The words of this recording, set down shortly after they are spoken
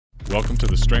Welcome to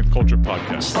the Strength Culture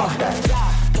Podcast.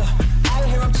 I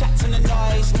hear him chat to the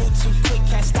noise, move too quick,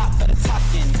 can't stop for the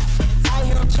talking. I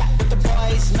hear him chat with the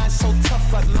boys, man so tough,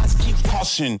 but must keep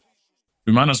caution.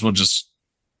 We might as well just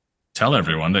tell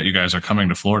everyone that you guys are coming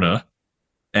to Florida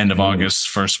end of August,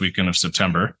 first weekend of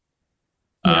September.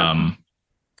 Yeah.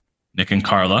 Nick and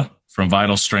Carla from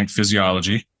Vital Strength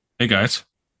Physiology. Hey guys.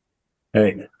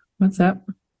 Hey. What's up?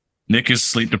 Nick is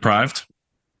sleep deprived.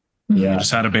 Yeah. He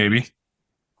just had a baby.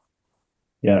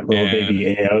 Yeah, little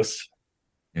baby Eos.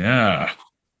 Yeah.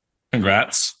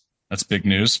 Congrats. That's big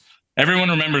news. Everyone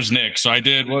remembers Nick. So I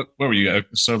did, what were you?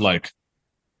 Episode like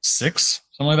 6?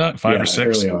 Something like that? 5 or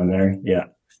 6? Early on there. Yeah.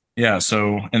 Yeah.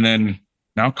 So, and then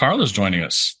now Carla's joining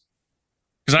us.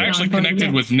 Because I actually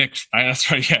connected with Nick.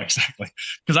 That's right. Yeah, exactly.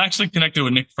 Because I actually connected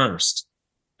with Nick first.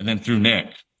 And then through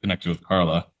Nick, connected with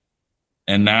Carla.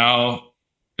 And now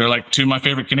they're like two of my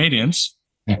favorite Canadians.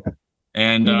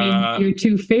 And your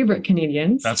two favorite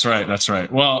Canadians. That's right. That's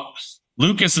right. Well,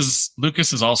 Lucas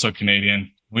is also Canadian.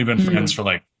 We've been friends for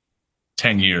like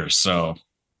 10 years. So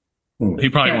he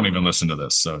probably won't even listen to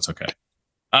this. So it's okay.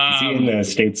 Is he in the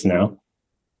States now?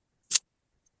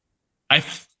 I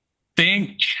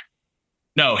think,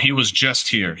 no, he was just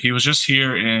here. He was just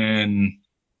here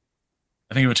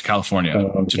I think he went to California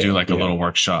to do like a little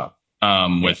workshop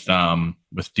with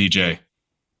DJ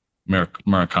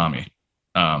Murakami.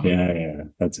 Yeah,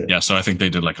 that's it. Yeah, so I think they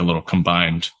did like a little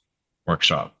combined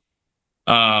workshop.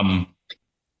 But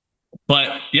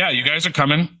yeah, you guys are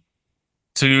coming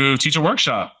to teach a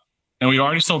workshop. And we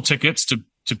already sold tickets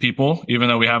to people, even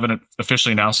though we haven't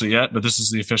officially announced it yet, but this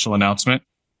is the official announcement.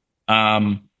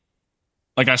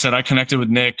 Like I said, I connected with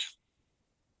Nick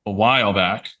a while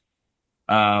back.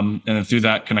 And then through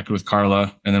that connected with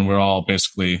Carla. And then we're all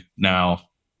basically now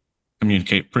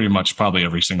communicate pretty much probably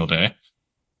every single day.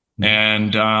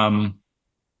 And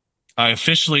I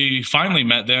finally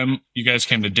met them. You guys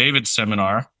came to David's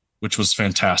seminar, which was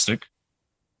fantastic.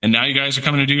 And now you guys are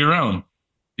coming to do your own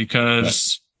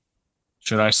because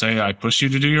should I say I pushed you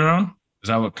to do your own? Is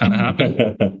that what kind of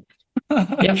happened?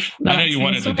 Yep, I know you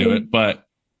wanted to do it, but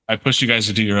I pushed you guys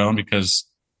to do your own because,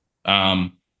 who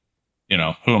am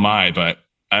I? But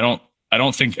I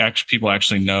don't think people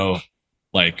actually know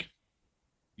like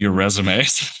your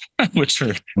resumes, which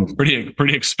are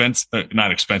pretty expensive,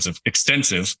 not expensive,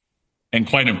 extensive and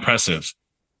quite impressive.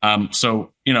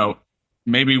 So,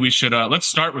 maybe we should, let's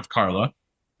start with Carla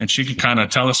and she could kind of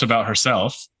tell us about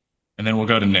herself and then we'll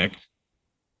go to Nick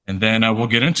and then we'll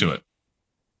get into it.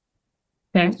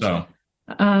 Okay. So,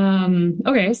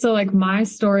 okay. So like my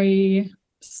story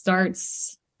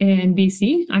starts in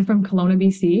BC. I'm from Kelowna,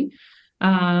 BC.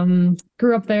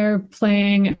 Grew up there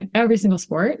playing every single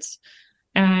sport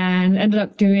and ended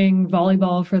up doing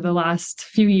volleyball for the last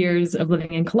few years of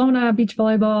living in Kelowna, beach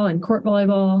volleyball and court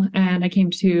volleyball. And I came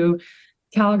to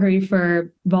Calgary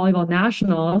for volleyball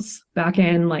nationals back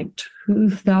in like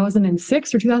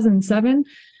 2006 or 2007.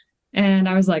 And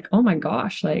I was like, oh my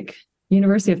gosh, like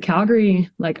University of Calgary,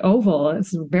 like Oval,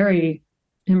 it's very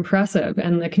impressive.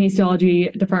 And the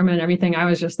kinesiology department and everything, I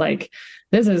was just like,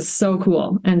 this is so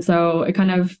cool. And so it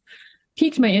kind of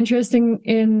piqued my interest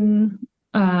in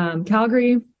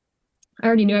Calgary. I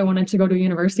already knew I wanted to go to a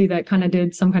university that kind of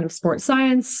did some kind of sports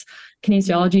science,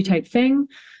 kinesiology type thing.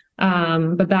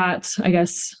 But that, I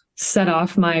guess, set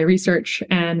off my research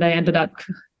and I ended up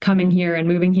coming here and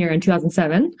moving here in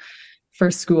 2007 for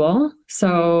school.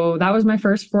 So that was my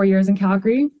first 4 years in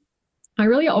Calgary. I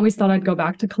really always thought I'd go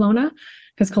back to Kelowna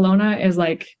because Kelowna is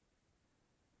like,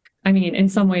 I mean, in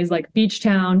some ways like beach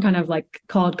town, kind of like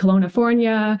called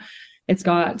Kelowna-fornia. It's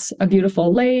got a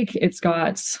beautiful lake. It's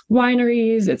got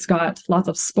wineries. It's got lots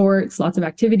of sports, lots of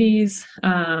activities.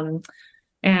 And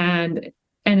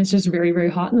it's just very, very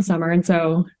hot in the summer. And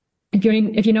so if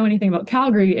you know anything about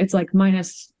Calgary, it's like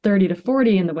minus 30 to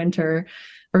 40 in the winter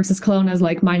versus Kelowna is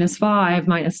like -5,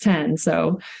 -10.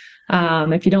 So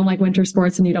if you don't like winter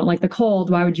sports and you don't like the cold,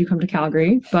 why would you come to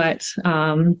Calgary? But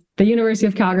the University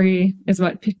of Calgary is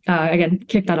what, again,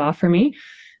 kicked that off for me.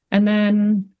 And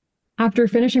then after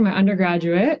finishing my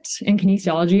undergraduate in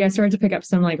kinesiology, I started to pick up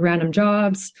some like random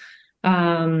jobs.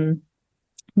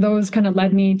 Those kind of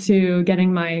led me to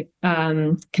getting my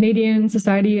Canadian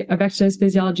Society of Exercise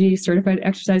Physiology Certified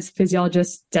Exercise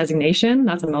Physiologist designation.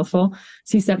 That's a mouthful,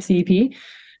 CSEP CEP.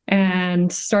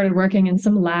 And started working in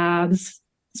some labs,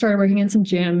 started working in some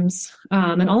gyms.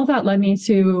 And all of that led me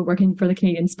to working for the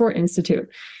Canadian Sport Institute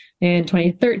in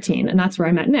 2013. And that's where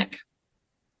I met Nick.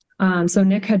 So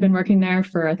Nick had been working there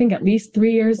for, I think, at least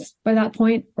 3 years by that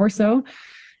point or so.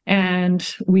 And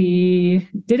we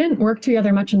didn't work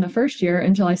together much in the first year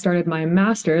until I started my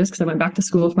master's, because I went back to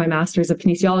school with my master's of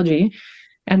kinesiology.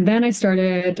 And then I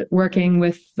started working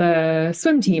with the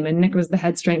swim team, and Nick was the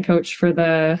head strength coach for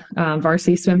the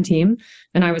varsity swim team.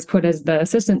 And I was put as the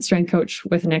assistant strength coach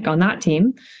with Nick on that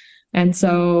team. And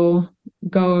so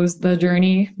goes the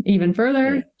journey even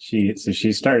further. She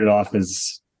started off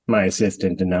as my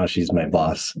assistant, and now she's my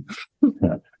boss.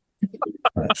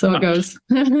 So it goes.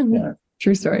 Yeah.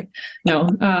 True story. No,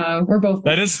 we're both.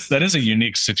 That is a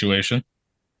unique situation.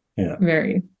 Yeah.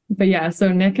 Very. But yeah, so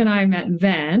Nick and I met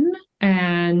then,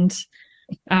 and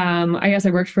I guess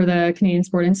I worked for the Canadian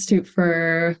Sport Institute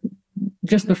for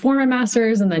just before my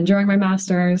master's and then during my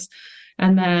master's.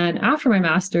 And then after my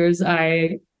master's,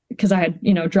 because I had,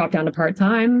 dropped down to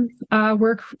part-time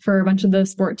work for a bunch of the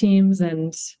sport teams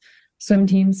and swim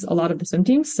teams, a lot of the swim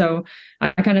teams. So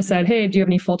I kind of said, hey, do you have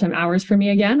any full-time hours for me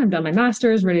again? I've done my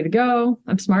master's, ready to go.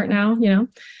 I'm smart now,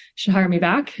 should hire me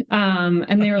back.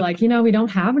 And they were like, we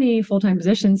don't have any full-time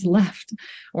positions left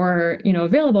or,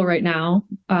 available right now.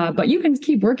 But you can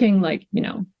keep working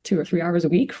 2 or 3 hours a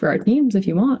week for our teams if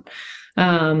you want.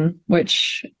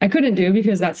 Which I couldn't do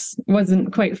because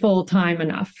wasn't quite full-time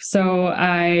enough. So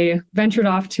I ventured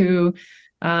off to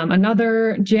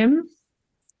another gym.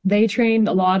 They trained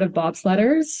a lot of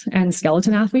bobsledders and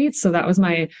skeleton athletes. So that was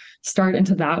my start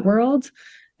into that world.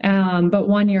 But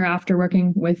 1 year after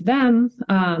working with them,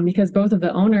 because both of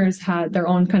the owners had their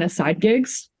own kind of side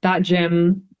gigs, that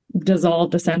gym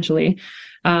dissolved essentially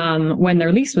when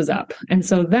their lease was up. And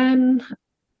so then,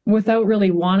 without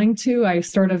really wanting to, I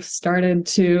sort of started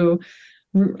to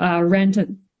rent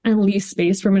and lease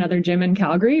space from another gym in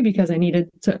Calgary because I needed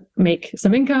to make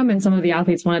some income, and some of the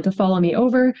athletes wanted to follow me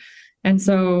over. And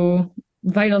so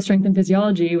Vital Strength and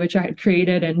Physiology, which I had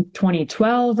created in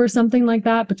 2012 or something like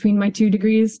that between my 2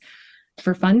 degrees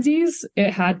for funsies,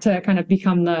 it had to kind of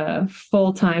become the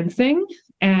full-time thing.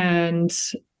 And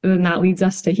then that leads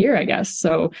us to here, I guess.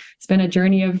 So it's been a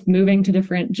journey of moving to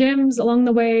different gyms along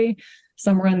the way.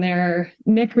 Somewhere in there,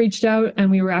 Nick reached out,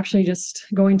 and we were actually just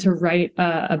going to write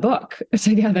a book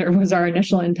together was our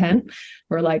initial intent.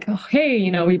 We're like, oh,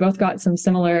 hey, we both got some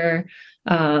similar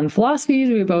philosophies.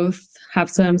 We both have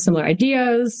some similar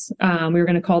ideas. We were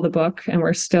going to call the book, and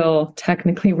we're still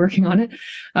technically working on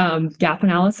it, gap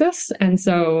analysis. And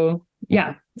so,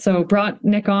 so brought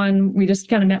Nick on. We just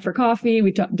kind of met for coffee.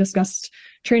 We discussed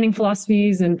training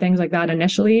philosophies and things like that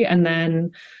initially. And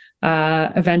then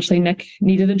eventually Nick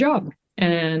needed a job.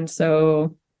 And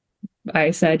so I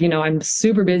said, I'm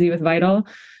super busy with Vital.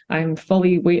 I'm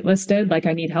fully waitlisted.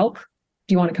 I need help.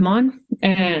 Do you want to come on?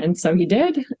 And so he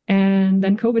did. And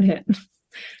then COVID hit.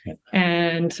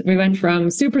 And we went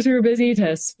from super, super busy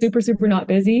to super, super not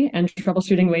busy, and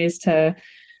troubleshooting ways to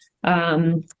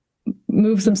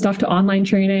move some stuff to online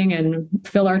training and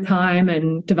fill our time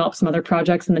and develop some other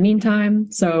projects in the meantime.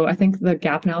 So I think the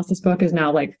gap analysis book is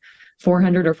now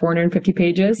 400 or 450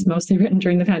 pages, mostly written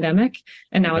during the pandemic.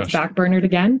 And now it's backburnered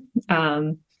again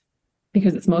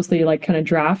because it's mostly kind of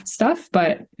draft stuff.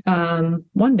 But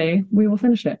one day we will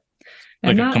finish it.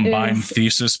 And a combined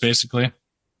thesis, basically?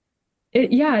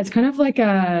 It's kind of like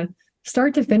a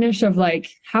start to finish of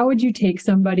how would you take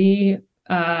somebody,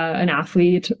 an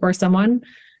athlete or someone,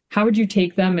 how would you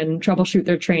take them and troubleshoot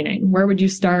their training? Where would you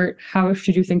start? How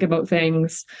should you think about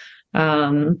things? I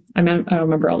don't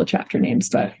remember all the chapter names,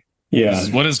 but... Yeah.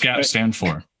 What does GAP stand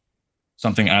for?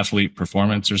 Something athlete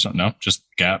performance or something? No, just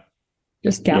GAP.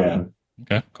 Just GAP. Yeah.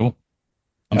 Okay, cool.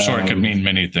 I'm sure it could mean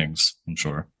many things. I'm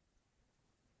sure.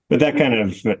 But that kind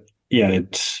of,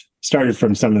 it started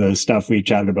from some of the stuff we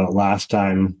chatted about last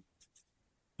time,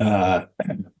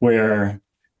 where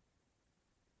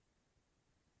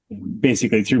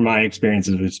basically through my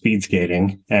experiences with speed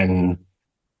skating, and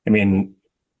I mean,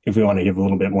 if we want to give a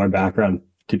little bit more background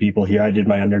to people here, I did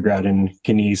my undergrad in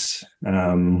Kines.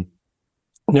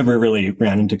 Never really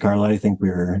ran into Carla. I think we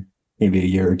were maybe a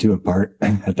year or two apart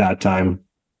at that time.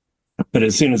 But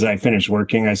as soon as I finished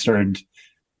working, I started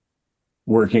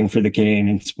working for the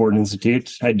Canadian Sport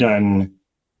Institute. I'd done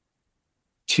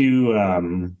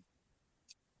 2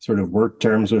 sort of work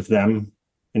terms with them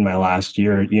in my last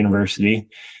year at university.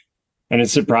 And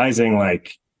it's surprising,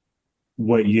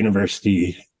 what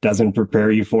university doesn't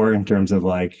prepare you for in terms of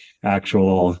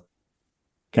actual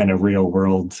kind of real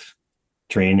world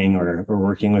training or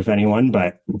working with anyone.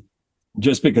 But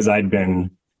just because I'd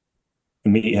been a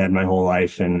meathead my whole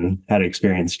life and had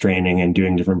experience training and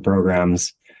doing different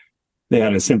programs, they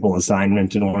had a simple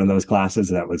assignment in one of those classes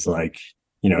that was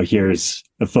here's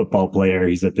a football player.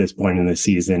 He's at this point in the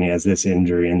season. He has this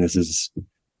injury and this is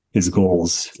his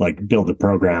goals, build a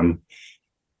program.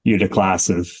 You had a class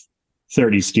of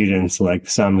 30 students,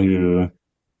 some who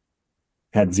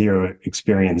had zero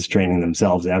experience training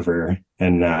themselves ever,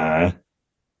 and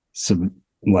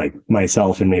like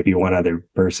myself and maybe one other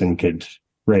person could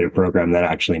write a program that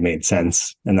actually made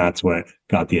sense. And that's what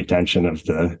got the attention of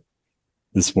the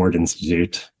Sport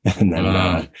Institute. And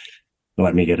then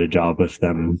let me get a job with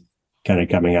them kind of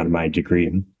coming out of my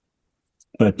degree.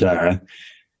 But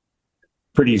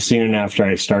pretty soon after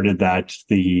I started that,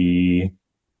 the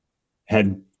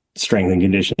head strength and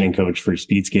conditioning coach for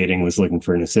speed skating was looking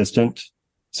for an assistant.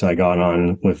 So I got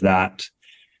on with that.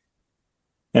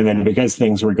 And then because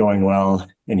things were going well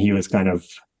and he was kind of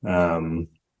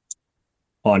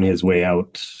on his way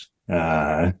out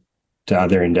to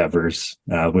other endeavors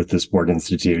with the Sport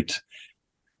Institute,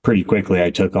 pretty quickly I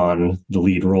took on the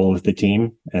lead role with the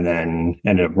team and then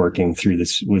ended up working through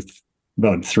this with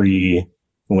about 3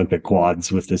 Olympic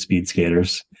quads with the speed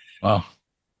skaters. Wow.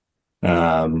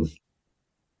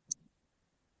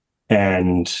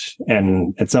 And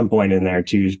at some point in there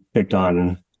too, picked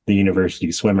on the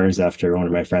university swimmers after one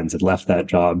of my friends had left that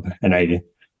job. And I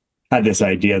had this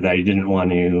idea that I didn't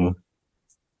want to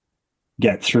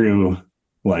get through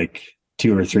like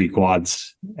 2 or 3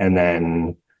 quads and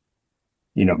then,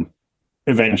 you know,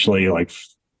 eventually, like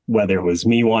whether it was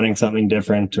me wanting something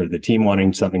different or the team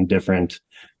wanting something different,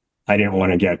 I didn't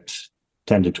want to get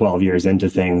 10 to 12 years into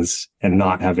things and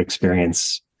not have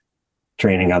experience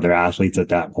training other athletes at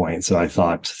that point. So I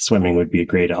thought swimming would be a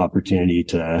great opportunity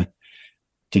to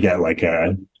get like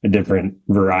a different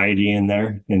variety in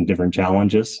there and different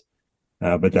challenges.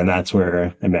 But then that's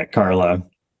where I met Carla.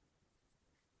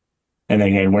 And then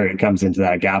again, where it comes into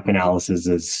that gap analysis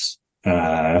is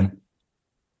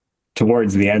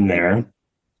towards the end there.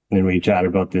 And we chatted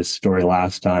about this story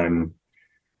last time.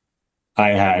 I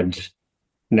had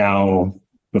now,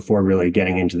 before really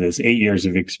getting into this, 8 years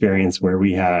of experience where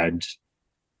we had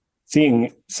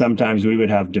seeing sometimes we would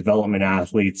have development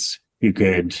athletes who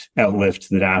could outlift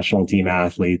the national team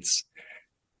athletes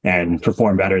and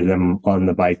perform better than them on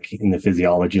the bike in the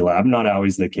physiology lab. Not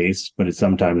always the case, but it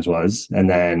sometimes was. And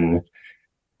then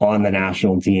on the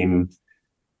national team,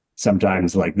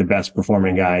 sometimes like the best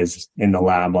performing guys in the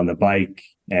lab on the bike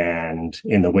and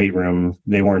in the weight room,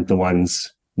 they weren't the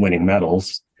ones winning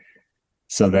medals.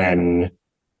 So then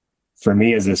for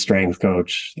me as a strength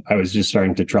coach, I was just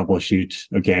starting to troubleshoot,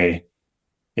 okay,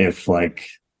 if like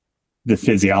the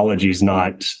physiology is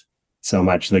not so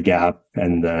much the gap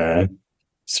and the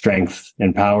strength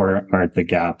and power aren't the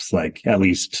gaps, like at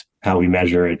least how we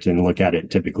measure it and look at it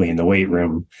typically in the weight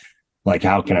room, like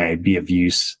how can I be of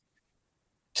use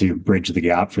to bridge the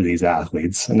gap for these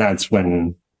athletes? And that's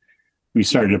when we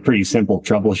started a pretty simple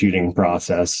troubleshooting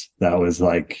process that was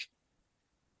like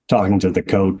talking to the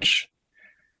coach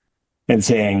and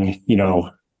saying, you know,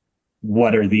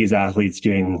 what are these athletes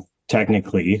doing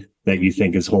technically that you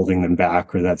think is holding them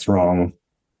back or that's wrong?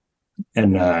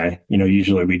 And, you know,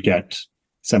 usually we'd get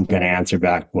some kind of answer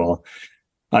back. Well,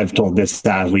 I've told this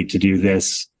athlete to do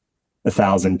this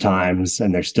 1,000 times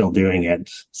and they're still doing it.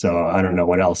 So I don't know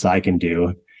what else I can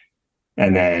do.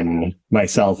 And then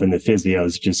myself and the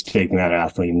physios just taking that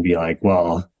athlete and be like,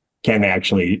 well, can they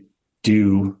actually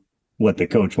do what the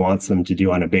coach wants them to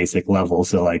do on a basic level?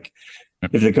 So like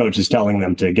if the coach is telling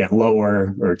them to get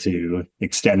lower or to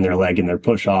extend their leg and their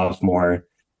push off more,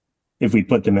 if we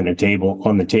put them in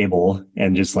on the table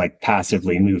and just like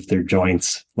passively move their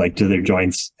joints, like do their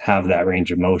joints have that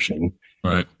range of motion?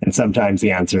 Right. And sometimes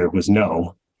the answer was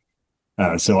no.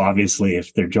 So obviously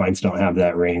if their joints don't have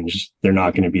that range, they're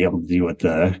not going to be able to do what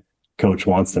the coach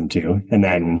wants them to. And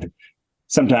then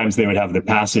sometimes they would have the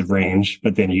passive range,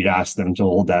 but then you'd ask them to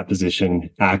hold that position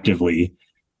actively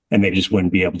and they just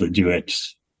wouldn't be able to do it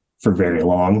for very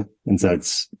long. And so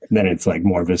it's like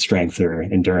more of a strength or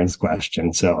endurance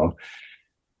question. So,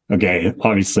 okay,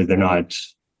 obviously they're not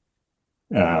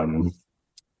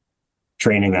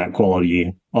training that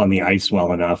quality on the ice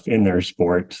well enough in their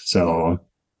sport. So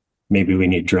maybe we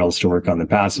need drills to work on the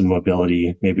passive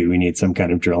mobility. Maybe we need some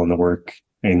kind of drill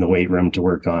in the weight room to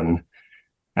work on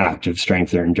active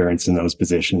strength or endurance in those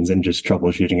positions and just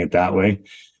troubleshooting it that way.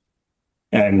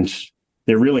 And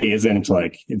there really isn't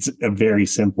like, it's a very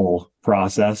simple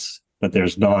process, but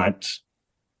there's not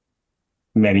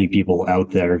many people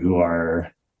out there who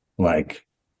are like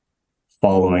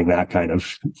following that kind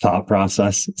of thought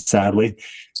process. Sadly,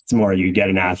 it's more you get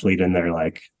an athlete and they're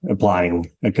like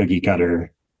applying a cookie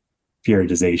cutter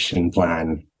periodization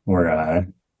plan or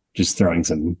just throwing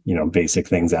some, you know, basic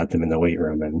things at them in the weight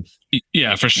room. And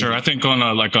yeah, for sure. I think on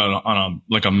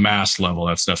a mass level,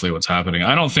 that's definitely what's happening.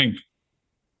 I don't think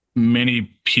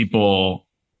many people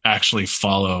actually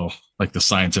follow like the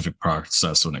scientific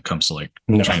process when it comes to like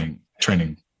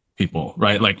training people,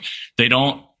 right? Like they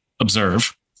don't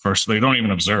observe first. They don't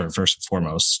even observe first and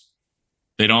foremost.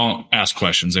 They don't ask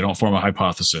questions. They don't form a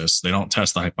hypothesis. They don't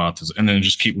test the hypothesis and then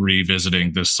just keep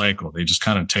revisiting this cycle. They just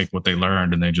kind of take what they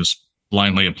learned and they just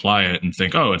blindly apply it and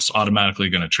think, oh, it's automatically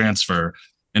going to transfer.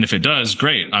 And if it does,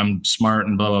 great, I'm smart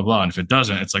and blah, blah, blah. And if it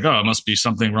doesn't, it's like, oh, it must be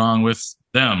something wrong with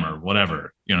them or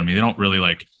whatever. You know what I mean? They don't really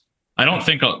like, I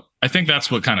think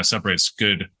that's what kind of separates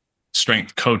good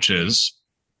strength coaches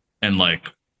and like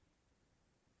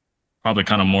probably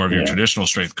kind of more of your traditional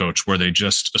strength coach, where they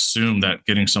just assume that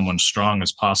getting someone strong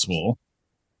as possible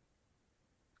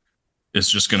is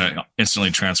just going to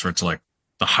instantly transfer to like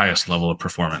the highest level of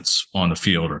performance on the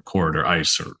field or court or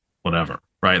ice or whatever,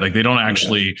 right? Like they don't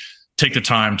actually take the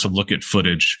time to look at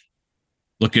footage,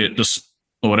 look at this,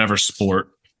 whatever sport,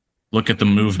 look at the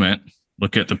movement,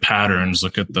 look at the patterns,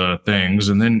 look at the things.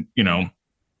 And then, you know,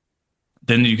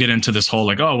 then you get into this whole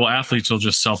like, oh, well, athletes will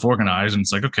just self-organize. And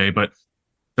it's like, okay, but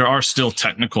there are still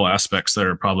technical aspects that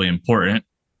are probably important.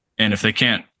 And if they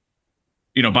can't,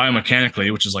 you know, biomechanically,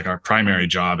 which is like our primary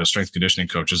job as strength conditioning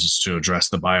coaches, is to address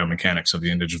the biomechanics of the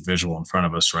individual in front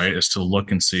of us, right? Is to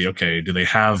look and see, okay, do they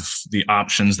have the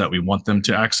options that we want them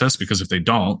to access? Because if they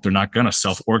don't, they're not going to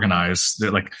self-organize. They're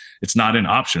like, it's not an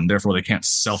option. Therefore, they can't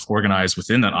self-organize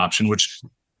within that option, which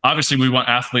obviously we want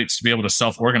athletes to be able to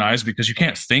self-organize, because you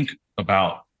can't think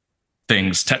about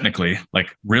things technically,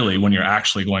 like really when you're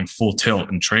actually going full tilt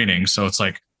in training. So it's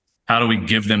like, how do we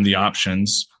give them the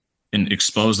options and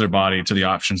expose their body to the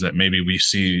options that maybe we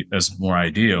see as more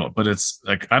ideal? But it's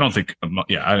like, I don't think,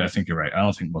 I think you're right. I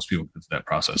don't think most people go through that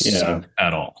process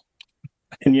at all.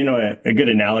 And, you know, a good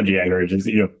analogy I heard is,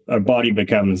 you know, our body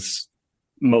becomes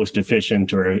most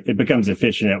efficient, or it becomes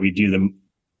efficient at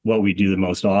what we do the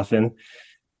most often.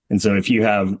 And so if you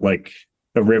have like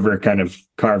a river kind of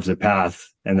carves a path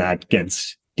and that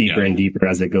gets deeper and deeper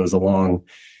as it goes along,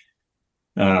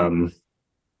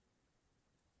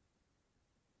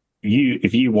 you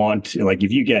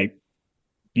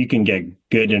can get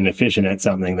good and efficient at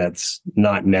something that's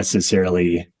not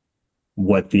necessarily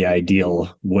what the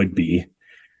ideal would be.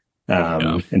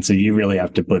 And so you really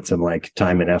have to put some like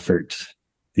time and effort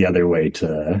the other way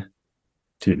to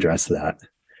address that.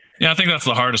 Yeah, I think that's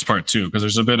the hardest part too, because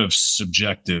there's a bit of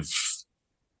subjectiveness,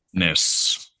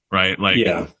 right? Like,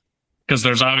 because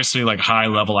there's obviously like high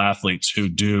level athletes who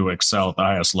do excel at the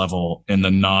highest level in the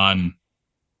not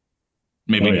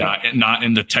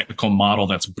in the technical model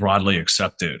that's broadly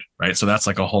accepted, right? So that's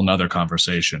like a whole nother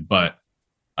conversation. But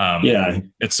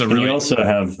it's a really, you also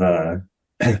have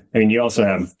you also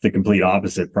have the complete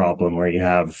opposite problem, where you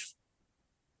have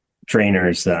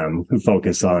trainers who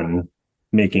focus on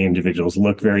making individuals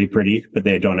look very pretty, but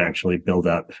they don't actually build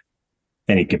up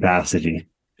any capacity.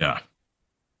 Yeah.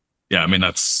 I mean,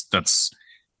 that's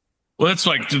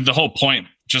like the whole point.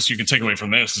 Just you can take away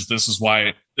from this is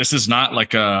why this is not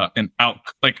like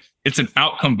it's an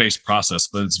outcome based process,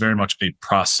 but it's very much a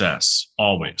process.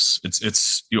 Always,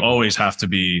 you always have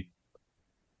to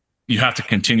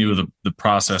continue the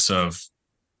process of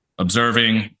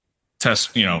observing,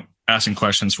 asking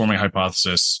questions, forming a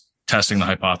hypothesis, testing the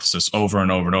hypothesis over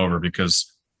and over and over,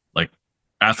 because like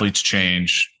athletes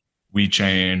change, we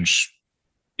change,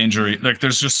 injury, like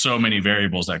there's just so many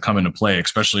variables that come into play,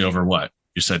 especially over what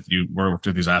you said you worked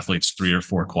with these athletes 3 or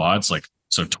 4 quads, like,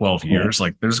 so 12 years,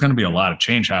 like there's going to be a lot of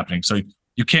change happening. So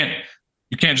you can't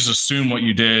just assume what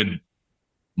you did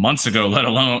months ago, let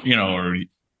alone, or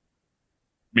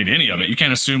any of it. You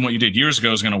can't assume what you did years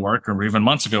ago is going to work, or even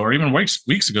months ago, or even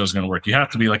weeks ago is going to work. You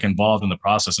have to be like involved in the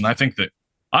process. And I think that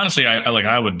honestly,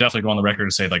 I would definitely go on the record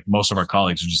and say like most of our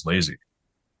colleagues are just lazy.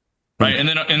 Right. And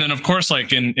then of course,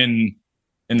 like in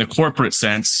the corporate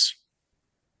sense,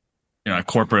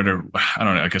 corporate, or I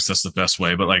don't know, I guess that's the best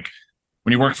way, but like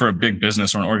when you work for a big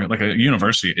business or like a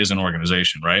university is an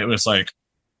organization, right? It's like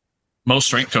most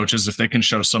strength coaches, if they can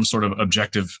show some sort of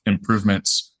objective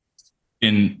improvements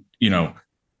in,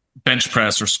 bench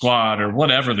press or squat or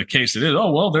whatever the case it is, oh,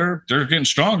 well, they're getting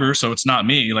stronger, so it's not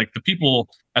me. Like the people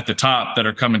at the top that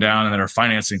are coming down and that are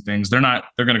financing things, they're going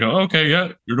to go, okay, yeah,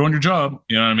 you're doing your job.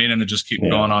 You know what I mean? And they just keep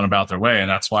going on about their way. And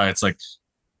that's why it's like,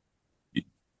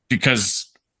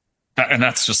 and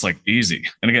that's just like easy.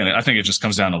 And again, I think it just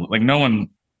comes down to like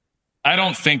I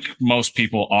don't think most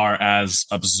people are as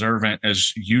observant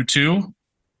as you two.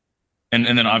 And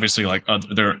then obviously like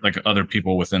there like other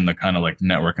people within the kind of like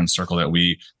network and circle that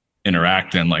we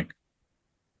interact in. Like,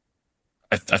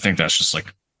 I think that's just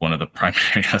like one of the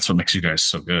primary, that's what makes you guys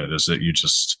so good, is that you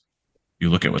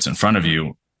look at what's in front of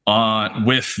you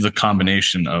with the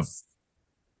combination of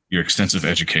your extensive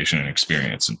education and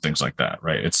experience and things like that.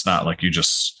 Right. It's not like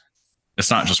it's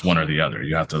not just one or the other.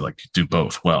 You have to like do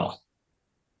both well.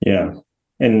 Yeah.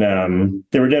 And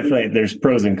there's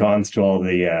pros and cons to all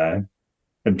the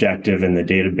objective and the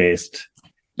data-based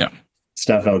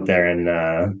stuff out there.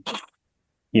 And,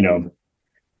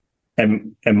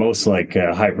 and most like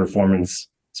high performance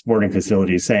sporting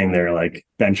facilities saying their like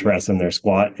bench press and their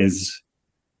squat is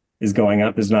going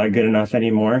up is not good enough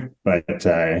anymore. But,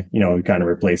 we kind of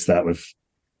replace that with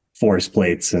force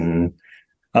plates and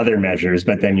other measures,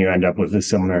 but then you end up with a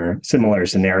similar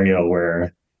scenario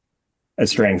where a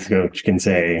strength coach can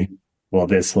say, well,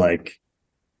 this like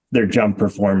their jump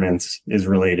performance is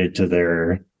related to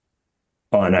their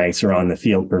on ice or on the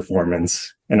field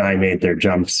performance. And I made their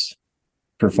jumps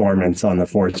performance on the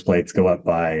force plates go up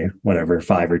by whatever,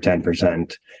 5 or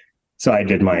 10%. So I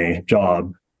did my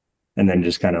job and then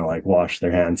just kind of like wash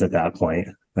their hands at that point.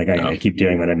 Like I keep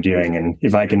doing what I'm doing. And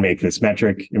if I can make this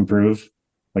metric improve,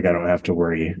 like I don't have to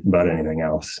worry about anything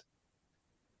else.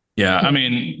 Yeah. I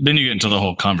mean, then you get into the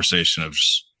whole conversation of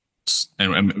just,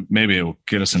 and maybe it will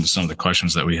get us into some of the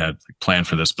questions that we had planned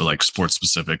for this, but like sports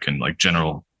specific and like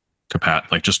general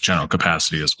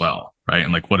capacity as well. Right.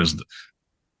 And like, what is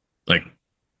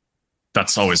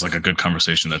that's always like a good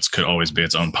conversation. Could always be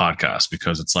its own podcast,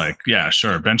 because it's like, yeah,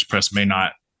 sure. Bench press may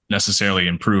not necessarily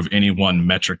improve any one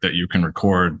metric that you can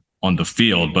record on the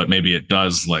field, but maybe it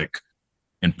does like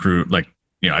improve, like,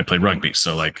 I played rugby.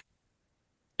 So like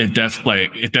it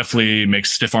definitely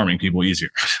makes stiff arming people easier.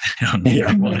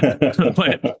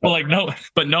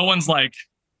 But no one's like,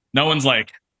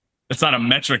 it's not a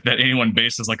metric that anyone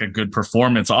bases like a good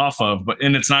performance off of,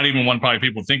 and it's not even one probably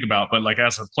people think about. But like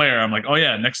as a player, I'm like, oh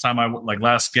yeah, next time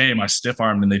last game I stiff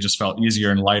armed and they just felt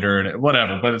easier and lighter and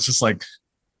whatever. But it's just like,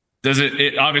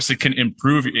 it obviously can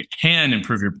improve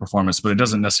your performance, but it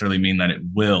doesn't necessarily mean that it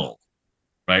will.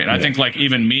 Right. And I think like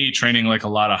even me training like a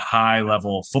lot of high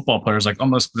level football players, like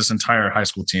almost this entire high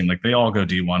school team, like they all go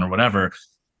D1 or whatever.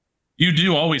 You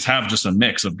do always have just a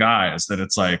mix of guys that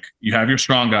it's like you have your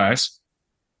strong guys.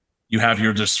 You have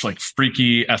your just like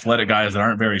freaky athletic guys that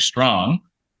aren't very strong,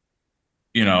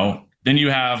 then you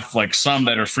have like some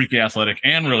that are freaky athletic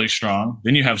and really strong.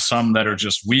 Then you have some that are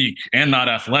just weak and not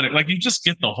athletic. Like you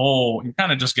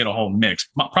kind of just get a whole mix,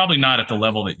 probably not at the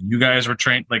level that you guys were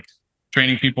training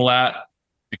people at,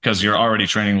 because you're already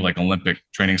training like Olympic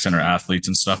training center athletes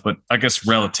and stuff. But I guess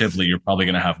relatively, you're probably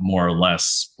going to have more or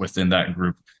less within that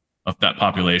group of that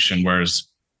population. Whereas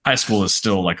high school is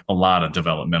still like a lot of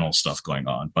developmental stuff going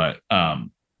on, but I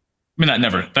mean that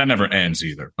never ends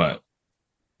either. But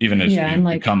even if you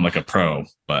become like a pro,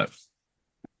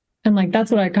 and like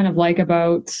that's what I kind of like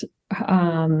about.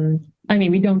 I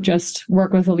mean, we don't just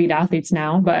work with elite athletes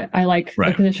now, but I like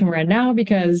the position we're in now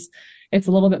because it's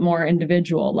a little bit more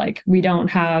individual. Like we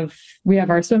have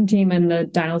our swim team and the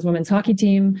Dinos women's hockey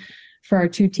team for our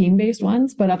 2 team-based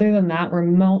ones. But other than that, we're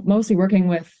mostly working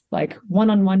with like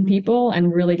one-on-one people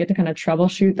and really get to kind of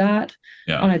troubleshoot that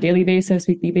on a daily basis,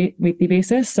 weekly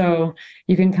basis. So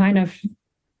you can kind of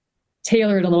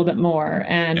tailor it a little bit more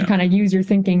and kind of use your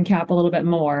thinking cap a little bit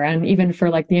more. And even for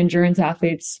like the endurance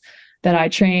athletes that I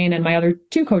train and my other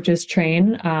 2 coaches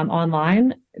train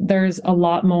online, there's a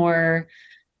lot more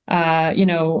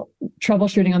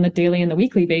troubleshooting on the daily and the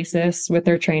weekly basis with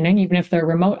their training, even if they're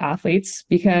remote athletes,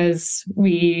 because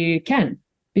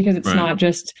it's not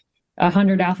just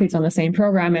 100 athletes on the same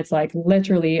program. It's like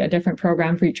literally a different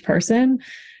program for each person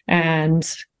and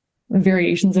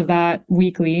variations of that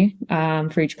weekly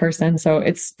for each person. So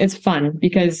it's fun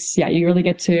because you really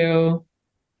get to,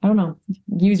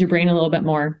 use your brain a little bit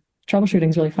more. Troubleshooting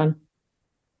is really fun.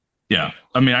 Yeah.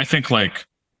 I mean, I think like,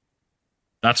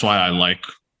 that's why I like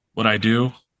what I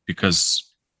do,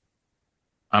 because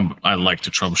I like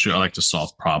to troubleshoot. I like to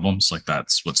solve problems. Like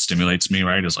that's what stimulates me,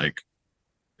 right? Is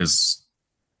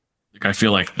I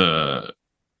feel like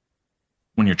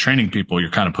when you're training people, you're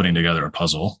kind of putting together a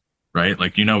puzzle, right?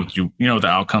 Like, the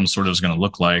outcome sort of is going to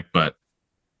look like, but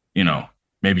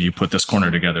maybe you put this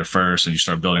corner together first and you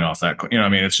start building off that,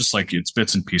 it's just like it's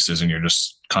bits and pieces and you're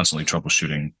just constantly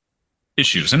troubleshooting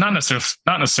issues, and not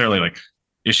necessarily like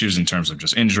issues in terms of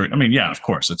just injury. I mean, yeah, of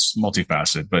course it's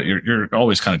multifaceted, but you're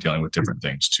always kind of dealing with different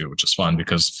things too, which is fun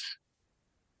because,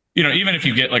 even if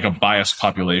you get like a biased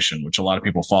population, which a lot of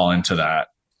people fall into that,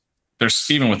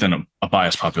 there's even within a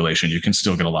biased population, you can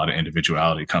still get a lot of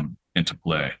individuality come into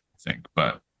play, I think.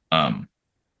 But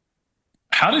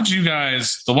how did you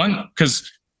guys,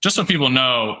 because just so people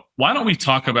know, why don't we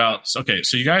talk about, so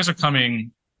you guys are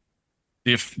coming,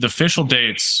 the official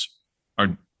dates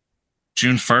are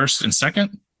June 1st and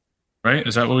 2nd, right?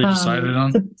 Is that what we decided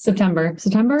on? September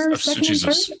 2nd,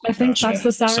 Jesus. 3rd? I think that's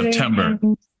the Saturday. September.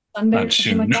 Sunday, not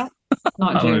June. like that.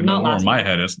 Not June, not last month. My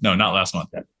head is. No, not last month.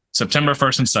 September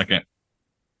 1st and 2nd.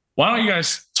 Why don't you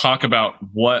guys talk about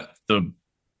what the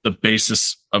the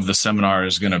basis of the seminar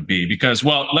is going to be. Because,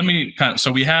 well,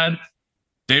 so we had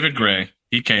David Gray.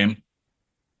 He came,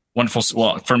 wonderful.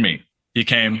 Well, for me, he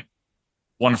came,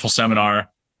 wonderful seminar.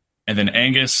 And then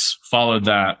Angus followed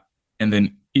that. And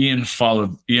then Ian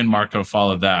Marco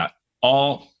followed that.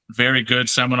 All very good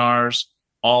seminars,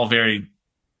 all very,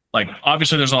 like,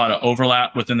 obviously there's a lot of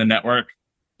overlap within the network,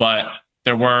 but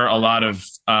there were a lot of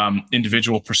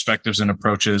individual perspectives and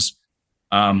approaches.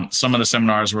 Some of the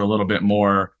seminars were a little bit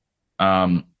more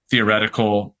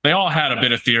theoretical. They all had a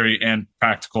bit of theory and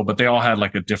practical, but they all had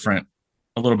like a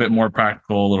little bit more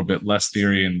practical, a little bit less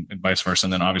theory, and vice versa.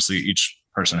 And then obviously each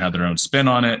person had their own spin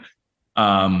on it.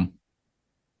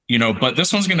 But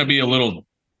this one's going to be a little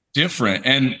different.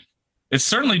 And it's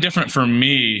certainly different for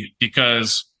me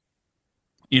because,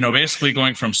 basically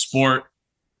going from sport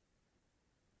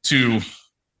to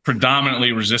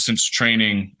predominantly resistance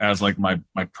training as like my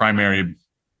primary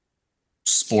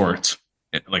sport,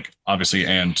 like obviously,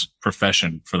 and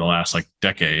profession for the last like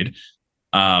decade.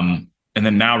 And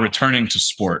then now returning to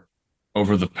sport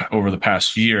over the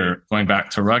past year, going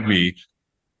back to rugby.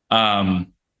 For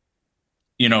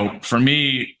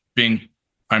me, being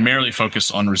primarily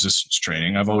focused on resistance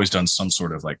training, I've always done some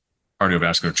sort of like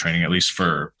cardiovascular training, at least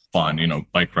for fun,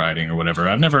 bike riding or whatever.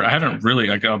 I haven't really,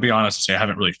 like, I'll be honest and say I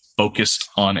haven't really focused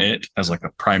on it as like a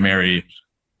primary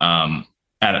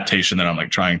adaptation that I'm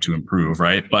like trying to improve.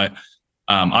 Right. But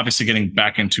obviously getting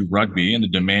back into rugby and the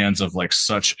demands of like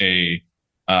such a,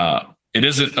 it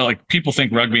isn't like people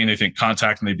think rugby and they think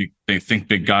contact and they think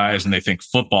big guys and they think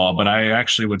football. But I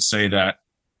actually would say that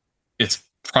it's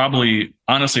probably,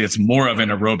 honestly, it's more of an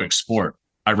aerobic sport.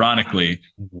 Ironically,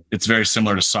 it's very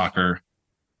similar to soccer,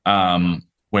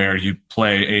 where you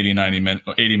play 80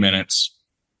 minutes.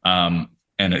 And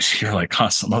you're like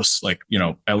constant, most like,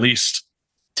 at least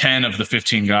 10 of the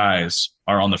 15 guys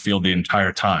are on the field the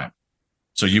entire time.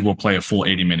 So you will play a full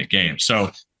 80-minute game.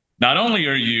 So not only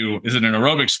is it an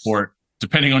aerobic sport,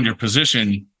 depending on your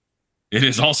position, it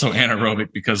is also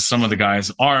anaerobic because some of the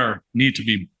guys need to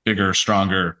be bigger,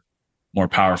 stronger, more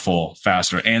powerful,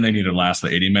 faster, and they need to last the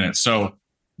 80 minutes. So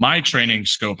my training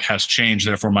scope has changed.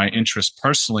 Therefore, my interest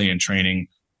personally in training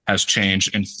has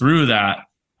changed. And through that,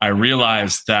 I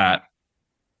realized that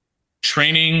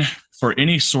training for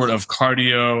any sort of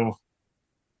cardiovascular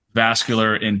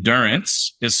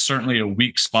endurance is certainly a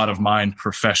weak spot of mine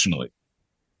professionally.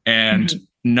 And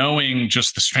knowing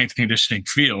just the strength conditioning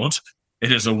field,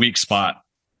 it is a weak spot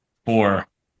for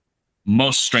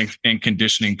most strength and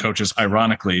conditioning coaches.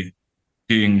 Ironically,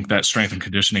 being that strength and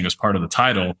conditioning is part of the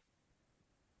title,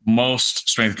 most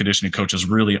strength conditioning coaches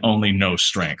really only know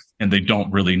strength and they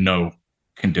don't really know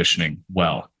conditioning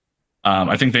well.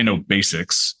 I think they know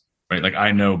basics, right? Like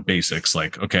I know basics,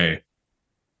 like, okay,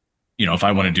 if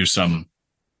I want to do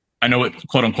I know what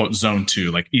quote unquote zone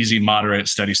 2, like easy, moderate,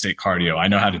 steady state cardio. I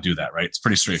know how to do that, right? It's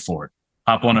pretty straightforward.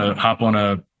 Hop on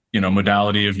a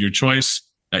modality of your choice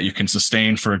that you can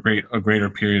sustain for a greater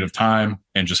period of time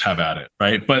and just have at it,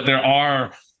 right? But there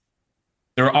are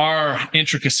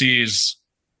intricacies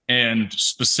and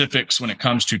specifics when it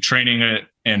comes to training it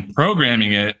and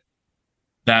programming it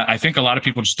that I think a lot of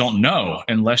people just don't know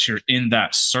unless you're in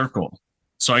that circle.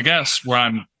 So I guess where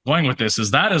I'm going with this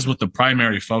is that is what the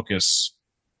primary focus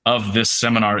of this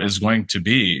seminar is going to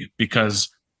be, because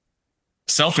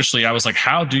selfishly, I was like,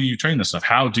 how do you train this stuff?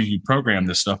 How do you program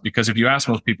this stuff? Because if you ask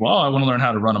most people, I want to learn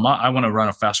how to run I want to run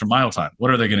a faster mile time.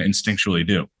 What are they going to instinctively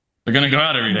do? They're going to go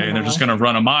out every day and they're just going to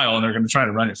run a mile and they're going to try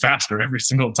to run it faster every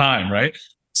single time. Right.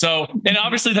 So, and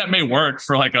obviously that may work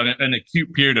for like an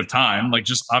acute period of time, like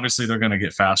just obviously they're going to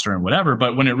get faster and whatever.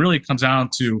 But when it really comes down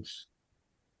to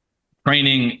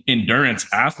training endurance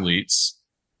athletes,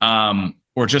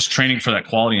 or just training for that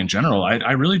quality in general,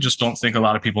 I really just don't think a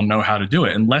lot of people know how to do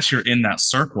it unless you're in that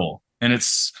circle. And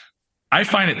I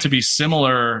find it to be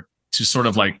similar to sort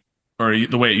of like, or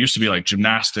the way it used to be like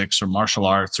gymnastics or martial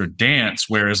arts or dance,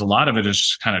 whereas a lot of it is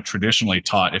just kind of traditionally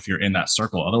taught if you're in that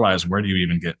circle. Otherwise, where do you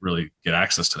even get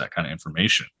access to that kind of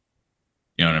information?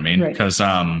 You know what I mean? Right. Because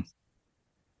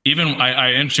even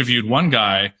I interviewed one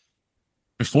guy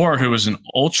before who was an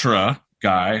ultra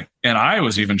guy, and I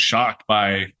was even shocked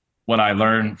by what I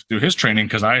learned through his training,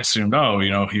 because I assumed,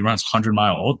 he runs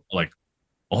 100-mile like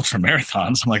ultra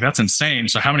marathons. I'm like, that's insane.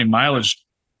 So how much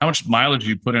mileage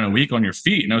you put in a week on your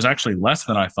feet? And it was actually less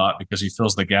than I thought, because he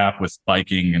fills the gap with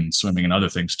biking and swimming and other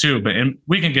things too. But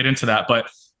we can get into that. But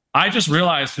I just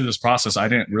realized through this process, I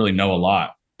didn't really know a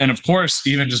lot. And of course,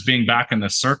 even just being back in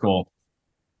this circle,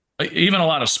 even a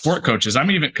lot of sport coaches,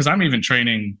 I'm even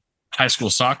training high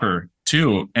school soccer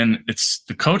too. And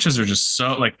the coaches are just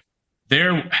so like,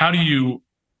 how do you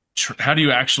how do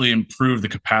you actually improve the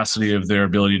capacity of their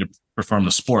ability to perform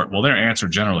the sport? Well, their answer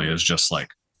generally is just like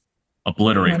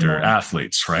obliterate their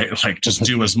athletes, right? Like just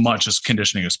do as much as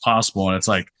conditioning as possible. And it's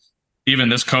like, even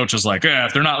this coach is like,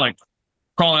 if they're not like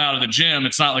crawling out of the gym,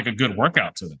 it's not like a good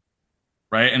workout to them.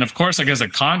 Right. And of course, like as a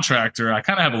contractor, I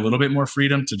kind of have a little bit more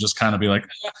freedom to just kind of be like,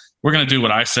 we're going to do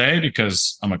what I say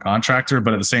because I'm a contractor.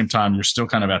 But at the same time, you're still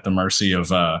kind of at the mercy of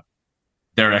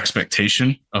their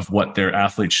expectation of what their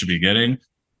athletes should be getting,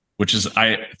 which is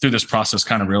through this process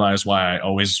kind of realized why I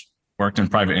always worked in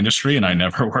private industry and I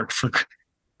never worked for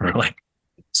like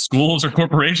schools or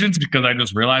corporations, because I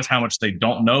just realized how much they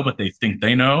don't know, but they think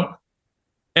they know.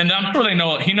 And I'm sure they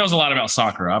know, he knows a lot about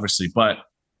soccer, obviously, but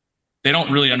they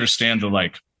don't really understand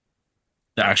the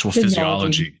actual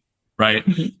physiology, right?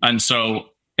 Mm-hmm. And so,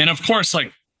 and of course,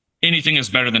 like anything is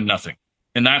better than nothing.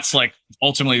 And that's like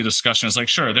ultimately the discussion is like,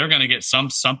 sure, they're going to get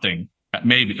something that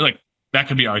maybe like that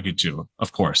could be argued too,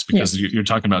 of course, because you're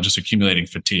talking about just accumulating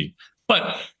fatigue,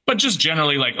 but just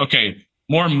generally like, okay,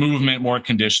 more movement, more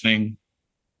conditioning,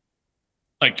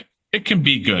 like it can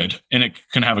be good and it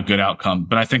can have a good outcome,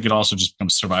 but I think it also just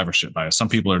becomes survivorship bias. Some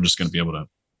people are just going to be able to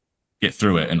get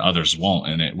through it and others won't,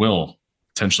 and it will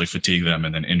potentially fatigue them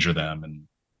and then injure them and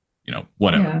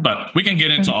whatever. Yeah. But we can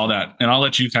get into all that, and I'll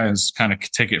let you guys kind of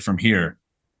take it from here,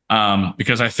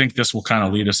 because I think this will kind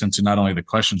of lead us into not only the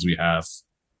questions we have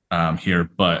here,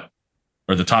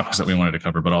 or the topics that we wanted to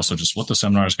cover, but also just what the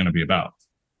seminar is going to be about.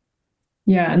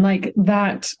 Yeah, and like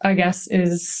that, I guess,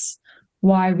 is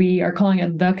why we are calling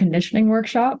it the conditioning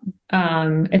workshop.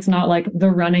 It's not like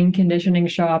the running conditioning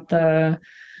shop, the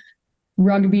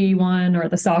rugby one or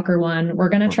the soccer one. We're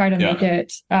going to try to make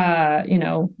it,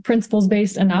 principles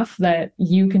based enough that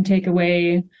you can take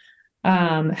away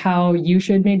how you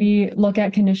should maybe look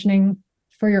at conditioning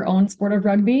for your own sport of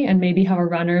rugby, and maybe how a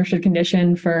runner should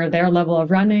condition for their level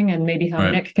of running, and maybe how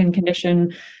Nick can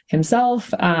condition himself.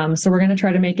 So we're going to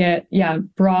try to make it,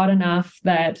 broad enough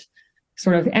that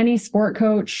sort of any sport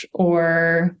coach,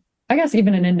 or I guess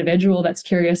even an individual that's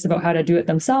curious about how to do it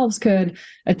themselves, could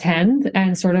attend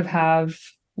and sort of have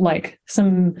like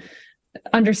some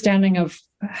understanding of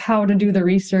how to do the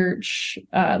research,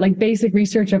 like basic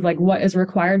research of like what is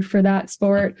required for that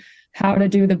sport, how to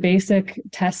do the basic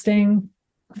testing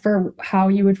for how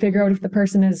you would figure out if the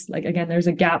person is like, again, there's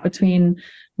a gap between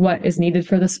what is needed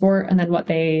for the sport and then what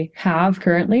they have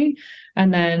currently.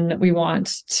 And then we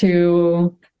want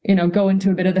to go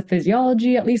into a bit of the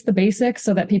physiology, at least the basics,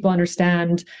 so that people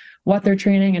understand what they're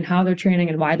training and how they're training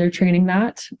and why they're training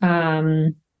that.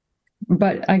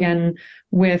 But again,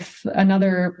 with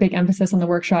another big emphasis on the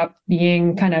workshop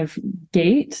being kind of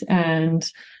gait and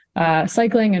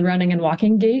cycling and running and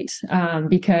walking gait,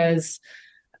 because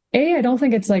I don't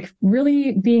think it's like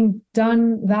really being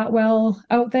done that well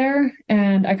out there.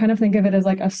 And I kind of think of it as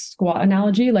like a squat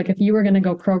analogy. Like if you were going to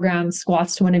go program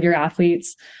squats to one of your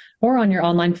athletes, or on your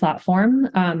online platform,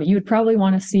 you would probably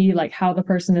want to see like how the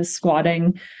person is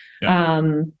squatting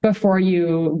before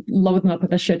you load them up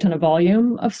with a shit ton of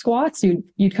volume of squats.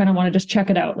 You'd kind of want to just check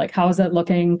it out. Like, how is it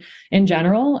looking in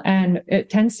general? And it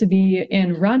tends to be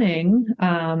in running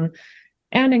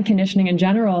and in conditioning in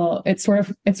general, it's sort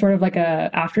of like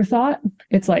a afterthought.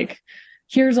 It's like,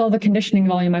 here's all the conditioning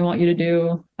volume I want you to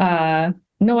do.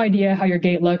 No idea how your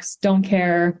gait looks, don't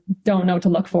care, don't know what to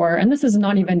look for. And this is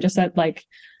not even just at like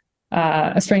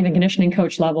a strength and conditioning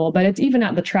coach level, but it's even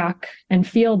at the track and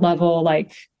field level,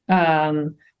 like,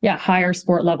 higher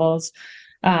sport levels.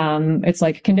 It's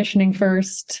like conditioning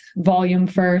first, volume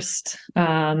first,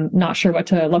 not sure what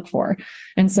to look for.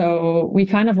 And so we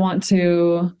kind of want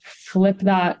to flip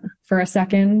that for a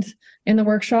second in the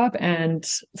workshop and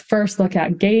first look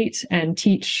at gait and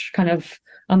teach kind of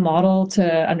a model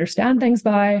to understand things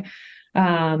by,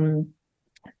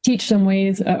 teach some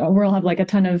ways. We'll have like a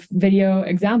ton of video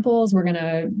examples. We're going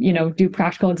to, do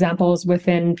practical examples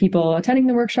within people attending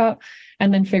the workshop,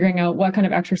 and then figuring out what kind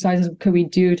of exercises could we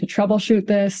do to troubleshoot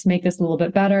this, make this a little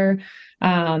bit better,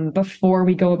 before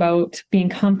we go about being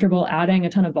comfortable adding a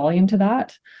ton of volume to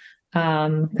that.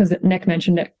 Because Nick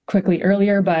mentioned it quickly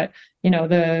earlier, but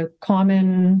the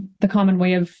common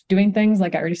way of doing things,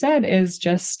 like I already said, is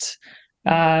just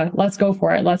let's go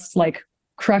for it. Let's like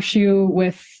crush you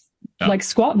with like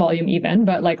squat volume even,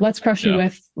 but like, let's crush you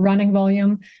with running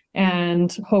volume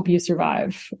and hope you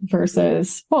survive,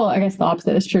 versus, well, I guess the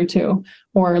opposite is true too.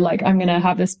 Or like, I'm going to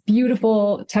have this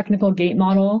beautiful technical gait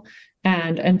model,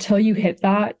 and until you hit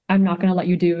that, I'm not going to let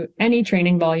you do any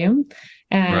training volume.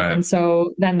 And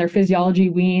so then their physiology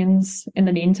weans in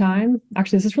the meantime.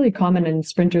 Actually, this is really common in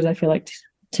sprinters, I feel like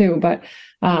too, but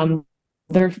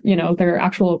their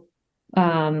actual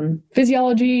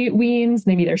physiology weans,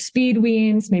 maybe they're speed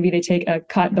weans, maybe they take a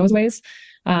cut those ways.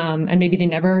 And maybe they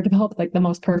never develop like the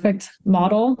most perfect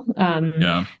model.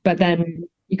 But then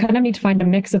you kind of need to find a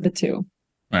mix of the two.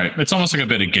 Right. It's almost like a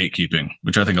bit of gatekeeping,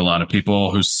 which I think a lot of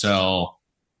people who sell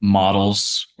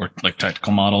models or like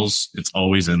technical models, it's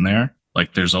always in there.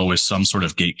 Like there's always some sort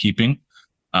of gatekeeping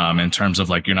in terms of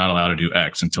like, you're not allowed to do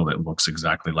X until it looks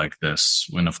exactly like this.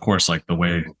 When of course, like the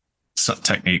way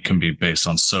technique can be based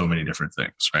on so many different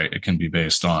things, right? It can be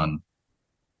based on,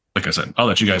 like I said, I'll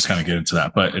let you guys kind of get into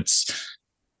that, but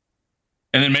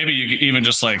and then maybe you even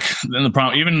just like then the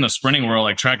problem, even in the sprinting world,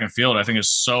 like track and field, I think is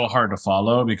so hard to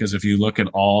follow because if you look at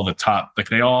all the top, like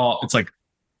they all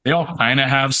kind of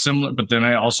have similar, but then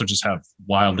they also just have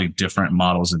wildly different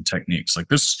models and techniques. Like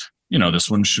this,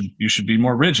 this one you should be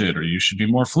more rigid or you should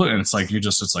be more fluid. And it's like,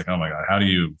 it's like, oh my God, how do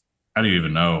you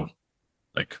even know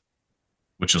like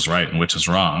which is right and which is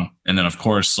wrong? And then of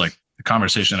course, like the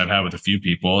conversation I've had with a few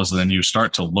people is then you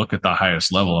start to look at the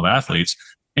highest level of athletes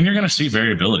and you're going to see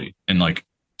variability in like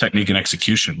technique and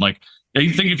execution. Like I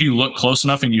think if you look close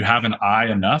enough and you have an eye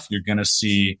enough, you're going to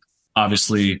see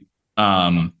obviously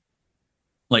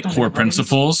like core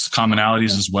principles,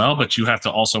 commonalities as well, but you have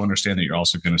to also understand that you're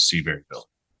also going to see variability.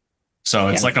 So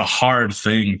it's like a hard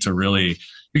thing to really,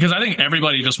 because I think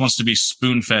everybody just wants to be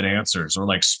spoon-fed answers or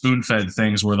like spoon-fed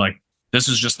things where like, this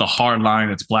is just the hard line.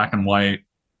 It's black and white.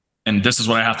 And this is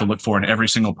what I have to look for in every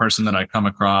single person that I come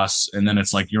across. And then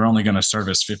it's like, you're only going to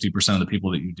service 50% of the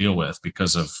people that you deal with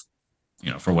because of,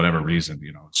 for whatever reason,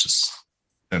 it's just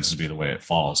tends to be the way it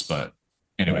falls. But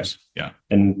anyways, yeah.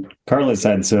 And Carla's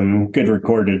had some good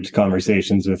recorded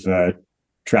conversations with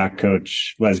track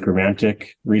coach Les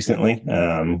Gramantic recently,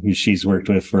 who she's worked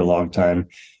with for a long time.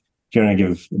 Do you want to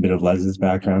give a bit of Les's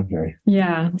background here?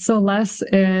 Yeah. So Les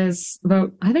is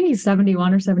I think he's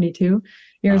 71 or 72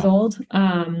 years old.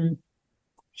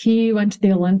 He went to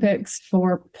the Olympics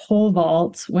for pole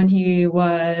vault when he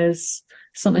was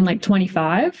something like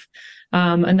 25.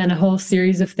 And then a whole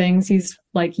series of things. He's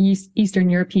like Eastern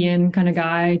European kind of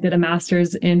guy, did a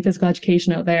master's in physical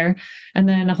education out there. And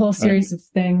then a whole series of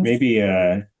things. Maybe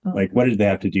like what did they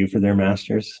have to do for their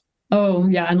master's? Oh,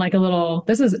 yeah. And like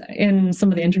this is in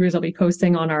some of the interviews I'll be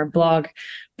posting on our blog,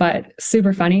 but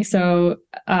super funny. So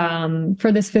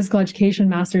for this physical education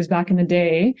master's back in the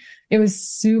day, it was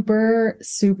super,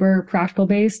 super practical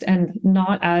based and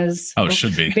not as it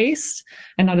should be based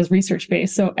and not as research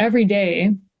based. So every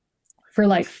day for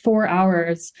like 4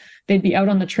 hours, they'd be out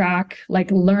on the track,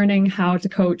 like learning how to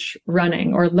coach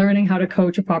running or learning how to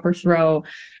coach a proper throw.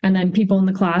 And then people in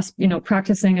the class,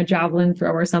 practicing a javelin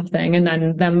throw or something. And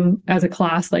then them as a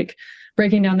class, like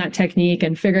breaking down that technique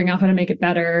and figuring out how to make it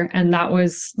better. And that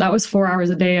was 4 hours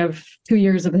a day of 2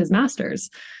 years of his master's.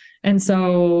 And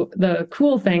so the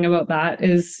cool thing about that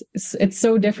is it's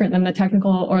so different than the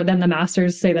technical or than the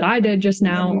masters say that I did just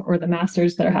now or the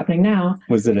masters that are happening now.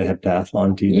 Was it a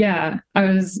heptathlon too? Yeah, I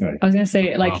was going to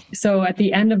say so at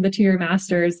the end of the 2-year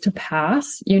masters to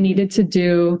pass, you needed to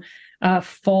do a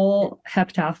full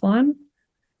heptathlon.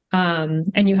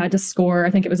 And you had to score, I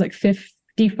think it was like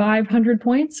 5,500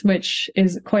 points, which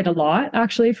is quite a lot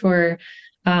actually for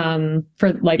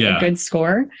like a good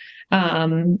score.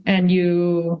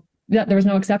 There was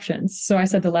no exceptions. So I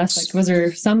said to Les, like, was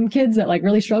there some kids that like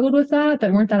really struggled with that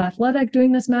weren't that athletic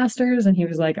doing this masters? And he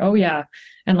was like, oh yeah.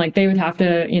 And like, they would have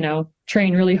to,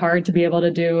 train really hard to be able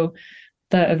to do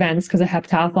the events. Cause a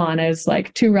heptathlon is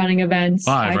like 2 running events,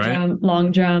 5, high jump,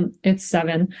 long jump. It's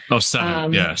 7. Oh,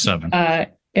 7. 7. It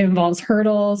involves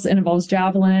hurdles. It involves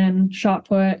javelin, shot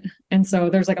put. And so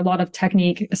there's like a lot of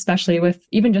technique, especially with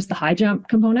even just the high jump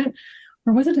component.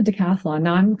 Or was it a decathlon?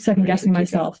 Now I'm second guessing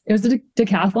myself. It was a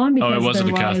decathlon because it was a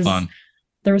decathlon.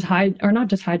 There was not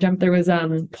just high jump. There was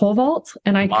pole vault,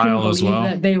 and I couldn't believe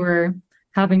that they were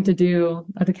having to do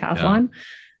a decathlon. Yeah.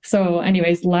 So,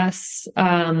 anyways, Les,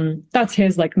 that's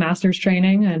his like master's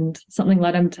training, and something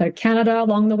led him to Canada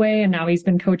along the way, and now he's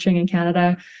been coaching in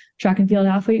Canada track and field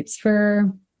athletes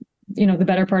for the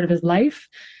better part of his life.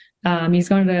 He's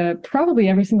gone to probably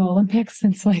every single Olympics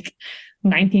since like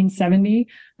 1970.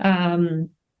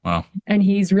 Wow. And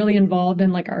he's really involved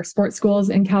in like our sports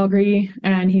schools in Calgary,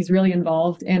 and he's really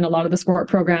involved in a lot of the sport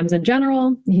programs in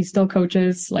general. He still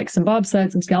coaches like some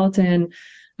bobsled, some skeleton,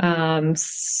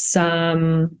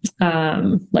 some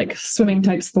like swimming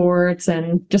type sports,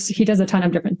 and just he does a ton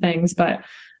of different things. But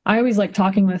I always like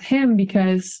talking with him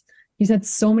because he's had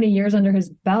so many years under his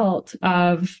belt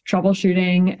of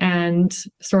troubleshooting and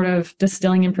sort of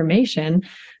distilling information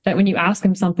that when you ask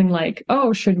him something like,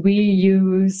 oh, should we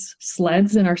use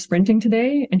sleds in our sprinting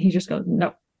today? And he just goes,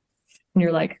 no. And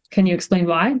you're like, can you explain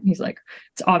why? He's like,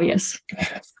 it's obvious.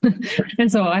 And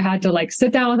so I had to like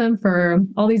sit down with him for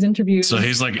all these interviews. So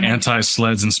he's like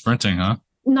anti-sleds and sprinting, huh?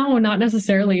 No, not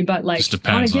necessarily, but like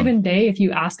on a given day, if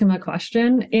you ask him a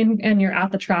question and you're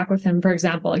at the track with him, for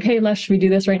example, like, hey, Les, should we do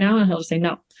this right now? And he'll just say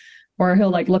no. Or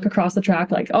he'll like look across the track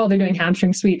like, oh, they're doing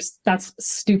hamstring sweeps. That's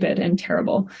stupid and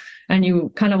terrible. And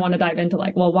you kind of want to dive into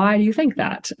like, well, why do you think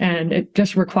that? And it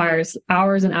just requires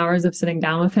hours and hours of sitting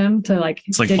down with him to like,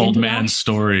 it's like old man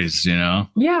stories, you know?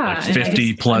 Yeah. Like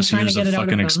 50 plus years of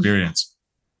fucking experience.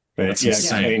 But that's yeah,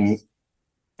 insane. I mean,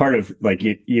 part of like,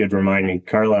 you had reminded me,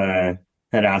 Carla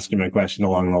had asked him a question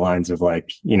along the lines of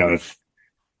like, you know, if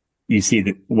you see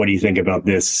that, what do you think about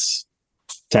this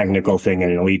technical thing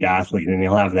in an elite athlete? And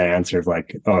he'll have that answer of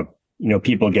like, oh, you know,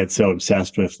 people get so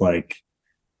obsessed with like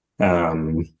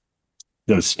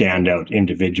those standout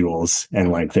individuals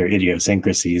and like their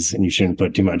idiosyncrasies, and you shouldn't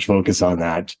put too much focus on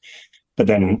that. But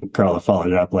then Carla followed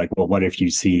it up like, well, what if you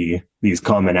see these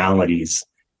commonalities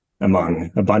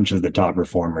among a bunch of the top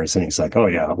performers? And he's like, oh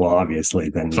yeah, well, obviously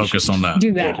then focus on that.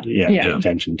 Do that. Pay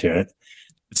attention to it.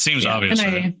 It seems obvious.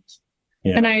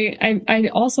 And I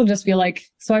also just feel like,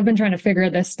 so I've been trying to figure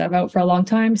this stuff out for a long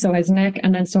time. So has Nick,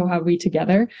 and then so have we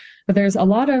together. But there's a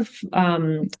lot of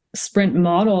sprint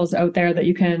models out there that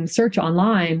you can search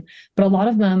online, but a lot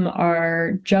of them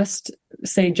are just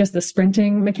the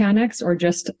sprinting mechanics, or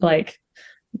just like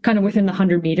kind of within the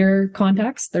 100-meter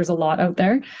context. There's a lot out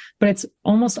there, but it's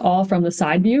almost all from the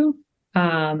side view.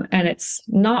 And it's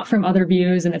not from other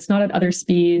views, and it's not at other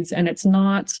speeds, and it's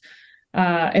not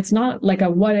like a,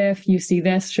 what if you see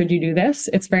this, should you do this?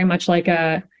 It's very much like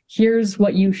a, here's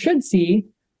what you should see,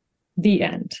 the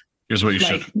end. Here's what you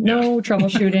like, should. No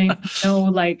troubleshooting, no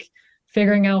like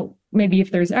figuring out maybe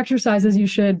if there's exercises you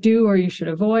should do or you should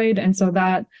avoid. And so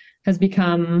that has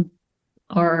become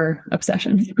our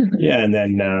obsession. Yeah. And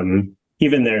then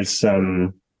even there's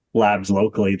some labs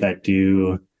locally that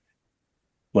do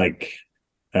like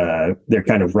they're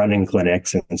kind of running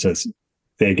clinics. And so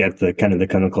they get the kind of the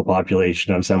clinical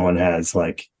population of someone has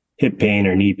like hip pain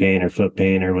or knee pain or foot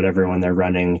pain or whatever when they're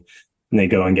running, and they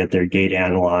go and get their gait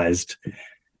analyzed.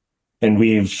 And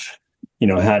we've, you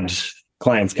know, had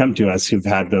clients come to us who've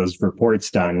had those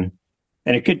reports done,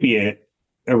 and it could be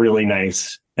a really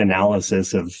nice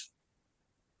analysis of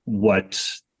what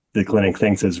the clinic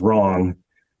thinks is wrong.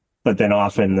 But then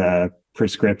often the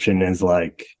prescription is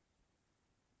like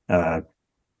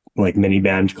mini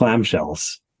band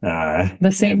clamshells.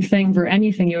 The same thing for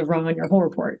anything you have wrong on your whole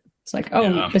report. It's like,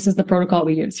 This is the protocol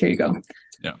we use. Here you go.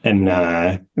 Yeah.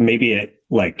 And maybe it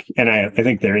like, and I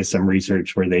think there is some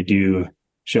research where they do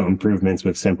show improvements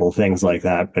with simple things like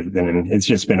that. But then it's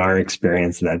just been our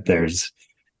experience that there's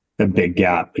a big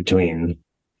gap between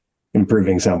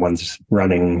improving someone's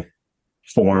running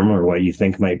form or what you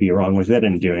think might be wrong with it,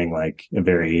 and doing like a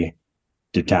very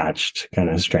detached kind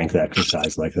of strength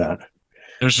exercise like that.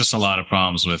 There's just a lot of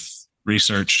problems with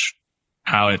research,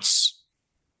 how it's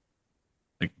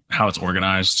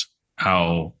organized,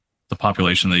 how the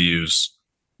population they use,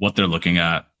 what they're looking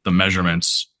at, the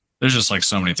measurements. There's just like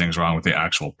so many things wrong with the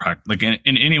actual practice. Like in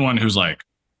anyone who's like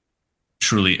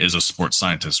truly is a sports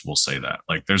scientist will say that.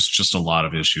 Like there's just a lot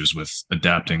of issues with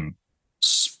adapting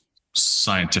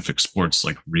scientific sports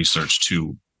like research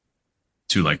to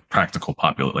like practical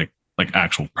like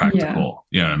actual practical.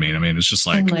 You know what I mean? I mean, it's just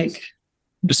like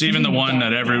just even the one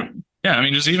that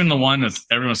just even the one that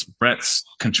everyone's Brett's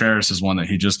Contreras is one that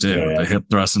he just did with the hip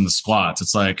thrust and the squats.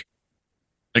 It's like,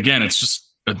 again, it's just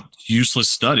a useless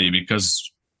study,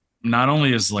 because not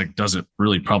only is like, does it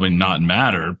really probably not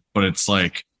matter, but it's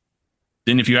like,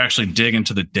 then if you actually dig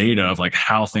into the data of like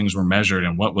how things were measured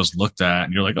and what was looked at,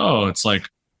 and you're like, oh, it's like,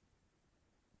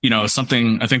 you know,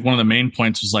 something, I think one of the main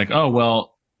points was like, oh,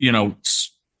 well, you know,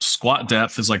 squat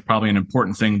depth is like probably an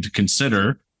important thing to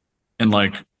consider. And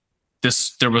like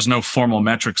there was no formal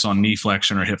metrics on knee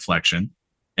flexion or hip flexion.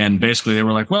 And basically they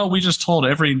were like, well, we just told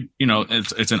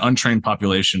it's an untrained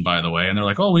population, by the way. And they're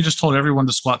like, oh, we just told everyone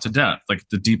to squat to depth, like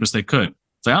the deepest they could.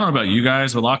 So I don't know about you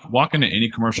guys, but walk into any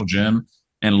commercial gym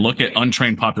and look at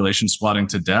untrained population squatting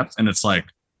to depth. And it's like,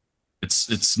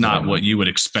 it's not what you would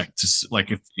expect to,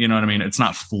 like, if you know what I mean, it's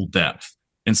not full depth.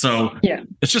 And so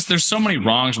it's just, there's so many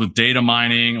wrongs with data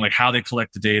mining, like how they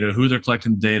collect the data, who they're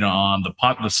collecting the data on,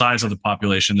 the size of the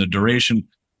population, the duration,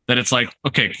 that it's like,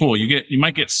 okay, cool. You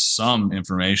might get some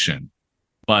information,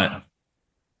 but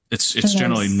it's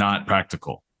generally not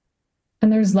practical.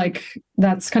 And there's like,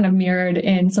 that's kind of mirrored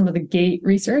in some of the gait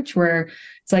research where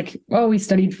it's like, oh, we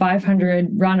studied 500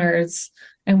 runners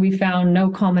and we found no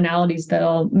commonalities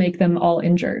that'll make them all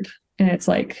injured. And it's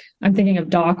like, I'm thinking of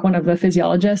Doc, one of the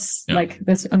physiologists, like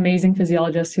this amazing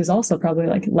physiologist who's also probably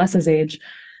like less his age.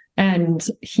 And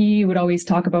he would always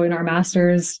talk about in our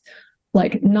masters,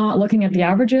 like not looking at the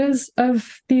averages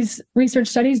of these research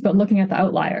studies, but looking at the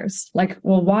outliers. Like,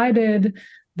 well, why did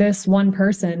this one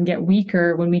person get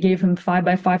weaker when we gave him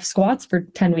 5x5 squats for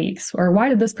 10 weeks? Or why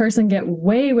did this person get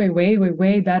way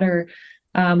better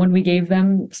when we gave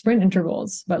them sprint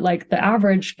intervals? But like the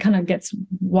average kind of gets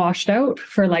washed out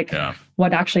for like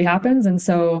what actually happens. And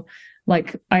so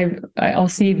like I'll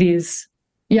see these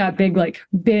big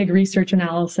research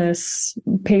analysis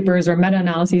papers or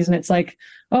meta-analyses, and it's like,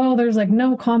 oh, there's like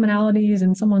no commonalities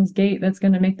in someone's gait that's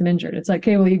going to make them injured. It's like,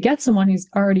 okay, well, you get someone who's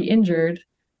already injured,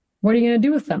 what are you going to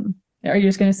do with them? Are you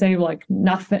just going to say like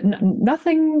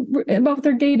nothing about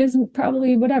their gait isn't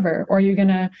probably whatever? Or are you going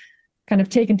to kind of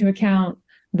take into account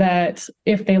that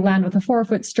if they land with a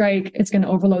forefoot strike, it's going to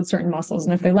overload certain muscles.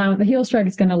 And if they land with a heel strike,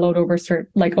 it's going to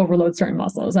overload certain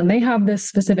muscles. And they have this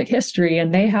specific history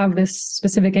and they have this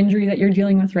specific injury that you're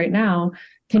dealing with right now.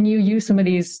 Can you use some of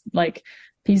these like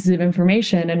pieces of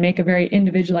information and make a very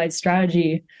individualized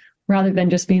strategy rather than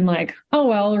just being like, oh,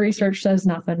 well, research says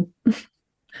nothing.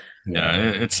 Yeah,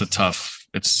 it's tough.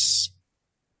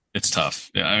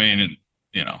 Yeah, I mean,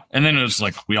 and then it's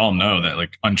like, we all know that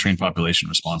like untrained population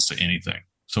responds to anything.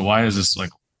 So why is this like,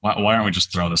 why aren't we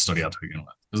just throwing this study out to begin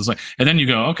with? It's like, and then you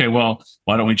go, okay, well,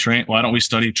 why don't we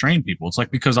study trained people? It's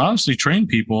like, because honestly, trained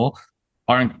people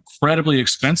are incredibly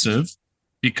expensive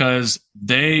because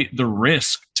the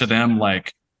risk to them,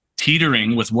 like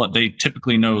teetering with what they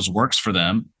typically knows works for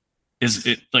them, is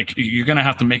it like, you're going to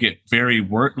have to make it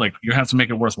you have to make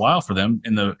it worthwhile for them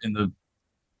in the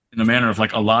manner of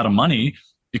like a lot of money,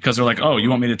 because they're like, oh, you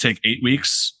want me to take 8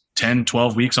 weeks, 10,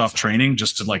 12 weeks off training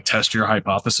just to like test your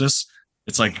hypothesis?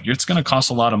 It's like, it's going to cost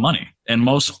a lot of money. And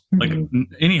most like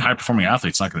any high performing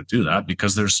athlete's not going to do that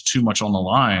because there's too much on the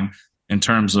line in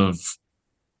terms of,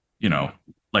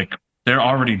 like they're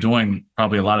already doing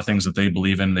probably a lot of things that they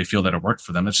believe in. They feel that it worked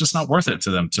for them. It's just not worth it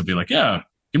to them to be like, yeah,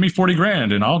 give me 40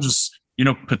 grand and I'll just,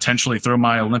 potentially throw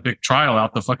my Olympic trial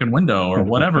out the fucking window or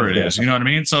whatever it is. You know what I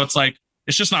mean? So it's like,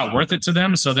 it's just not worth it to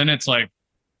them. So then it's like,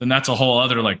 then that's a whole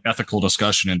other like ethical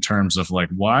discussion in terms of like,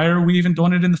 why are we even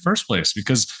doing it in the first place?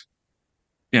 Because,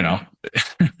 I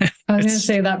was going to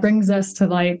say that brings us to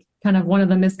like kind of one of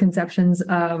the misconceptions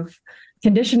of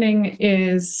conditioning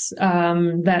is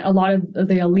that a lot of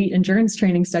the elite endurance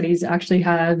training studies actually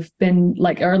have been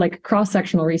like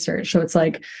cross-sectional research. So it's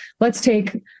like, let's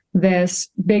take this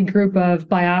big group of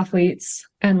biathletes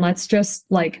and let's just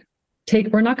like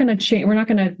we're not going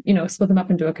to split them up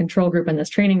into a control group and this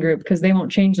training group because they won't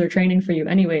change their training for you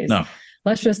anyways. No.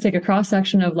 Let's just take a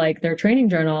cross-section of like their training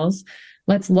journals.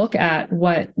 Let's look at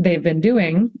what they've been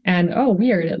doing. And oh,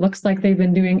 weird. It looks like they've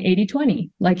been doing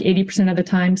 80-20, like 80% of the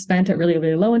time spent at really,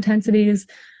 really low intensities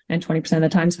and 20% of the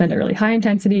time spent at really high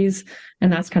intensities.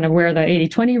 And that's kind of where the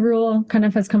 80-20 rule kind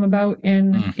of has come about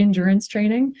in endurance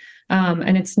training.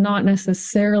 And it's not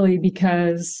necessarily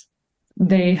because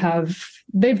they've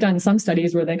done some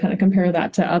studies where they kind of compare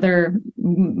that to other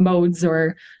modes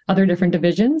or other different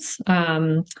divisions.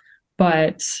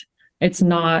 But it's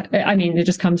not, I mean, it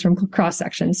just comes from cross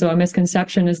section. So a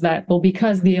misconception is that, well,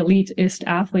 because the elitist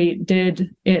athlete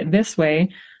did it this way,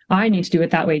 I need to do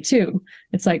it that way too.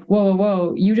 It's like,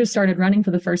 whoa, you just started running for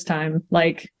the first time.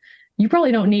 Like, you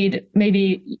probably don't need,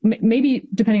 maybe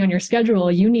depending on your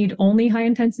schedule, you need only high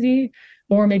intensity,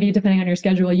 or maybe depending on your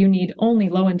schedule, you need only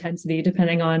low intensity,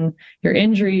 depending on your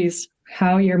injuries,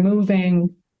 how you're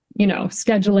moving,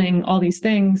 scheduling, all these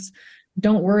things.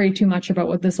 Don't worry too much about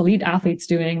what this elite athlete's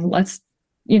doing. Let's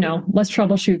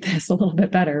troubleshoot this a little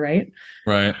bit better, right?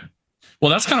 Right.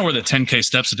 Well, that's kind of where the 10K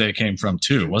steps a day came from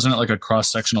too. Wasn't it like a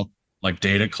cross-sectional like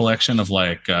data collection of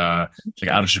like out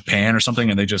of Japan or something?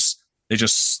 And they just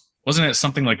wasn't it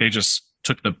something like they just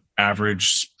took the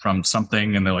average from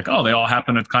something and they're like, oh, they all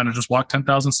happen to kind of just walk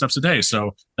 10,000 steps a day.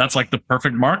 So that's like the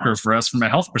perfect marker for us from a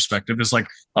health perspective is like,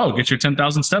 oh, get your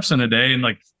 10,000 steps in a day. And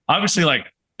like, obviously like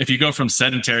if you go from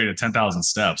sedentary to 10,000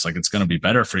 steps, like it's going to be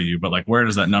better for you, but like, where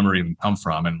does that number even come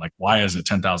from? And like, why is it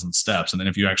 10,000 steps? And then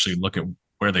if you actually look at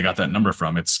where they got that number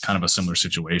from, it's kind of a similar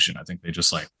situation. I think they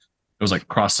just like, it was like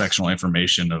cross-sectional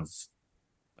information of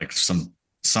like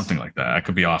something like that. I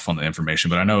could be off on the information,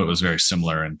 but I know it was very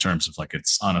similar in terms of like,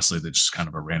 it's honestly, they're just kind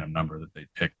of a random number that they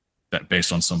picked that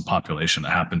based on some population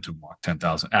that happened to walk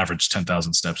 10,000, average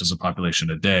 10,000 steps as a population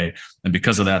a day. And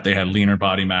because of that, they had leaner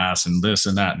body mass and this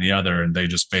and that and the other. And they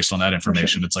just based on that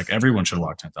information, it's like everyone should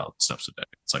walk 10,000 steps a day.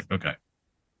 It's like, okay.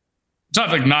 It's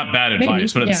not like not bad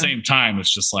advice, but at the same time,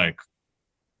 it's just like,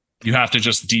 you have to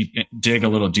just dig a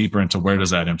little deeper into where does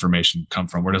that information come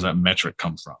from? Where does that metric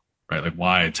come from? Right? Like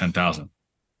why 10,000?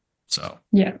 So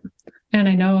yeah. And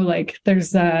I know like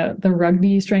there's the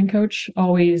rugby strength coach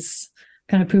always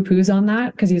kind of poo-poos on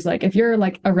that because he's like, if you're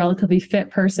like a relatively fit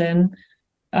person,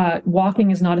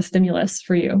 walking is not a stimulus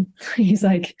for you. He's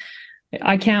like,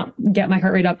 I can't get my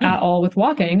heart rate up at all with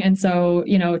walking. And so,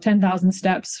 10,000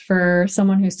 steps for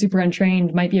someone who's super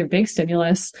untrained might be a big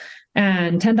stimulus.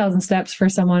 And 10,000 steps for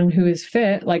someone who is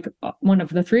fit, like one of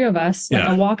the three of us, like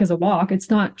a walk is a walk. It's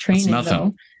not training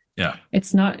though. Yeah.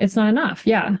 It's not enough.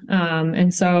 Yeah.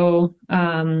 And so,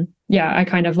 I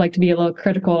kind of like to be a little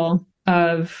critical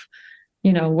of,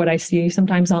 what I see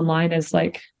sometimes online is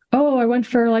like, oh, I went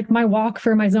for like my walk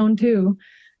for my zone 2.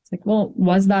 It's like, well,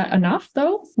 was that enough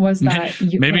though? Was that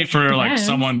maybe for like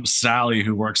someone, Sally,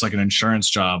 who works like an insurance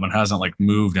job and hasn't like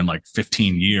moved in like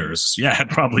 15 years? Yeah, it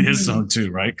probably is zone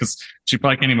 2, right? Because she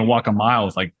probably can't even walk a mile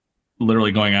with like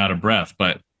literally going out of breath.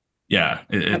 But yeah,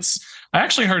 I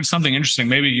actually heard something interesting.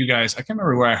 Maybe you guys, I can't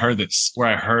remember where I heard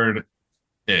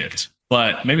it,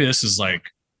 but maybe this is like,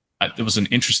 it was an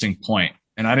interesting point,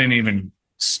 and I didn't even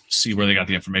see where they got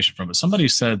the information from, but somebody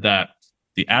said that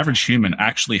the average human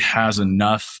actually has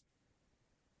enough,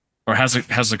 or has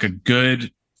like a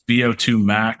good VO2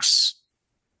 max.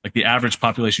 Like the average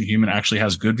population human actually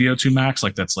has good VO2 max.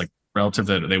 Like that's like relative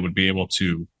that they would be able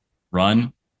to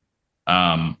run,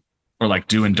 or like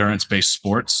do endurance based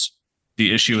sports.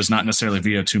 The issue is not necessarily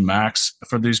VO2 max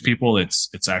for these people.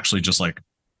 It's actually just like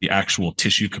the actual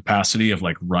tissue capacity of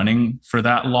like running for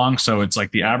that long. So it's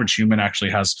like the average human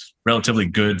actually has relatively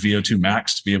good VO2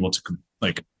 max to be able to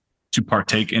like to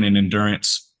partake in an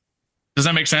endurance. Does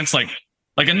that make sense? Like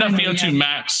enough VO2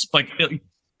 max, and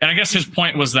I guess his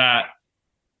point was that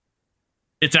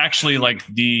it's actually like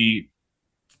the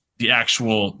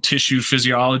actual tissue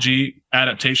physiology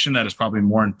adaptation that is probably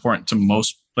more important to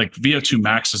most. Like VO2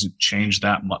 max doesn't change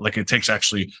that much. Like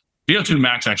VO2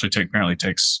 max actually apparently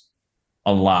takes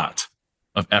a lot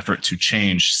of effort to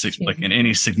change, like in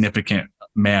any significant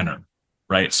manner,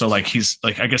 right? So like he's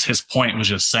like, I guess his point was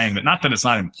just saying that, not that it's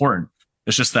not important,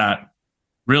 it's just that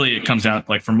really it comes down,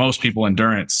 like for most people,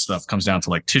 endurance stuff comes down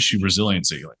to like tissue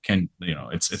resiliency. Like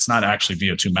it's not actually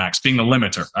VO2 max being the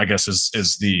limiter, I guess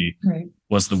was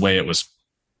the way it was.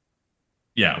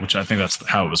 Yeah, which I think that's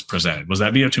how it was presented, was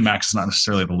that VO2 max is not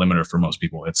necessarily the limiter for most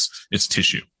people. It's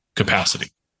tissue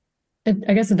capacity.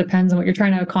 I guess it depends on what you're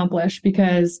trying to accomplish,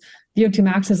 because VO2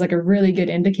 max is like a really good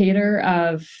indicator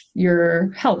of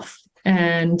your health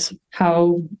and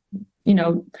how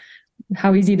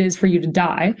easy it is for you to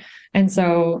die. And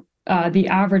so the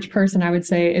average person, I would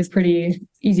say, is pretty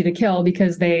easy to kill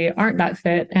because they aren't that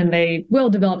fit and they will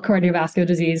develop cardiovascular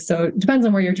disease. So it depends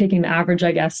on where you're taking the average,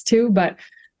 I guess, too. But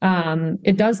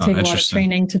it does take a lot of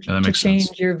training to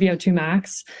change your VO2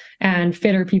 max, and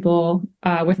fitter people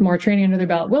with more training under their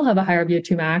belt will have a higher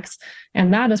VO2 max.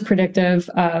 And that is predictive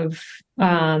of,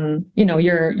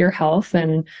 your health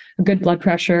and good blood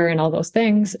pressure and all those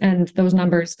things. And those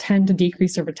numbers tend to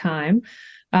decrease over time,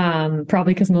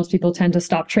 probably because most people tend to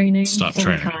stop training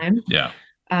over time. Yeah.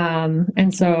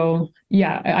 And so,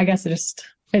 I guess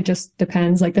it just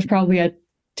depends. Like there's probably a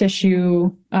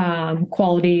tissue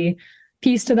quality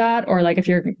piece to that, or like if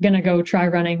you're gonna go try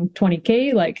running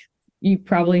 20K, like you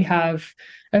probably have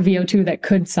a VO2 that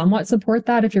could somewhat support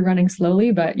that if you're running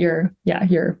slowly, but your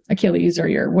Achilles or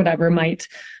your whatever might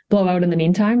blow out in the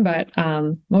meantime. But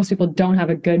most people don't have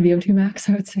a good VO2 max,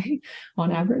 I would say,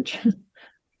 on average.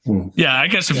 Yeah, I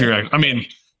guess the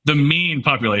mean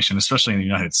population, especially in the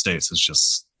United States, is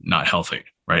just not healthy,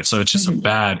 right? So it's just a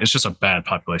bad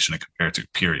population to compare to,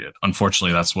 period.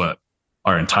 Unfortunately, that's what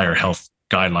our entire health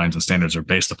guidelines and standards are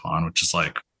based upon, which is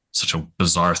like such a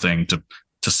bizarre thing to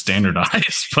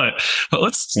standardize. But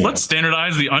let's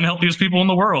standardize the unhealthiest people in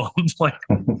the world. Like,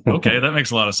 okay, that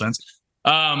makes a lot of sense.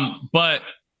 But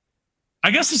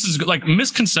I guess this is like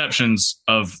misconceptions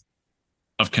of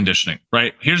conditioning,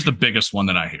 right? Here's the biggest one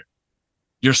that I hear: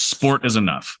 your sport is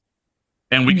enough.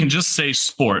 And we can just say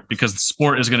sport because the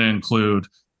sport is going to include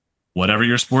whatever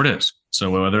your sport is. So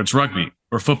whether it's rugby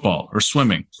or football or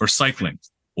swimming or cycling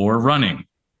or running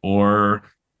or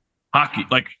hockey,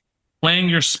 like playing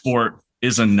your sport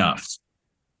is enough.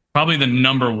 Probably the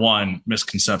number one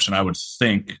misconception I would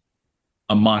think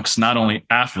amongst not only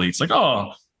athletes, like,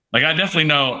 oh, like I definitely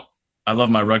know I love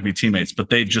my rugby teammates, but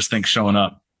they just think showing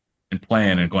up and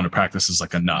playing and going to practice is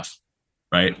like enough.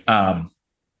 Right.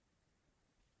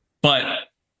 But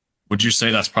would you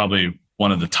say that's probably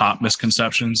one of the top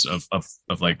misconceptions of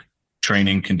like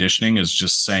training conditioning, is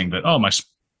just saying that, oh,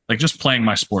 just playing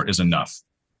my sport is enough?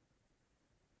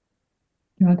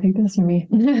 You want to take this or me?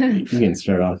 You can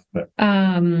start off, but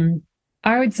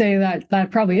I would say that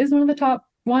probably is one of the top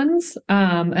ones.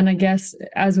 And I guess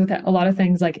as with a lot of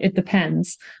things, like it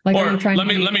depends. Like, Or are you trying let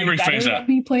me to be a rephrase better that.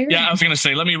 rugby player? Yeah, I was going to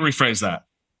say, let me rephrase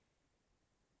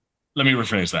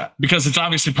that because it's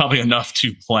obviously probably enough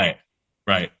to play,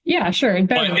 right? Yeah, sure.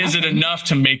 But is it enough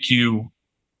to make you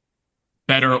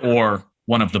better or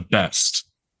one of the best?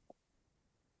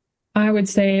 I would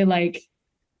say like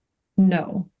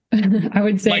no. I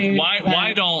would say like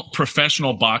why don't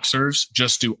professional boxers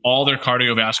just do all their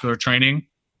cardiovascular training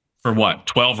for what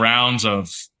 12 rounds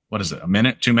of what is it, a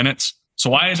minute, 2 minutes? So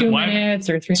why is 2 minutes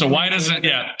or 3 so minutes? why doesn't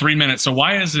 3 minutes? So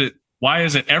why is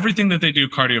it everything that they do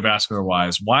cardiovascular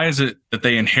wise? Why is it that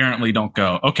they inherently don't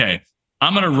go, okay,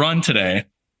 I'm going to run today,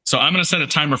 so I'm going to set a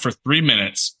timer for 3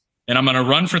 minutes, and I'm going to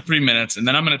run for 3 minutes, and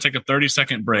then I'm going to take a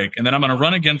 30-second break, and then I'm going to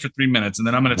run again for 3 minutes, and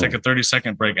then I'm going to take a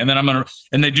 30-second break, and then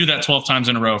and they do that 12 times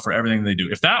in a row for everything they do.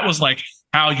 If that was like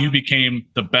how you became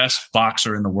the best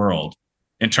boxer in the world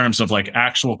in terms of like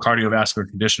actual cardiovascular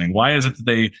conditioning, why is it that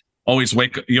they always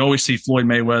you always see Floyd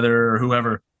Mayweather or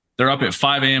whoever, they're up at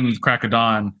 5 a.m. in the crack of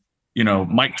dawn,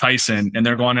 Mike Tyson, and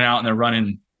they're going out and they're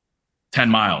running 10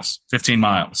 miles, 15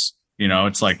 miles.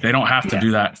 It's like they don't have to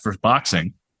do that for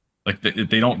boxing. Like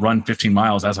they don't run 15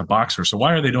 miles as a boxer. So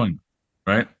why are they doing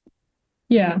that? Right?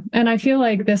 Yeah. And I feel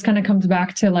like this kind of comes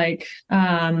back to like,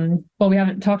 well, we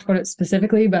haven't talked about it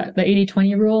specifically, but the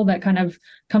 80-20 rule that kind of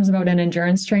comes about in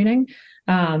endurance training,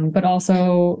 but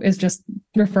also is just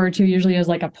referred to usually as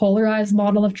like a polarized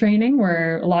model of training,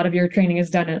 where a lot of your training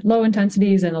is done at low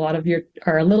intensities and a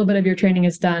little bit of your training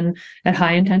is done at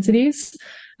high intensities.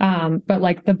 But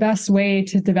like the best way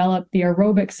to develop the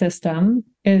aerobic system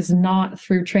is not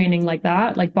through training like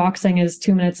that. Like boxing is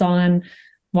 2 minutes on,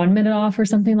 1 minute off or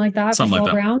something like that. Something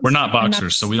like that. Rounds. We're not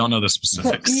boxers, so we don't know the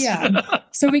specifics. Yeah.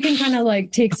 So we can kind of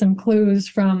like take some clues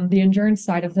from the endurance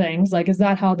side of things. Like, is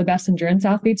that how the best endurance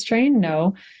athletes train?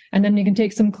 No. And then you can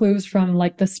take some clues from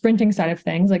like the sprinting side of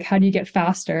things. Like, how do you get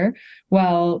faster?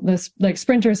 Well,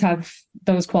 sprinters have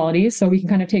those qualities. So we can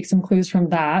kind of take some clues from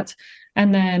that.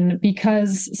 And then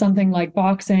because something like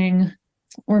boxing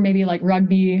or maybe like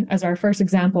rugby as our first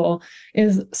example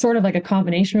is sort of like a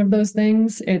combination of those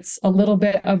things, it's a little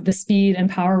bit of the speed and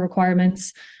power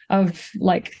requirements of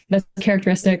like the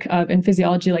characteristic of in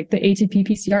physiology, like the ATP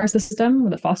PCR system or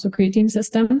the phosphocreatine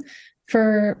system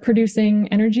for producing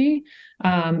energy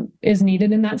is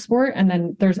needed in that sport. And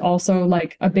then there's also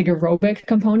like a big aerobic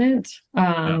component,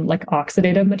 like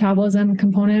oxidative metabolism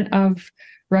component of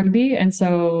rugby. And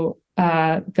so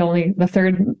the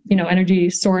third, energy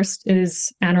source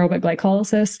is anaerobic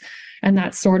glycolysis. And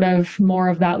that's sort of more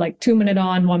of that like 2 minute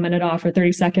on, 1 minute off or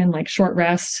 30-second, like short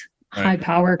rest, high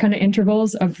power kind of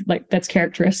intervals of like, that's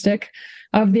characteristic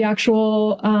of the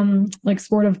actual, like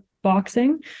sport of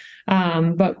boxing.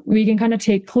 But we can kind of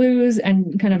take clues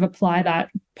and kind of apply that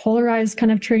polarized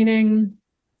kind of training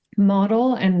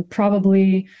model. And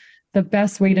probably the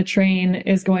best way to train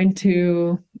is going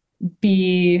to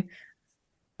be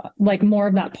like more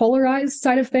of that polarized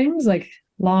side of things, like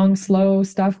long, slow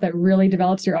stuff that really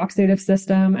develops your oxidative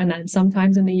system. And then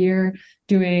sometimes in the year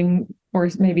doing, or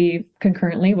maybe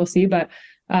concurrently, we'll see, but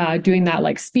doing that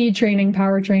like speed training,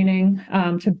 power training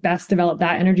to best develop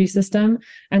that energy system.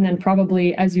 And then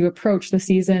probably as you approach the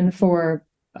season for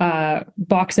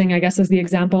boxing, I guess is the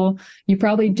example, you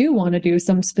probably do want to do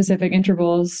some specific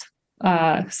intervals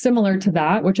similar to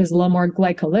that, which is a little more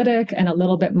glycolytic and a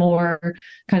little bit more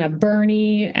kind of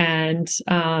burny and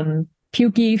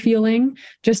pukey feeling,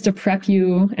 just to prep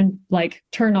you and like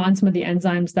turn on some of the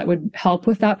enzymes that would help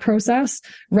with that process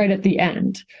right at the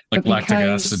end. Like lactic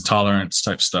acid tolerance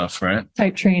type stuff, right?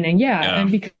 Type training. Yeah.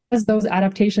 And because those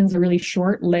adaptations are really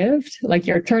short lived, like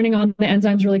you're turning on the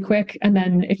enzymes really quick. And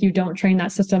then if you don't train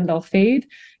that system, they'll fade.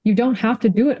 You don't have to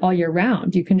do it all year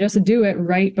round. You can just do it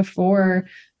right before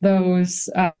those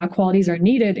qualities are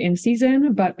needed in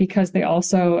season, but because they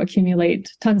also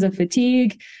accumulate tons of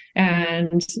fatigue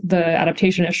and the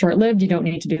adaptation is short-lived, you don't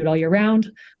need to do it all year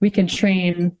round. We can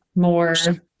train more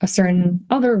a certain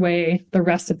other way the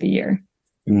rest of the year.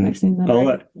 I'll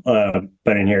let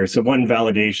but in here. So one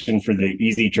validation for the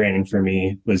easy training for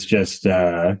me was just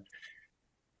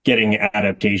getting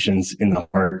adaptations in the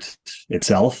heart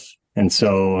itself. And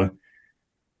so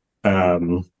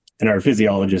and our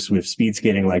physiologists with speed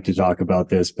skating like to talk about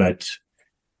this, but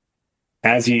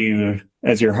as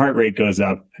your heart rate goes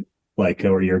up, like,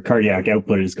 or your cardiac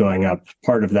output is going up,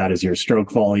 part of that is your stroke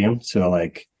volume. So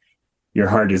like your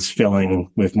heart is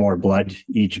filling with more blood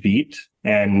each beat.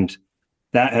 And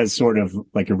that has sort of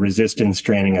like a resistance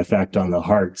training effect on the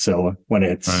heart. So when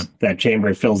that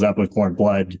chamber fills up with more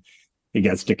blood, it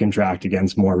gets to contract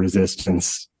against more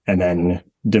resistance and then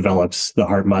develops the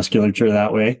heart musculature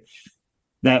that way.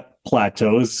 That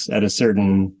plateaus at a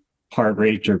certain heart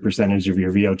rate or percentage of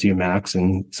your VO2 max.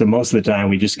 And so most of the time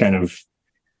we just kind of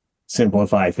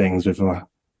simplify things with a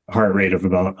heart rate of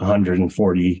about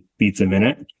 140 beats a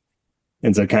minute.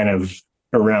 And so kind of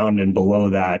around and below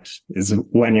that is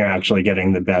when you're actually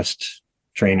getting the best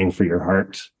training for your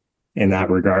heart in that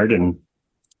regard. And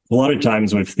a lot of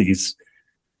times with these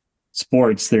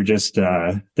sports, they're just,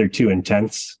 they're too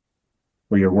intense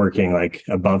where you're working like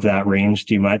above that range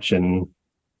too much. And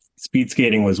speed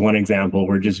skating was one example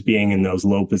where just being in those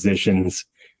low positions,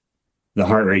 the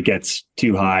heart rate gets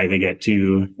too high, they get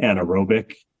too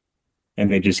anaerobic, and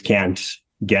they just can't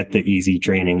get the easy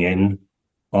training in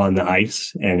on the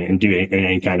ice and do it in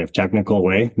any kind of technical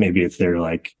way. Maybe if they're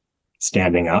like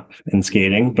standing up and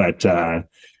skating, but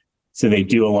so they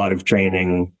do a lot of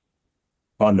training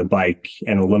on the bike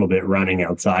and a little bit running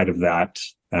outside of that,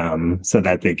 so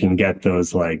that they can get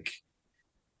those like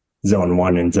zone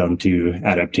 1 and zone 2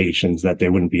 adaptations that they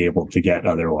wouldn't be able to get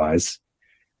otherwise.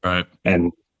 Right.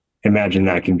 And imagine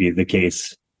that can be the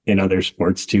case in other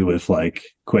sports too, with like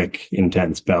quick,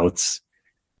 intense bouts,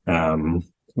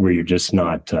 where you're just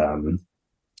not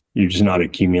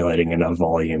accumulating enough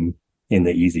volume in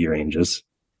the easy ranges.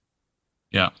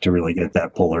 Yeah. To really get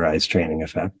that polarized training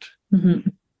effect. Mm-hmm.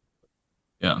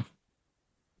 Yeah.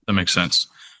 That makes sense.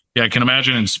 Yeah. I can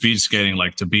imagine in speed skating,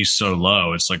 like to be so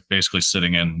low, it's like basically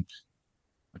sitting in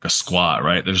like a squat,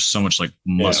 right? There's so much like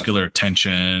muscular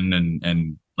tension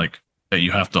and like that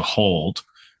you have to hold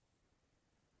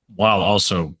while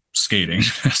also skating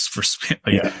for speed.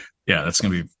 Like, yeah, that's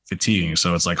going to be fatiguing.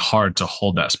 So it's like hard to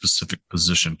hold that specific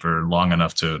position for long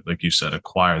enough to, like you said,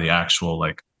 acquire the actual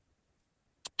like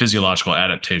physiological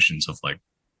adaptations of like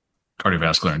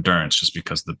cardiovascular endurance, just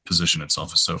because the position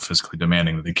itself is so physically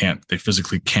demanding that they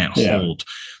physically can't hold.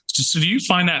 So do you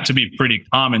find that to be pretty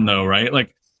common though, right?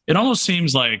 Like it almost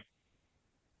seems like,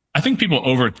 I think people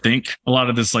overthink a lot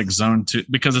of this like zone 2,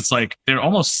 because it's like they're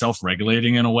almost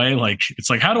self-regulating in a way. Like it's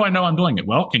like, how do I know I'm doing it?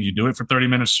 Well, can you do it for 30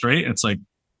 minutes straight? It's like,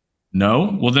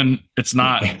 no. Well, then it's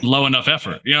not low enough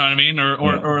effort. You know what I mean?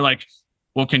 Or like,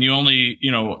 well, can you only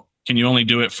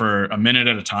do it for a minute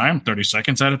at a time, 30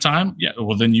 seconds at a time? Yeah.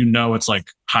 Well, then it's like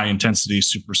high intensity,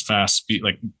 super fast speed,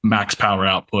 like max power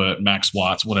output, max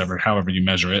watts, whatever, however you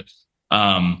measure it.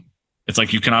 It's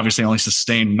like you can obviously only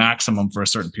sustain maximum for a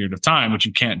certain period of time, but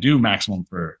you can't do maximum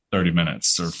for 30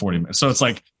 minutes or 40 minutes. So it's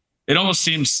like, it almost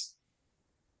seems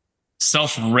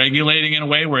self-regulating in a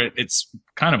way where it's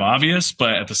kind of obvious,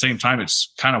 but at the same time,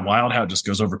 it's kind of wild how it just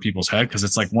goes over people's head. Cause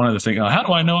it's like one of the things, how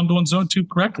do I know I'm doing zone 2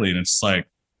 correctly? And it's like,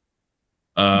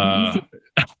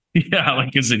 yeah,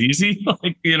 like, is it easy?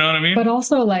 Like, you know what I mean? But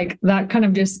also like that kind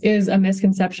of just is a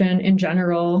misconception in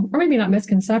general, or maybe not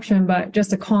misconception, but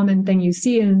just a common thing you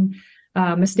see in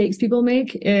mistakes people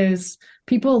make is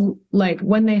people like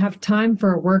when they have time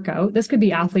for a workout, this could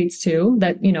be athletes too,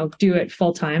 that, do it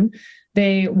full time.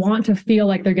 They want to feel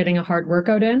like they're getting a hard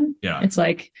workout in. Yeah. It's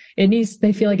like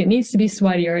they feel like it needs to be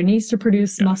sweaty, or it needs to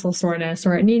produce muscle soreness,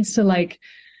 or it needs to like,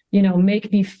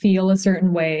 make me feel a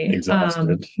certain way.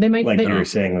 Exhausted. You were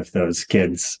saying with those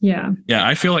kids. Yeah. Yeah.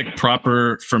 I feel like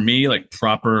proper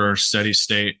steady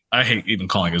state. I hate even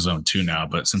calling it zone 2 now,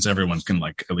 but since everyone can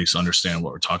like at least understand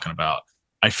what we're talking about,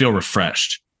 I feel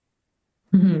refreshed,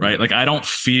 right? Like I don't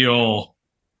feel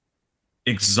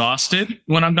exhausted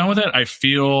when I'm done with it. I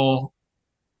feel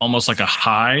almost like a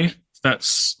high.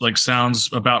 That's like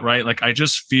sounds about right. Like I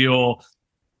just feel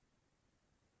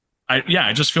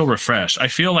refreshed. I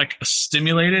feel like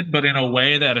stimulated, but in a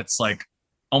way that it's like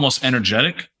almost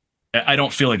energetic. I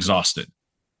don't feel exhausted.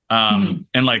 And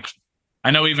like,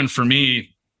 I know even for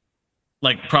me,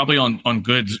 like probably on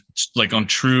good, like on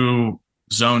true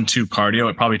zone 2 cardio,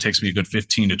 it probably takes me a good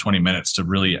 15 to 20 minutes to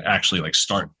really actually like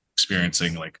start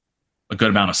experiencing like a good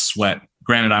amount of sweat.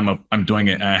 Granted, I'm doing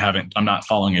it and I'm not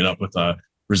following it up with a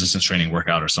resistance training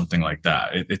workout or something like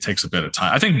that. It takes a bit of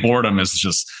time. I think boredom is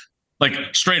just like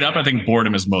straight up. I think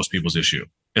boredom is most people's issue,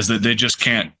 is that they just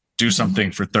can't do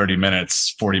something for 30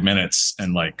 minutes, 40 minutes.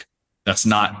 And like, that's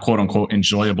not quote unquote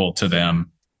enjoyable to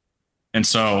them. And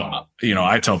so,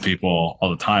 I tell people all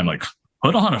the time, like,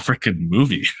 put on a freaking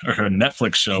movie or a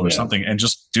Netflix show or something and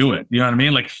just do it. You know what I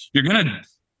mean? Like you're going to,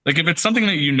 like, if it's something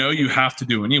that you have to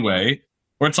do anyway,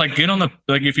 or it's like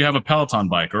like if you have a Peloton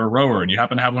bike or a rower and you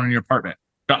happen to have one in your apartment,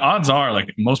 the odds are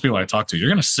like most people I talk to, you're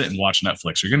going to sit and watch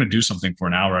Netflix. You're going to do something for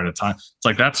an hour at a time. It's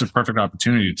like, that's a perfect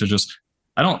opportunity to just,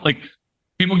 I don't like,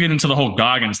 people get into the whole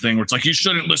Goggins thing where it's like, you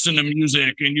shouldn't listen to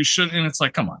music and you shouldn't. And it's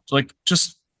like, come on, like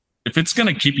just, if it's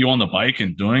going to keep you on the bike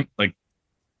and doing like,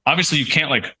 obviously you can't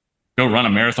like go run a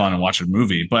marathon and watch a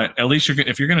movie. But at least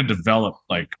if you're going to develop,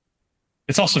 like,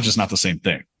 it's also just not the same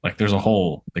thing. Like there's a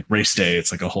whole like race day.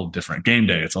 It's like a whole different game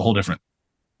day. It's a whole different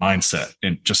mindset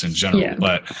in general. Yeah.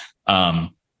 But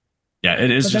yeah,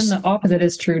 it is. But then the opposite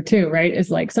is true too, right?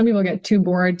 Is like some people get too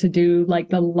bored to do like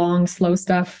the long, slow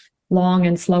stuff, long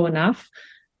and slow enough.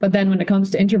 But then when it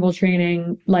comes to interval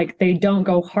training, like they don't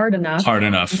go hard enough.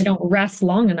 They don't rest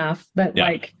long enough that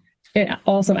like it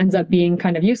also ends up being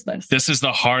kind of useless. This is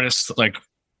the hardest, like,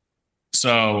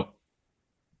 so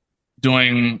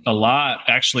doing a lot,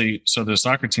 actually. So the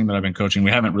soccer team that I've been coaching,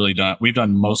 we've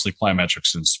done mostly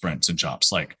plyometrics and sprints and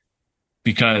jumps, like,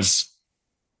 because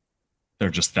they're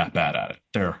just that bad at it.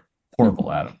 They're horrible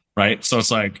at it. Right. So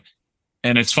it's like,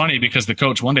 and it's funny because the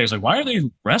coach one day was like, why are they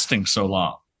resting so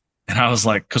long? And I was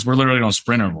like, because we're literally on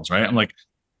sprint intervals, right? I'm like,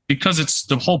 because it's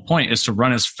the whole point is to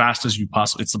run as fast as you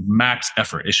possibly. It's a max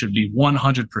effort. It should be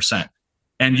 100%.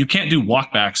 And you can't do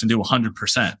walkbacks and do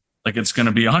 100%. Like it's going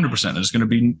to be 100%. There's going to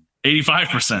be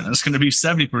 85%. It's going to be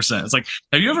 70%. It's like,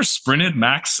 have you ever sprinted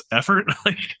max effort?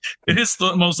 Like it is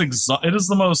the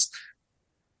most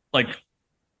like,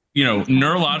 you know,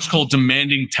 neurological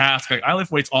demanding task. Like I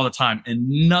lift weights all the time and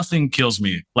nothing kills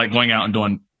me like going out and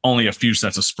doing only a few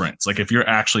sets of sprints. Like if you're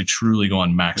actually truly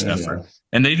going max effort,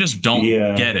 and they just don't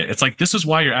get it. It's like, this is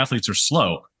why your athletes are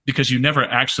slow, because you never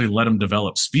actually let them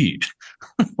develop speed.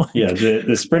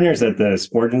 The sprinters at the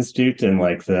Sport Institute and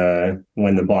like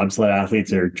when the bobsled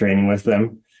athletes are training with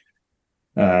them,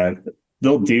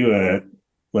 they'll do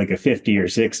a 50 or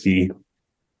 60,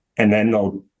 and then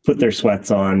they'll put their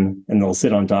sweats on and they'll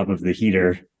sit on top of the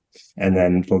heater, and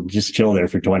then they'll just chill there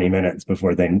for 20 minutes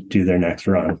before they do their next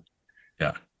run.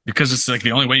 Yeah. Because it's like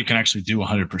the only way you can actually do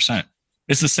 100%.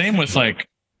 It's the same with like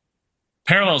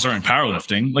parallels are in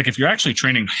powerlifting. Like if you're actually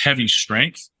training heavy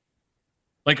strength,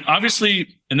 like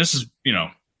obviously, and this is, you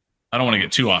know, I don't want to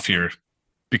get too off here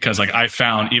because like I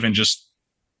found even just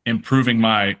improving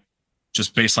my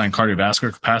just baseline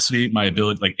cardiovascular capacity, my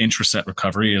ability, like intraset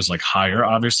recovery is like higher,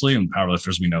 obviously. And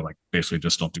powerlifters, we know, like basically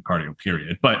just don't do cardio,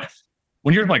 period. But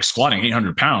when you're like squatting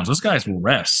 800 pounds, those guys will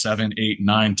rest 7, 8,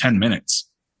 9, 10 minutes.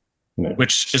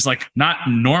 Which is like not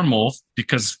normal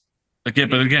because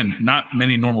again, not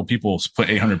many normal people put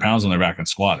 800 pounds on their back and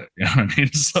squat it. You know what I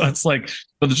mean? So it's like,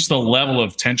 but there's just the level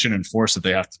of tension and force that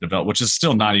they have to develop, which is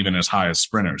still not even as high as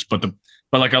sprinters. But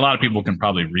like a lot of people can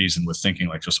probably reason with thinking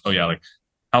like just, oh yeah, like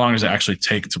how long does it actually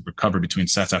take to recover between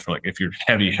sets after like if you're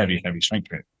heavy strength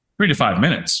training? 3 to 5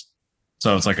 minutes.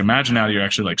 So it's like, imagine now you're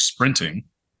actually like sprinting.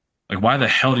 Like, why the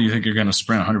hell do you think you're going to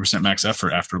sprint 100% max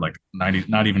effort after like 90,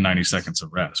 not even 90 seconds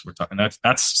of rest? We're talking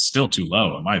that's still too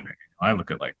low, in my opinion. I look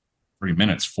at like 3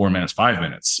 minutes, 4 minutes, 5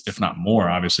 minutes, if not more.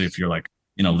 Obviously, if you're like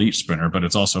an elite sprinter, but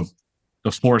it's also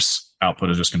the force output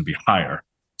is just going to be higher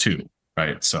too,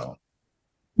 right? So,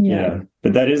 yeah,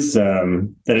 but that is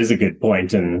a good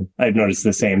point, and I've noticed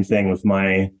the same thing with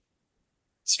my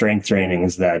strength training.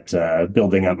 Is that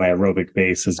building up my aerobic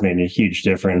base has made a huge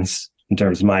difference in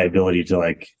terms of my ability to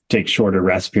like take shorter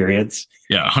rest periods.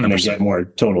 Yeah, 100%. And then get more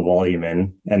total volume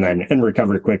in and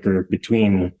recover quicker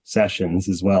between sessions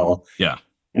as well. Yeah.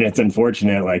 And it's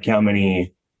unfortunate, like how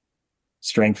many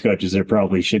strength coaches are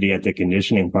probably shitty at the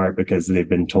conditioning part because they've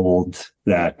been told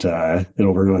that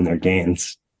it'll ruin their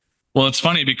gains. Well, it's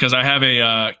funny because I have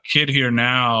a kid here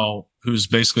now who's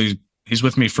basically, he's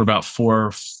with me for about 4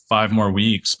 or 5 more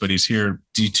weeks, but he's here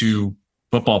D2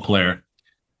 football player.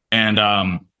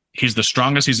 And, he's the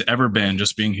strongest he's ever been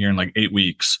just being here in like 8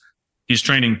 weeks. He's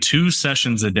training 2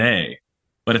 sessions a day,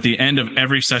 but at the end of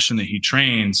every session that he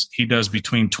trains, he does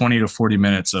between 20 to 40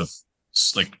 minutes of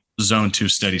like zone 2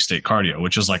 steady state cardio,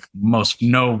 which is like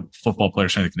no football player,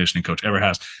 strength and conditioning coach ever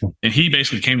has. And he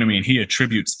basically came to me and he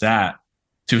attributes that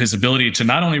to his ability to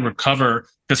not only recover,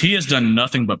 because he has done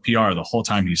nothing but PR the whole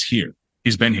time he's here.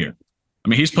 He's been here. I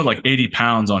mean, he's put like 80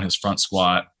 pounds on his front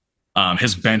squat.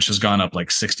 His bench has gone up like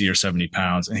 60 or 70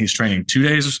 pounds, and he's training 2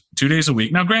 days a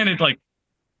week. Now, granted, like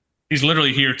he's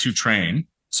literally here to train.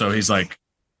 So he's like,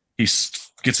 he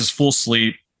gets his full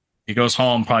sleep. He goes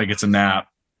home, probably gets a nap,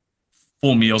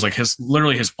 full meals, like his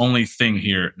only thing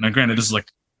here. Now, granted, this is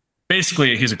like,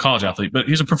 basically he's a college athlete, but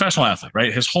he's a professional athlete,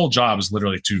 right? His whole job is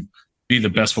literally to be the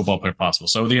best football player possible.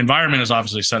 So the environment is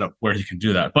obviously set up where he can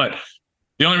do that. But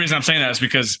the only reason I'm saying that is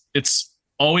because it's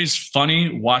always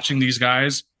funny watching these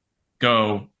guys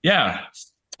go,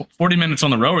 40 minutes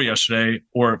on the rower yesterday,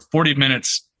 or 40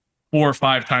 minutes 4 or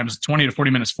 5 times, 20 to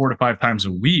 40 minutes 4 to 5 times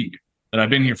a week that I've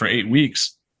been here for 8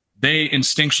 weeks. They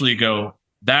instinctually go,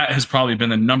 that has probably been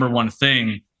the number one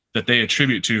thing that they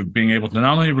attribute to being able to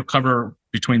not only recover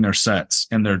between their sets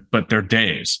and their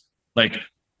days. Like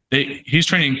he's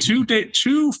training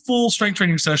 2 full strength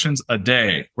training sessions a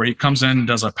day, where he comes in,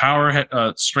 does a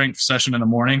power strength session in the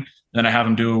morning, then I have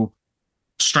him do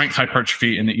strength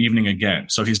hypertrophy in the evening again.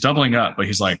 So he's doubling up, but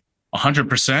he's like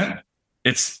 100%.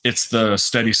 It's the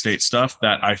steady state stuff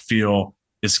that I feel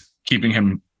is keeping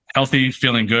him healthy,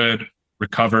 feeling good,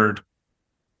 recovered,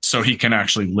 so he can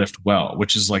actually lift well,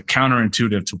 which is like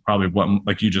counterintuitive to probably what,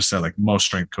 like you just said, like most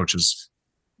strength coaches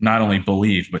not only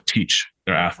believe, but teach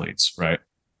their athletes, right?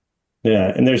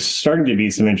 Yeah. And there's starting to be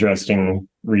some interesting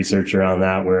research around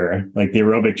that, where like the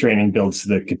aerobic training builds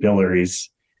the capillaries.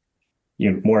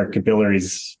 You have more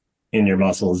capillaries in your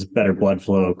muscles, better blood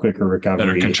flow, quicker recovery,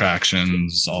 better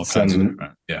contractions, all kinds of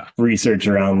different, research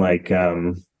around like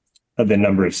the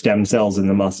number of stem cells in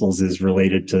the muscles is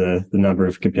related to the number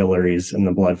of capillaries and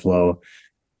the blood flow.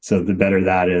 So the better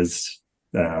that is,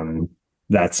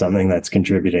 that's something that's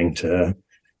contributing to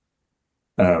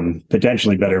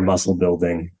potentially better muscle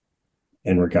building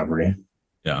and recovery.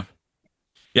 Yeah.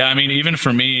 I mean, even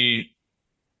for me,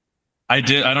 I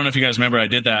don't know if you guys remember, I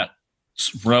did that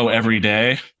row every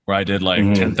day where I did like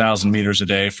 10,000 meters a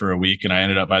day for a week. And I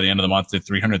ended up by the end of the month did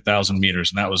 300,000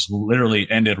 meters. And that was literally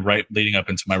ended right leading up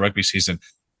into my rugby season.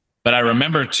 But I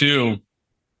remember too,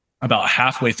 about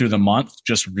halfway through the month,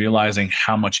 just realizing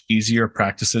how much easier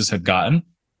practices had gotten.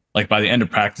 Like by the end of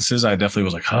practices, I definitely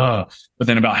was like, oh, but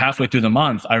then about halfway through the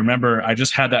month, I remember I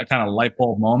just had that kind of light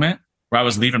bulb moment where I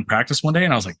was leaving practice one day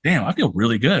and I was like, damn, I feel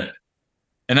really good.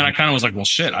 And then I kind of was like, well,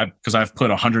 shit, because I've put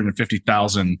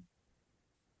 150,000,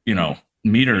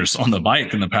 meters on the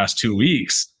bike in the past 2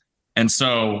 weeks. And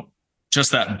so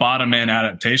just that bottom end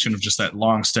adaptation of just that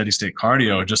long, steady state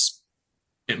cardio,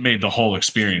 it made the whole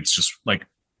experience just like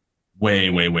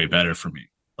way, way, way better for me.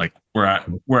 Like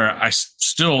where I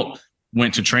still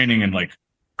went to training and like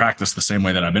practice the same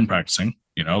way that I've been practicing,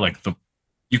 you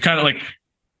kind of like,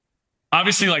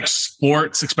 obviously like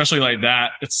sports, especially like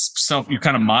that, you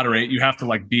kind of moderate. You have to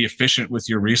like be efficient with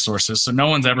your resources. So no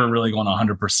one's ever really going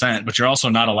 100%, but you're also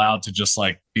not allowed to just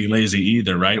like be lazy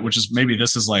either. Right. Which is maybe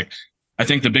this is like, I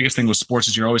think the biggest thing with sports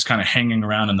is you're always kind of hanging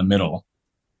around in the middle.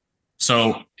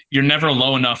 So you're never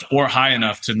low enough or high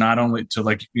enough to not only to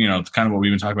like, kind of what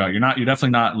we've been talking about. You're definitely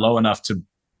not low enough to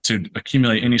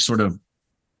accumulate any sort of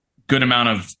good amount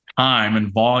of time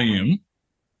and volume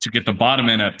to get the bottom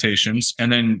end adaptations.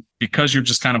 And then because you're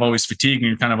just kind of always fatigued and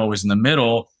you're kind of always in the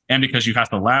middle, and because you have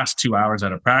to last 2 hours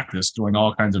at a practice doing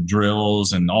all kinds of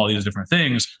drills and all these different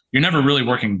things, you're never really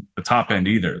working the top end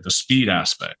either, the speed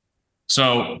aspect.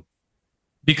 So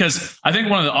because I think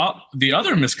one of the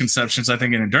other misconceptions I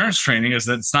think in endurance training is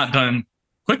that it's not done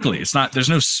quickly. There's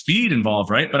no speed involved,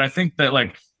 right? But I think that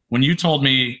like when you told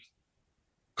me,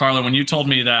 Carla,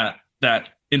 that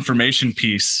information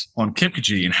piece on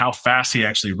Kipkeji and how fast he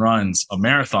actually runs a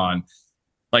marathon,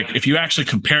 like if you actually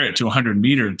compare it to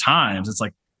 100-meter times, it's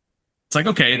like,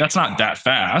 okay, that's not that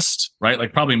fast, right?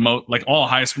 Like probably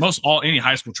any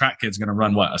high school track kid's going to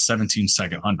run a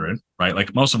 17-second 100, right?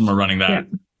 Like most of them are running that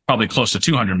probably close to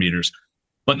 200 meters.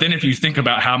 But then if you think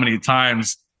about how many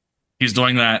times he's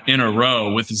doing that in a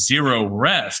row with zero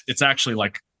rest, it's actually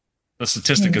like the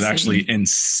statistic is actually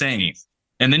insane.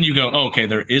 And then you go, oh, okay,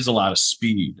 there is a lot of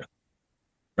speed,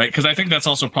 right? Because I think that's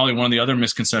also probably one of the other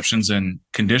misconceptions in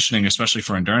conditioning, especially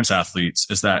for endurance athletes,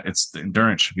 is that the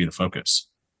endurance should be the focus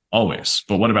always.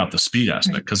 But what about the speed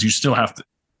aspect? Because you still have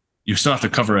to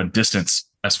cover a distance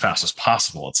as fast as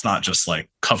possible. It's not just like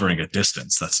covering a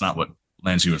distance. That's not what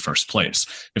lands you in first place.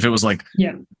 If it was like,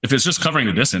 if it's just covering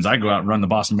the distance, I go out and run the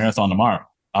Boston Marathon tomorrow.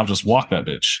 I'll just walk that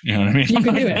bitch. You know what I mean? You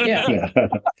can do it. Yeah.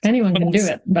 Anyone can do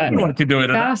it, but anyone can do it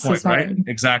at that point, right?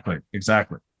 Exactly.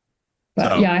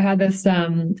 But I had this, I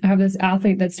have this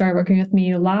athlete that started working with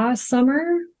me last summer,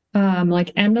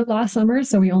 like end of last summer.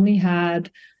 So we only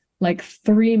had like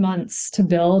 3 months to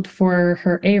build for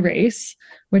her A race,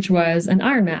 which was an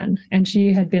Ironman. And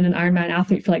she had been an Ironman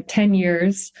athlete for like 10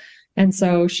 years. And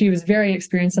so she was very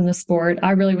experienced in the sport.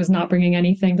 I really was not bringing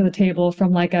anything to the table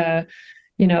from like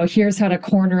here's how to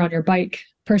corner on your bike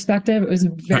perspective. It was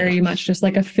very much just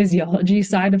like a physiology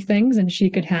side of things. And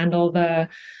she could handle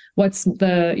what's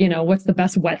the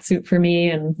best wetsuit for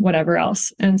me and whatever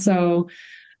else. And so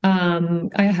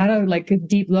I had a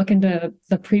deep look into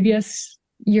the previous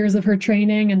years of her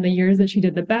training and the years that she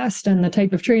did the best and the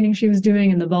type of training she was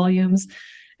doing and the volumes.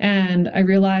 And I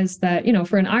realized that,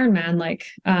 for an Ironman,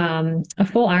 a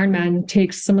full Ironman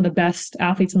takes some of the best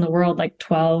athletes in the world,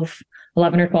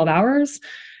 11 or 12 hours.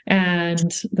 And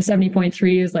the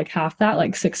 70.3 is like half that,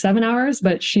 6-7 hours.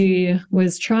 But she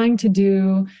was trying to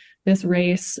do this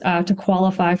race to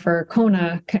qualify for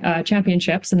Kona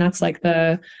championships. And that's like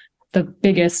the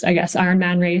biggest, I guess,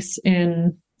 Ironman race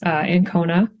in in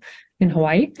Kona in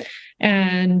Hawaii.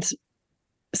 And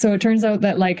so it turns out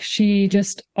that like she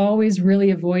just always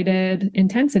really avoided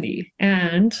intensity.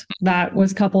 And that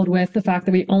was coupled with the fact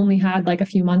that we only had like a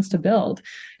few months to build.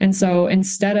 And so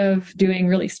instead of doing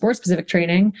really sport specific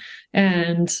training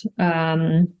and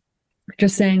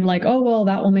just saying like, oh, well,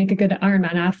 that will make a good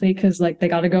Ironman athlete because like they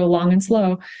got to go long and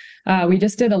slow. We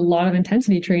just did a lot of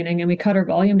intensity training and we cut her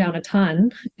volume down a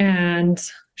ton. And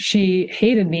she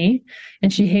hated me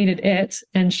and she hated it.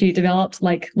 And she developed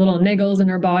like little niggles in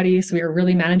her body. So we were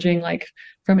really managing like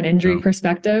from an injury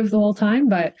perspective the whole time.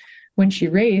 But when she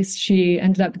raced, she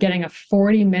ended up getting a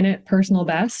 40-minute personal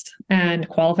best and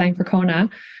qualifying for Kona,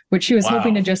 which she was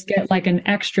hoping to just get like an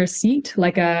extra seat,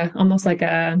 like almost like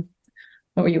a,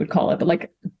 what you would call it, but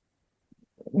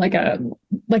like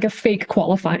a fake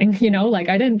qualifying, you know, like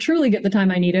I didn't truly get the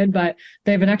time I needed, but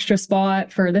they have an extra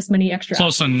spot for this many extra.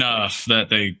 Close enough that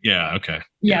they, okay.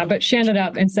 Yeah. But she ended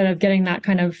up, instead of getting that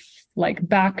kind of like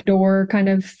backdoor kind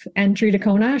of entry to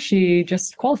Kona, she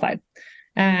just qualified.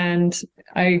 And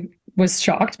I was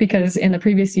shocked because in the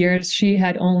previous years, she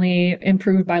had only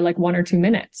improved by like 1 or 2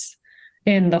 minutes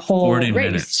in the whole 40 race.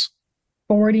 minutes.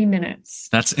 40 minutes.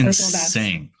 That's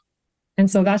insane. And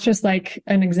so that's just like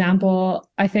an example,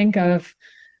 I think, of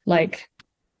like,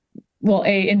 well,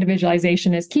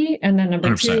 individualization is key. And then number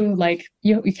 100%. 2, like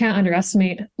you can't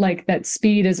underestimate like that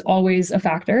speed is always a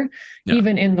factor,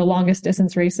 even in the longest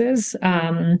distance races.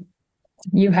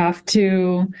 You have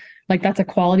to, like, that's a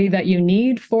quality that you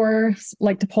need for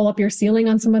like to pull up your ceiling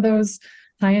on some of those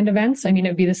high end events. I mean,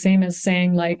 it'd be the same as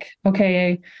saying like,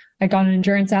 okay, I got an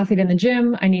endurance athlete in the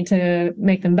gym. I need to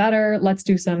make them better. Let's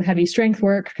do some heavy strength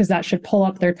work because that should pull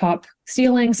up their top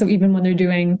ceiling. So even when they're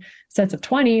doing sets of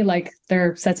 20, like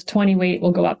their sets of 20 weight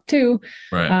will go up too.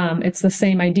 Right. It's the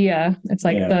same idea. It's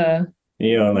like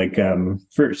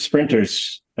for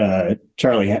sprinters,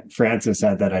 Charlie Francis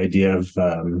had that idea of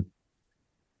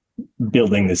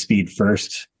building the speed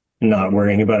first and not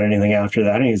worrying about anything after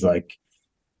that. And he's like,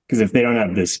 because if they don't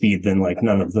have the speed, then like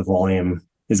none of the volume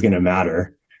is going to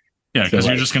matter. Yeah, because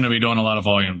you're just going to be doing a lot of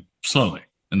volume slowly.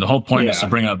 And the whole point is to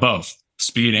bring up both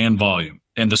speed and volume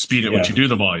and the speed at which you do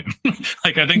the volume.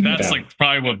 Like, I think that's like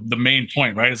probably what the main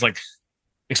point, right? It's like,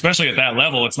 especially at that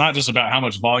level, it's not just about how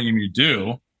much volume you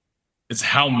do. It's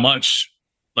how much,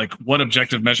 like what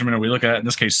objective measurement are we looking at? In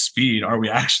this case, speed. Are we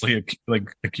actually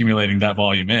like accumulating that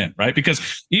volume in, right?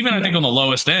 Because even I think on the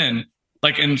lowest end,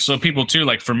 like, and so people too,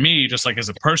 like for me, just like as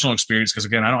a personal experience, because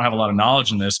again, I don't have a lot of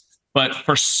knowledge in this, but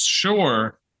for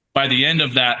sure, by the end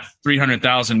of that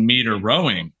 300,000 meter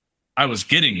rowing, I was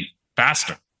getting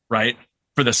faster, right?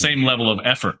 For the same level of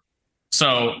effort.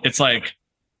 So it's like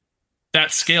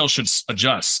that scale should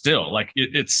adjust still. Like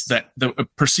it's that the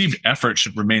perceived effort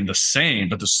should remain the same,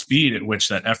 but the speed at which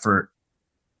that effort,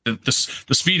 the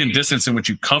speed and distance in which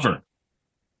you cover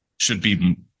should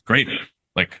be greater,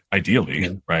 like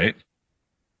ideally, right?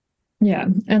 Yeah.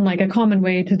 And like a common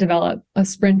way to develop a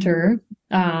sprinter,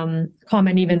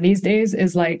 common even these days,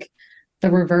 is like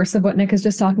the reverse of what Nick is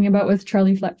just talking about with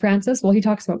Charlie Francis. Well, he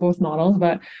talks about both models,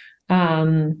 but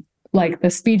like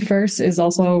the speed first is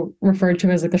also referred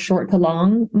to as like the short to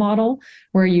long model,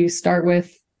 where you start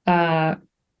with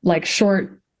like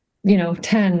short,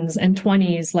 10s and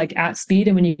 20s, like at speed.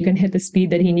 And when you can hit the speed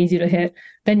that he needs you to hit,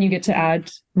 then you get to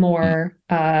add more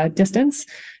distance.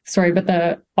 Sorry, but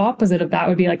the opposite of that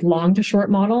would be like long to short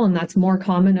model. And that's more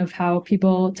common of how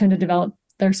people tend to develop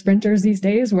their sprinters these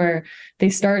days, where they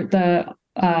start the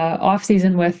off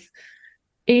season with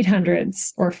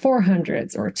 800s or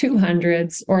 400s or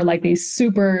 200s, or like these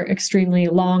super extremely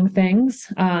long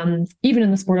things. Even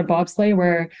in the sport of bobsleigh,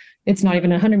 where it's not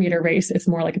even a 100-meter race, it's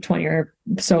more like a 20 or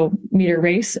so meter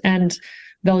race. And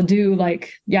they'll do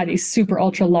like, these super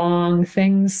ultra long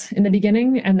things in the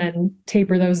beginning and then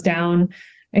taper those down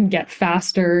and get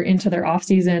faster into their off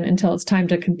season until it's time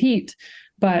to compete.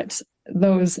 But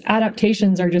those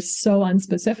adaptations are just so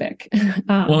unspecific.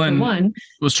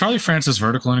 Was Charlie Francis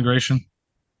vertical integration?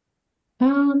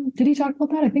 Did he talk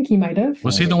about that? I think he might have.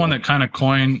 Was he the one that kind of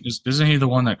coined? Isn't he the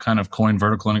one that kind of coined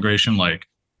vertical integration? Like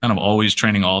kind of always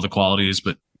training all the qualities,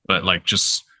 but like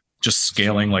just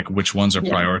scaling like which ones are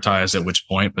prioritized at which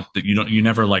point. But you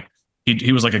never like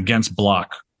he was like against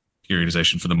block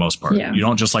periodization for the most part. Yeah. You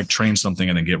don't just like train something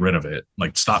and then get rid of it,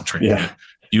 like stop training it.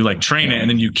 You like train it and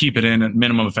then you keep it in at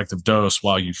minimum effective dose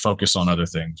while you focus on other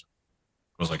things.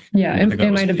 It was like,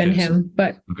 it might have been him,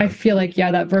 but okay. I feel like,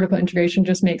 that vertical integration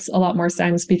just makes a lot more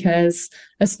sense, because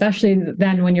especially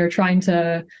then when you're trying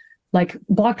to like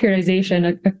block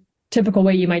periodization, typical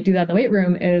way you might do that in the weight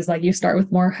room is like you start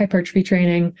with more hypertrophy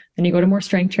training, then you go to more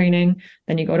strength training,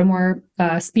 then you go to more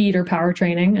speed or power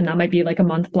training, and that might be like a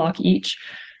month block each.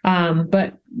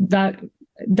 But that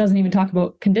doesn't even talk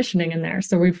about conditioning in there.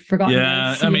 So we've forgotten.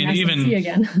 Yeah, I mean,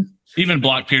 even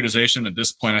block periodization at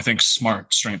this point, I think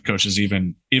smart strength coaches,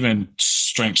 even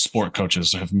strength sport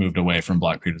coaches, have moved away from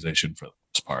block periodization for the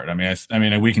most part. I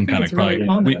mean, we can kind of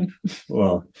probably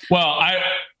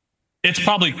it's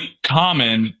probably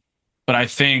common, but I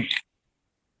think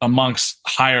amongst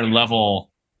higher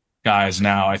level guys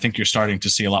now, I think you're starting to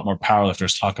see a lot more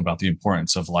powerlifters talk about the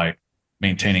importance of like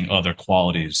maintaining other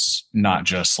qualities, not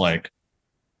just like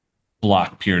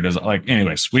block period. Like,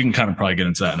 anyways, we can kind of probably get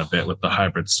into that in a bit with the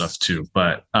hybrid stuff too.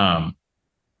 But yeah,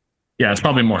 it's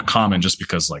probably more common just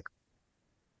because like,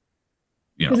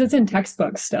 because it's in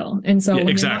textbooks still, and so when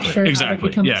exactly, you're not sure how to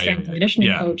become a strength and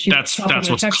conditioning coach, that's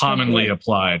what's commonly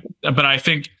applied. But I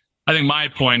think my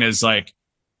point is like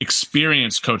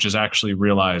experienced coaches actually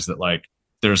realize that like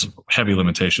there's heavy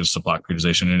limitations to block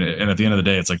periodization, and at the end of the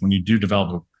day, it's like when you do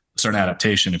develop a certain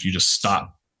adaptation, if you just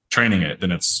stop training it,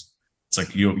 then it's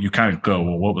like you kind of go,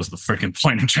 well, what was the freaking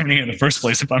point of training in the first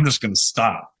place if I'm just going to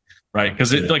stop, right?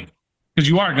 Because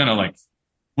you are going to like,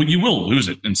 well, you will lose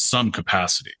it in some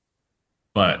capacity.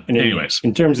 But anyways,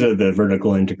 in terms of the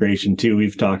vertical integration too,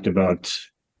 we've talked about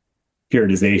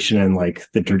periodization and like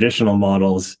the traditional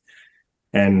models.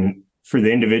 And for the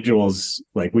individuals,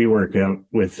 like we work out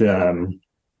with, or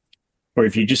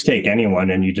if you just take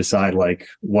anyone and you decide like,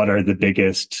 what are the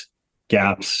biggest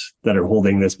gaps that are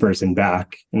holding this person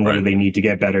back and what do they need to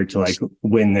get better to like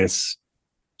win this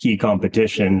key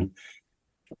competition?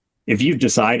 If you've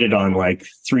decided on like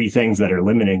 3 things that are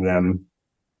limiting them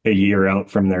a year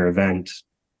out from their event,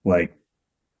 like,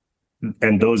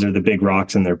 and those are the big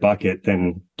rocks in their bucket,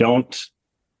 then don't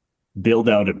build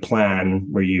out a plan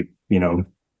where you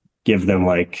give them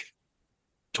like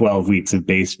 12 weeks of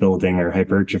base building or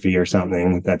hypertrophy or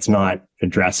something that's not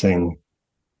addressing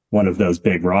one of those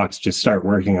big rocks. Just start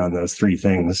working on those 3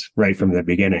 things right from the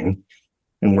beginning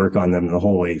and work on them the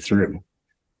whole way through.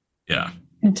 Yeah.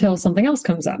 Until something else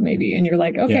comes up maybe. And you're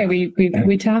like, okay,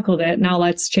 we tackled it. Now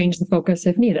let's change the focus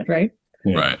if needed. Right.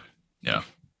 Yeah. Right. Yeah.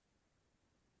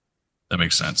 That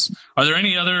makes sense. Are there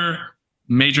any other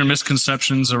major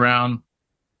misconceptions around,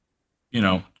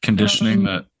 conditioning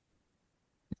that?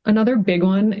 Another big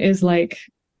one is like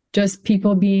just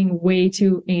people being way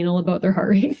too anal about their heart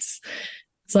rates.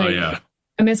 It's like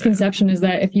a misconception is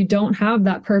that if you don't have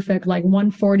that perfect like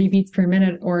 140 beats per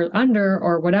minute or under,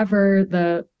 or whatever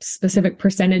the specific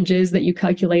percentages that you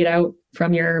calculate out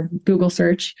from your Google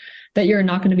search, that you're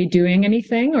not going to be doing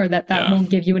anything, or that won't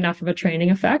give you enough of a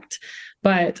training effect.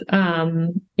 But,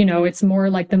 it's more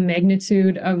like the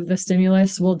magnitude of the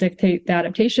stimulus will dictate the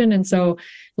adaptation. And so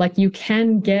like you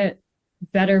can get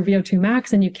better VO2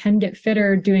 max and you can get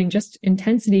fitter doing just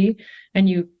intensity. And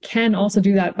you can also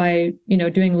do that by,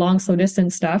 doing long, slow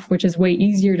distance stuff, which is way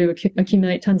easier to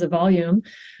accumulate tons of volume.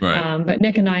 Right. But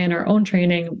Nick and I in our own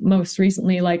training most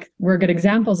recently, like we're good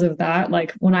examples of that.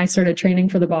 Like when I started training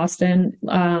for the Boston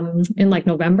in like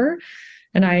November,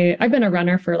 and I've been a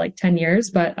runner for like 10 years,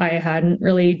 but I hadn't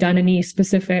really done any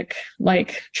specific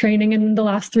like training in the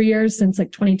last 3 years since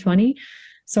like 2020.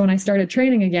 So when I started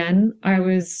training again, it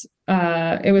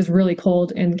was really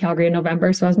cold in Calgary in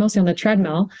November. So I was mostly on the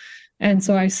treadmill. And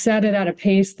so I set it at a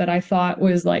pace that I thought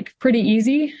was like pretty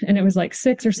easy. And it was like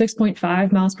 6 or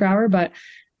 6.5 miles per hour. But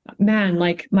man,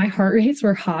 like my heart rates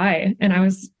were high, and I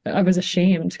was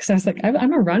ashamed because I was like,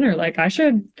 I'm a runner. Like I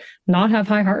should not have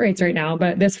high heart rates right now,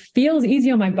 but this feels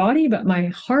easy on my body, but my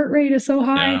heart rate is so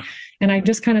high. Yeah. And I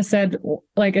just kind of said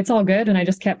like, it's all good. And I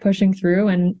just kept pushing through,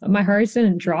 and my heart rates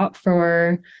didn't drop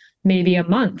for maybe a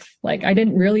month. Like I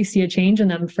didn't really see a change in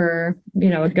them for,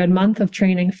 a good month of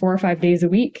training 4 or 5 days a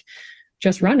week,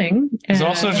 just running. And it's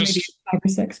also just maybe 5 or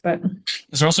 6, but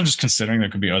is also just considering there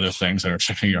could be other things that are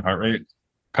affecting your heart rate.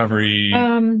 Recovery.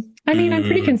 I'm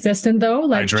pretty consistent though.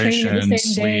 Like training the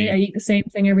same day, I eat the same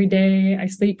thing every day. I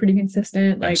sleep pretty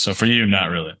consistent. Like so for you, not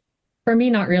really. For me,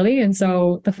 not really. And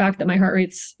so the fact that my heart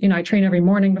rate's, I train every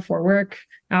morning before work,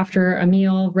 after a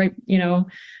meal, right,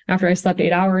 after I slept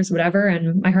 8 hours, whatever,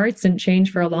 and my heart rates didn't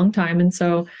change for a long time. And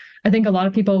so I think a lot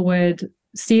of people would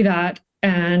see that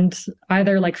and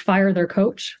either like fire their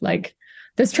coach, like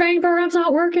this training program's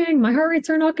not working, my heart rates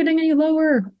are not getting any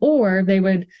lower, or they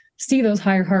would see those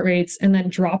higher heart rates and then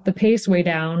drop the pace way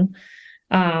down,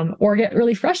 or get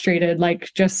really frustrated,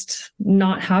 like just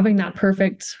not having that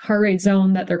perfect heart rate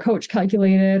zone that their coach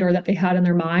calculated or that they had in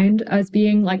their mind as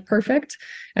being like perfect.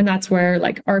 And that's where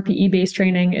like RPE based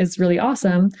training is really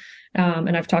awesome.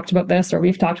 and I've talked about this, or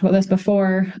we've talked about this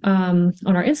before on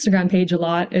our Instagram page a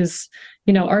lot, is,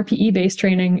 RPE based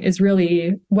training is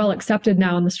really well accepted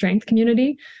now in the strength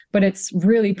community, but it's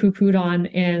really poo-pooed on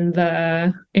in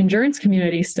the endurance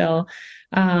community still,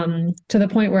 to the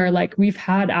point where like we've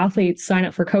had athletes sign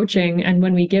up for coaching, and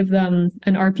when we give them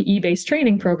an RPE based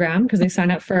training program, because they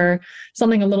sign up for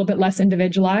something a little bit less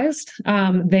individualized,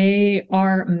 they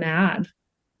are mad.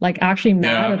 Like actually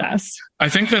mad at us. I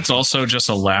think that's also just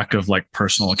a lack of like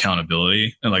personal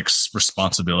accountability and like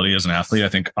responsibility as an athlete. I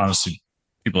think honestly,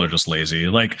 people are just lazy.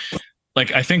 Like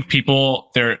I think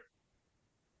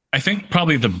I think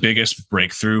probably the biggest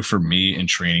breakthrough for me in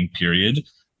training period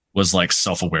was like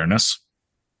self-awareness,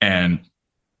 and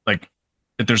like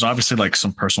there's obviously like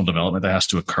some personal development that has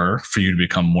to occur for you to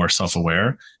become more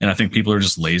self-aware. And I think people are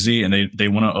just lazy, and they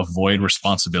want to avoid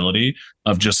responsibility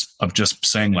of just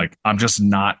saying like, I'm just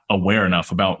not aware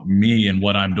enough about me and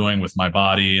what I'm doing with my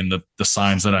body and the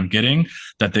signs that I'm getting,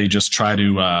 that they just try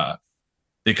to,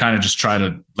 they kind of just try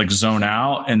to like zone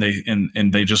out, and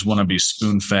they just want to be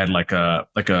spoon fed like a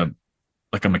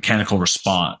mechanical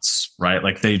response, right?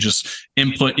 Like they just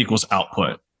input equals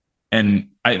output. And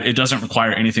it doesn't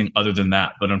require anything other than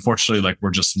that. But unfortunately, like we're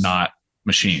just not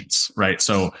machines, right?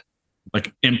 So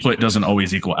like input doesn't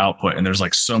always equal output. And there's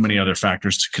like so many other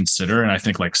factors to consider. And I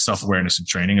think like self-awareness and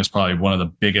training is probably one of the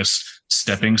biggest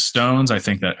stepping stones I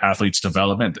think that athletes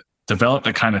develop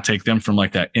that kind of take them from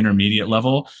like that intermediate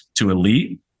level to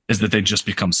elite, is that they just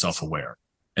become self-aware,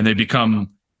 and they become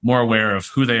more aware of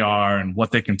who they are and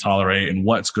what they can tolerate and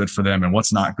what's good for them and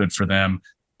what's not good for them.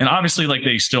 And obviously, like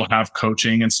they still have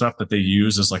coaching and stuff that they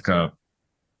use as like a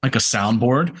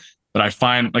soundboard. But I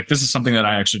find like this is something that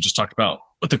I actually just talked about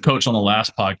with the coach on the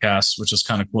last podcast, which is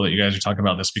kind of cool that you guys are talking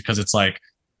about this, because it's like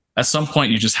at some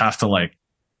point you just have to like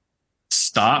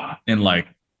stop and like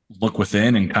look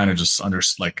within and kind of just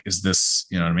like, is this,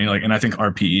 you know what I mean? Like, and I think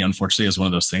RPE unfortunately is one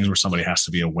of those things where somebody has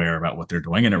to be aware about what they're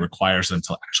doing, and it requires them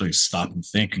to actually stop and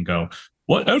think and go,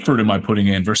 what effort am I putting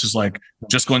in, versus like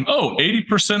just going,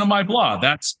 80% of my blah,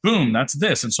 that's boom, that's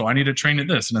this. And so I need to train at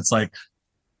this. And it's like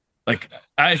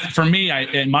for me,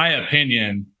 in my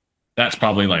opinion, that's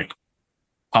probably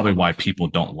why people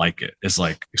don't like it, is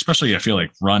like, especially I feel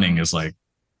like running is like,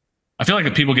 I feel like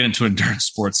if people get into endurance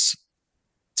sports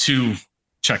to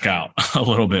check out a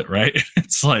little bit, right?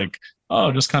 It's like,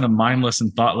 just kind of mindless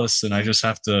and thoughtless. And I just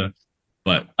have to,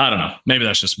 but I don't know, maybe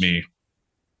that's just me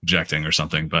projecting or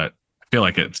something, but I feel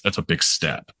like that's a big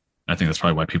step. I think that's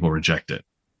probably why people reject it.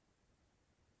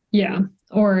 Yeah.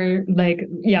 Or like,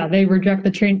 yeah, they reject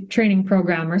the training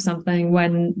program or something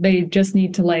when they just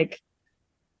need to like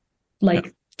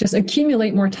just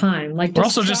accumulate more time. Like, we're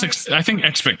also just, I think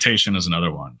expectation is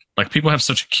another one. Like people have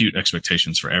such acute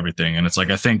expectations for everything. And it's like,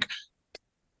 I think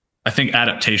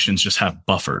adaptations just have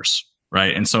buffers,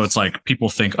 right? And so it's like people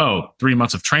think, 3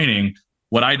 months of training,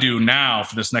 what I do now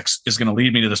for this next is going to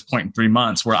lead me to this point in 3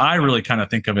 months, where I really kind of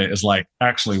think of it as like,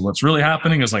 actually what's really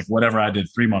happening is like whatever I did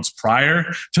 3 months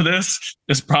prior to this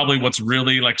is probably what's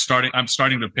really like I'm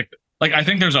starting to pick. Like, I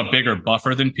think there's a bigger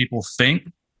buffer than people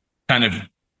think, kind of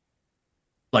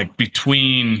like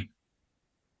between,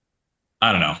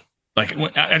 I don't know. Like,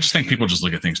 I just think people just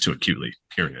look at things too acutely,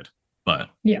 period. But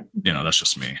yeah, that's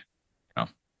just me.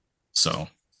 So.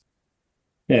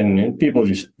 And people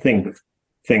just think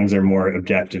things are more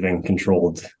objective and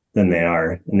controlled than they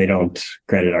are. And they don't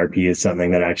credit RP as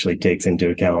something that actually takes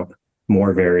into account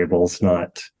more variables,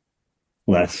 not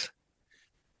less.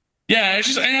 Yeah, I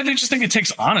just think it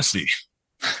takes honesty.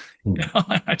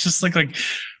 I just like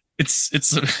it's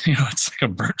it's like a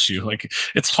virtue. Like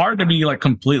it's hard to be like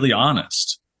completely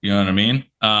honest. You know what I mean?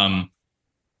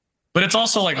 But it's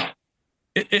also like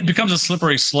it becomes a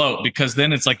slippery slope, because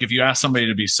then it's like if you ask somebody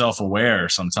to be self-aware,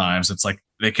 sometimes it's like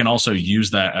they can also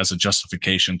use that as a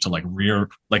justification to like reel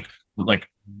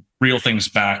things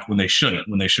back when they shouldn't,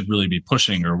 when they should really be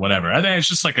pushing or whatever. I think it's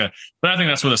just like but I think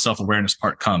that's where the self-awareness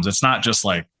part comes. It's not just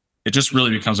like, it just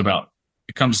really becomes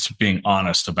to being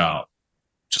honest about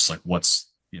just like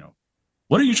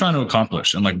what are you trying to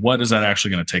accomplish, and like what is that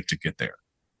actually going to take to get there?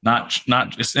 Not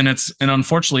just, and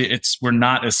unfortunately we're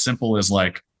not as simple as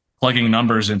like plugging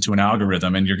numbers into an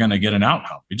algorithm and you're going to get an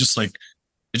outcome. It just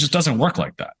doesn't work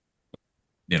like that,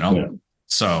 Yeah.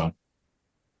 So,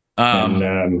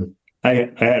 I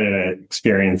had an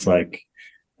experience like,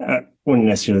 I wouldn't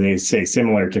necessarily say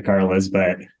similar to Carla's,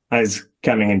 but I was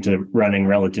coming into running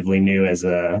relatively new as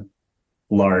a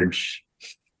large,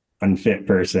 unfit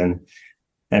person.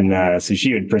 And so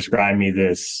she would prescribe me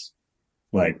this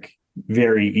like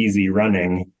very easy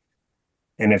running.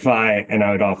 And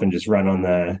I would often just run on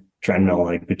the treadmill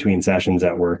like between sessions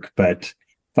at work. But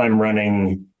if I'm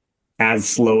running as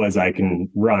slow as I can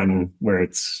run, where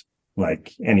it's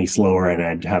like any slower and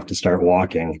I'd have to start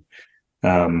walking.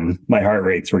 My heart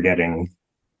rates were getting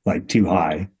like too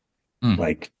high,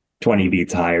 like 20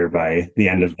 beats higher by the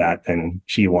end of that than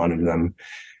she wanted them.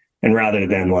 And rather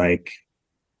than like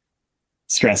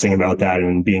stressing about that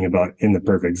and being about in the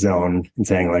perfect zone and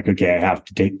saying like, okay, I have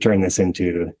to turn this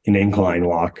into an incline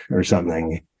walk or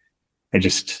something, I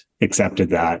just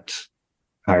accepted that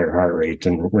higher heart rate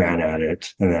and ran at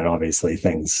it. And then obviously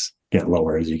things get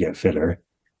lower as you get fitter.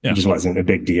 Yeah. It just wasn't a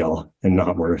big deal and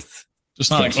not worth.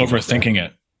 Just not like overthinking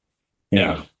it.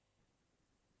 Yeah.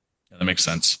 That makes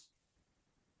sense.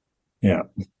 Yeah.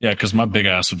 Yeah. Cause my big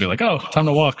ass would be like, oh, time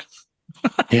to walk.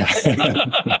 Yeah.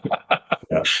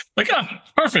 Yeah. Like,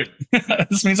 perfect.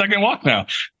 This means I can walk now.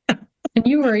 And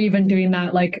you were even doing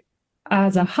that like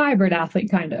as a hybrid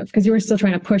athlete, kind of, because you were still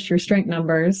trying to push your strength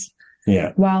numbers.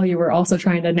 Yeah. While you were also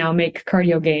trying to now make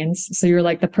cardio gains. So you're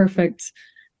like the perfect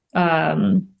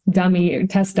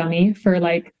test dummy for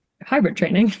like hybrid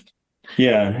training.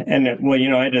 Yeah. And well,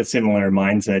 I had a similar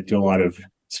mindset to a lot of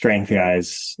strength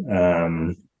guys,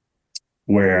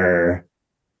 where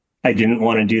I didn't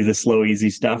want to do the slow,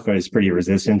 easy stuff. I was pretty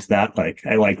resistant to that. Like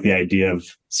I like the idea of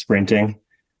sprinting.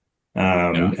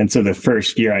 And so the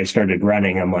first year I started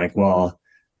running, I'm like, well,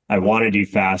 I want to do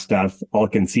fast stuff. I'll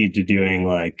concede to doing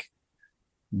like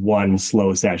one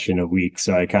slow session a week.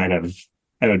 So I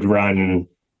would run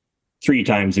 3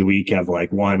 times a week, have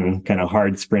like one kind of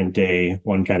hard sprint day,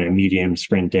 one kind of medium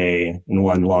sprint day, and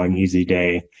one long, easy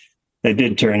day. That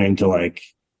did turn into like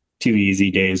 2 easy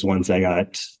days once I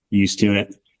got used to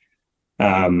it.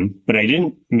 But I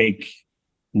didn't make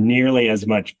nearly as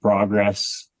much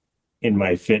progress in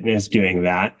my fitness doing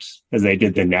that as I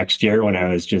did the next year, when I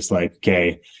was just like,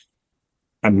 okay,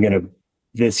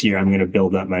 this year I'm going to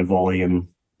build up my volume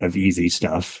of easy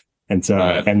stuff. And so,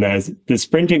 and the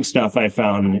sprinting stuff I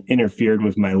found interfered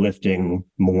with my lifting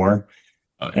more,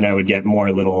 and I would get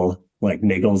more little like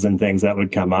niggles and things that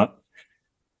would come up.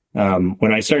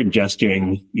 When I started just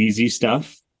doing easy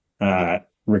stuff,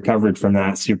 recovered from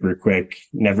that super quick,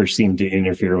 never seemed to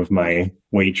interfere with my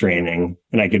weight training,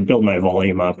 and I could build my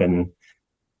volume up. And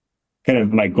kind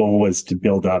of my goal was to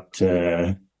build up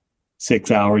to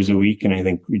 6 hours a week. And I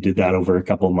think we did that over a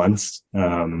couple months.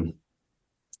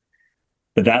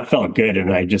 But that felt good.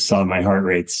 And I just saw my heart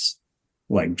rates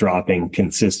like dropping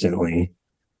consistently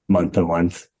month to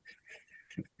month.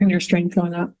 And your strength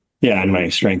going up. Yeah. And my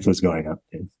strength was going up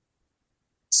too.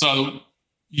 So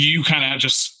you kind of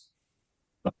just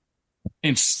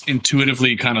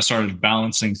intuitively kind of started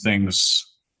balancing things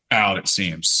out, it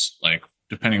seems, like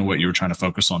depending on what you were trying to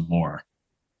focus on more,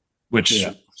 which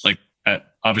like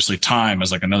obviously time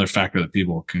is like another factor that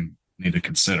people can need to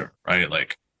consider, right?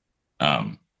 Like,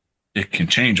 it can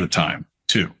change with time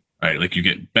too, right? Like you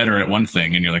get better at one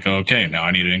thing and you're like, oh, okay, now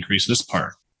I need to increase this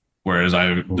part. Whereas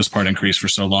this part increased for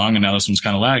so long and now this one's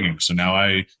kind of lagging. So now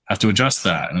I have to adjust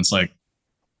that. And it's like,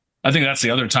 I think that's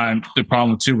the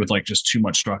problem too with like just too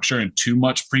much structure and too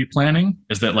much pre-planning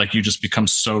is that like you just become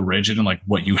so rigid in like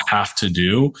what you have to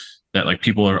do that like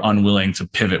people are unwilling to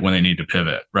pivot when they need to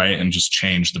pivot, right? And just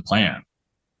change the plan.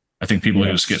 I think people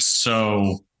just get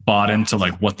so bought into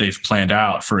like what they've planned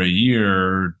out for a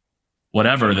year,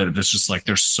 whatever, that it's just like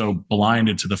they're so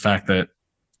blinded to the fact that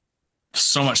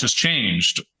so much has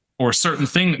changed, or certain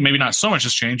thing, maybe not so much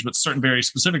has changed, but certain very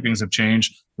specific things have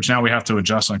changed, which now we have to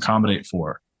adjust and accommodate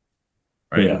for.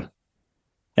 Right. Yeah.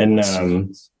 And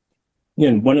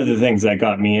one of the things that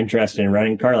got me interested in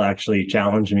running, Carla actually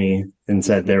challenged me and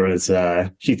said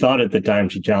she thought at the time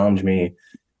she challenged me,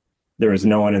 there was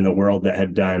no one in the world that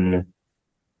had done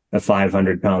a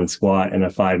 500-pound squat and a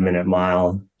 5-minute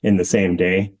mile in the same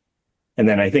day. And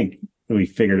then I think we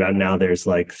figured out now there's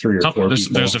like 3 or 4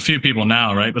 people. There's a few people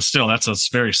now, right? But still, that's a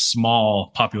very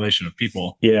small population of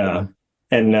people. Yeah.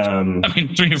 And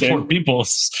 3 or 4 people.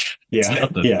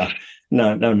 Yeah.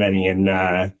 Not many. And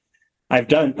I've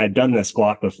done the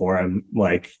squat before. I'm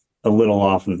like a little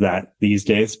off of that these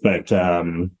days, but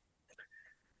so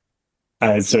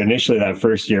initially that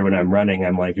first year when I'm running,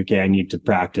 I'm like, okay, I need to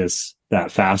practice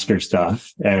that faster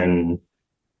stuff. And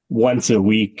once a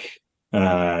week,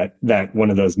 that one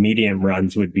of those medium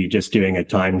runs would be just doing a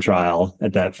time trial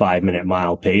at that 5-minute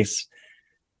mile pace.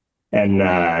 And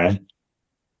I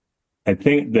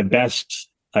think the best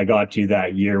I got to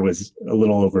that year was a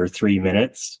little over 3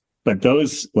 minutes. But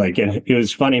those, like, it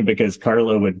was funny because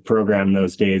Carla would program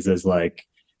those days as like,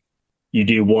 you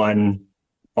do one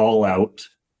all out,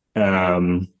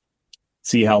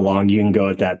 see how long you can go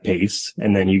at that pace,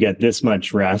 and then you get this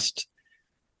much rest.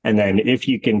 And then if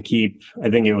you can keep, I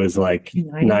think it was like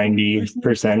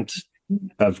 90%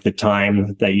 of the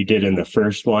time that you did in the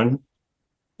first one,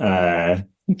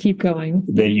 You keep going.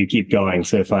 that you keep going.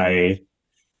 So if I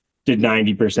did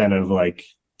 90% of like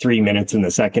 3 minutes in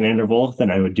the second interval,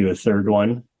 then I would do a third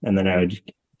one, and then I would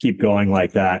keep going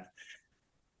like that.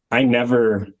 I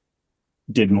never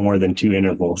did more than 2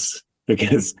 intervals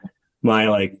because my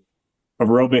like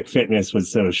aerobic fitness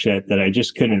was so shit that I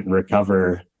just couldn't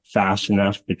recover fast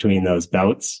enough between those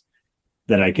bouts,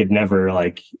 that I could never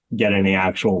like get any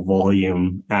actual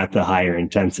volume at the higher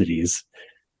intensities.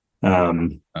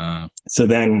 So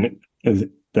then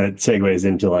that segues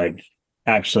into like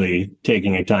actually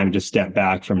taking a time to step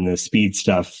back from the speed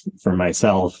stuff for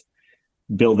myself,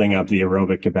 building up the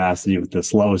aerobic capacity with the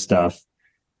slow stuff.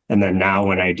 And then now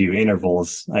when I do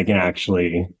intervals, I can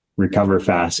actually recover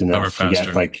fast enough to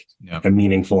get like a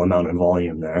meaningful amount of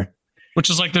volume there. Which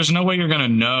is like, there's no way you're going to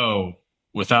know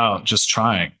without just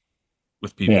trying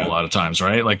with people a lot of times,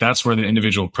 right? Like that's where the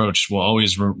individual approach will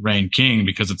always reign king,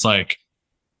 because it's like,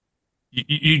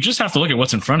 you just have to look at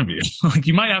what's in front of you. Like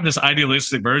you might have this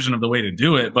idealistic version of the way to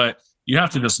do it, but you have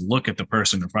to just look at the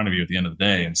person in front of you at the end of the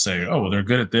day and say, oh, well, they're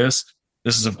good at this.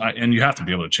 This is and you have to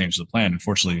be able to change the plan. And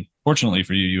fortunately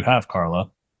for you, you have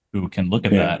Carla who can look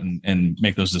at that and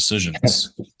make those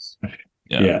decisions.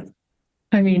 Yeah.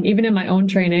 I mean, even in my own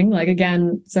training, like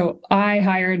again, so I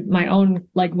hired my own,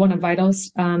 like one of Vital's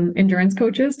endurance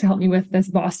coaches to help me with this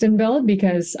Boston build,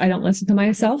 because I don't listen to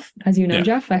myself, as you know,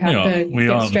 Jeff. I have to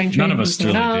get strength training from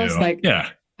someone else. Like,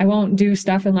 I won't do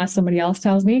stuff unless somebody else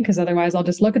tells me, because otherwise I'll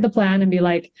just look at the plan and be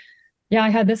like, yeah, I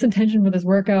had this intention for this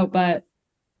workout, but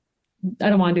I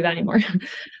don't want to do that anymore.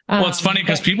 Well, it's funny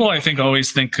because people, I think,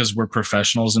 always think because we're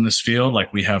professionals in this field,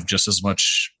 like we have just as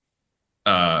much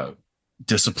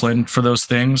discipline for those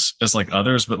things as like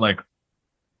others, but like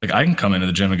I can come into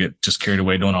the gym and get just carried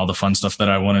away doing all the fun stuff that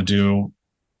I want to do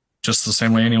just the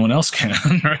same way anyone else can.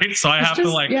 Right. So I have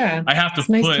to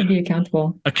put to be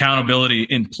accountable. Accountability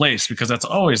in place, because that's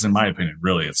always, in my opinion,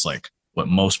 really, it's like what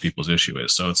most people's issue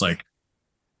is. So it's like,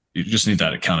 you just need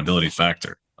that accountability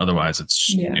factor. Otherwise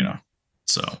it's,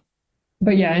 so.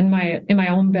 But yeah, in my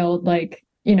own build, like,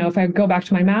 if I go back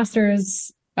to my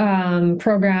master's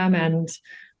program, and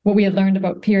what we had learned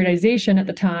about periodization at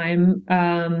the time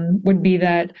would be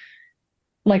that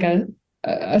like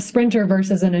a sprinter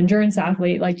versus an endurance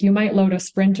athlete, like you might load a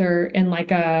sprinter in like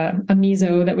a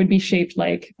meso that would be shaped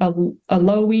like a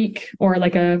low week, or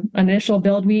like an initial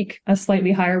build week, a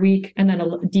slightly higher week, and then a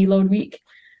deload week.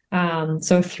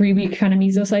 So 3-week kind of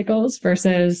meso cycles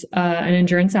versus an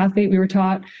endurance athlete. We were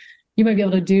taught you might be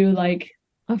able to do like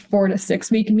a 4 to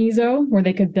 6 week meso, where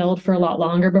they could build for a lot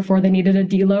longer before they needed a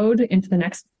deload into the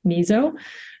next meso.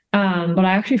 But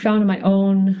I actually found in my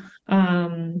own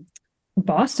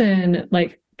Boston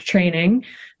like training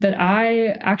that I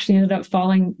actually ended up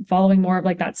following more of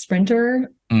like that sprinter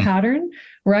pattern,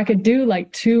 where I could do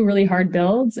like 2 really hard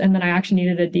builds, and then I actually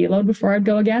needed a deload before I'd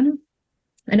go again.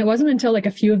 And it wasn't until like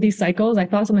a few of these cycles I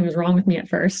thought something was wrong with me at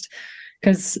first.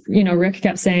 Because, Rick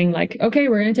kept saying like, okay,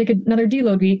 we're going to take another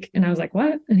deload week. And I was like,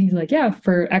 what? And he's like, yeah,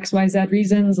 for XYZ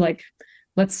reasons, like,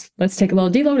 let's take a little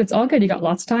deload. It's all good. You got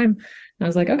lots of time. And I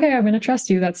was like, okay, I'm going to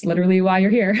trust you. That's literally why you're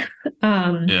here.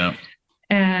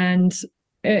 And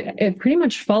it pretty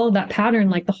much followed that pattern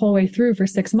like the whole way through for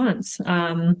 6 months.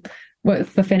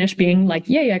 With the finish being like,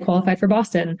 yay, I qualified for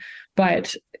Boston.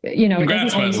 But, it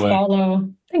doesn't always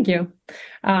follow. Thank you.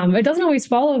 It doesn't always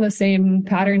follow the same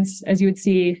patterns as you would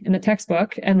see in the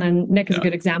textbook. And then Nick is a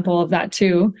good example of that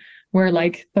too, where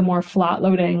like the more flat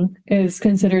loading is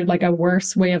considered like a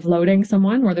worse way of loading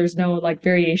someone, where there's no like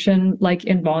variation like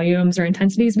in volumes or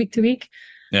intensities week to week.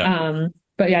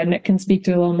 But yeah, Nick can speak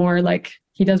to a little more, like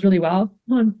he does really well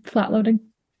on flat loading.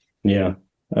 Yeah.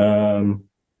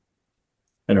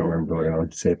 I don't remember what I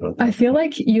wanted to say about that. I feel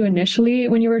like you initially,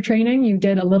 when you were training, you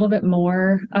did a little bit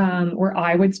more where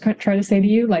I would try to say to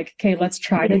you, like, okay, let's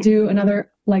try to do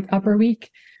another like upper week,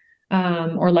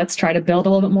 or let's try to build a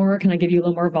little bit more. Can I give you a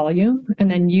little more volume? And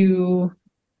then you,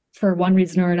 for one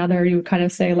reason or another, you would kind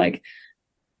of say like,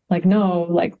 no,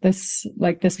 like this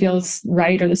feels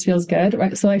right, or this feels good.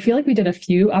 Right. So I feel like we did a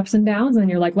few ups and downs, and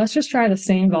you're like, let's just try the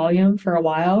same volume for a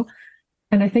while.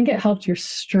 And I think it helped your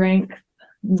strength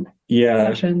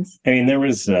sessions. I mean, there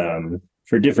was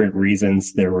for different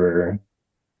reasons that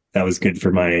was good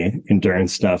for my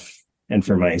endurance stuff and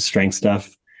for my strength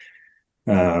stuff.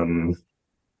 I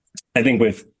think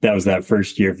that was that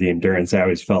first year of the endurance, I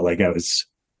always felt like I was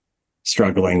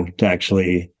struggling to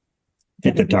actually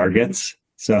hit the targets.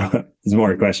 So it's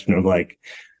more a question of like,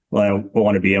 well, I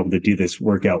want to be able to do this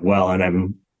workout well,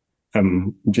 and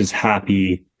I'm just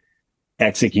happy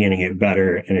executing it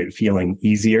better and it feeling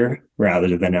easier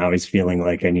rather than always feeling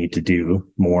like I need to do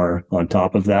more on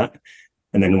top of that.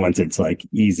 And then once it's like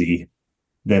easy,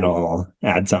 then I'll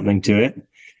add something to it.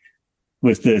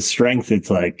 With the strength, it's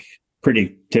like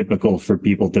pretty typical for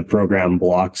people to program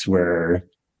blocks where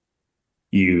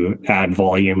you add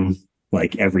volume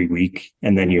like every week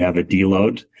and then you have a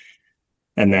deload.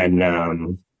 And then,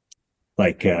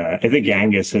 I think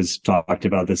Angus has talked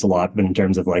about this a lot, but in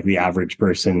terms of like the average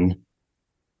person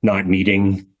not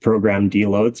needing program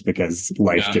deloads because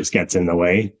life just gets in the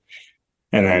way.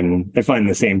 And then I find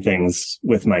the same things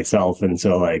with myself. And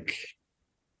so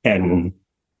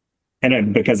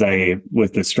because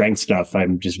with the strength stuff,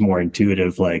 I'm just more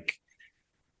intuitive. Like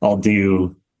I'll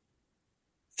do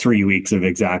 3 weeks of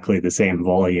exactly the same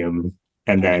volume.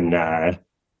 And then,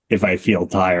 if I feel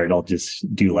tired, I'll just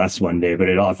do less one day, but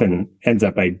it often ends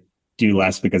up I do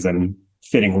less because I'm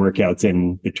fitting workouts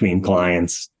in between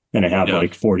clients and I have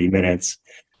like 40 minutes.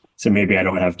 So maybe I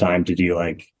don't have time to do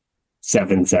like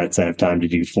 7 sets. I have time to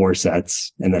do 4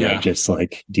 sets. And then I just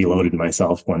like deloaded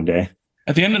myself one day.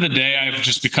 At the end of the day, I've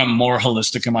just become more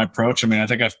holistic in my approach. I mean, I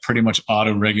think I've pretty much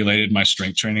auto-regulated my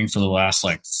strength training for the last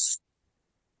I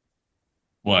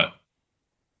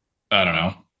don't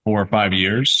know, 4 or 5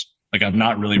 years. Like I've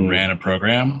not really ran a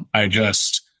program.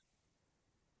 Just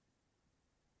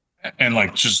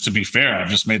to be fair, I've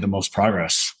just made the most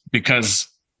progress because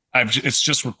it's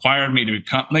just required me to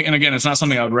become and again, it's not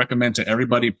something I would recommend to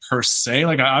everybody per se.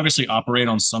 Like I obviously operate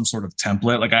on some sort of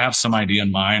template. Like I have some idea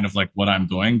in mind of like what I'm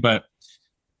doing, but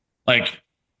like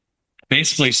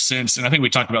basically and I think we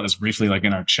talked about this briefly, like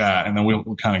in our chat, and then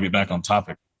we'll kind of get back on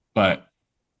topic. But,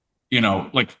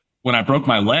 like when I broke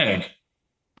my leg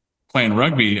playing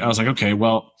rugby, I was like, okay,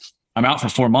 well, I'm out for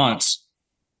 4 months.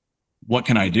 What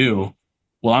can I do?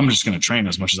 Well, I'm just going to train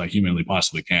as much as I humanly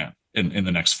possibly can in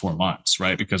the next 4 months,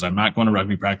 right? Because I'm not going to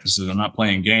rugby practices. I'm not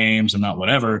playing games. I'm not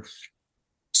whatever.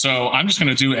 So I'm just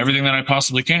going to do everything that I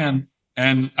possibly can.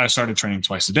 And I started training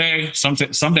twice a day. Some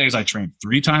days I train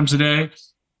 3 times a day.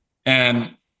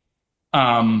 And,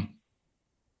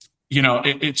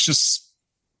 it's just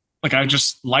like, I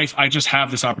just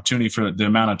have this opportunity for the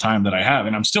amount of time that I have,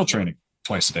 and I'm still training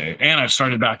twice a day and I've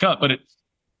started back up, but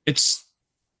it's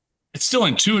still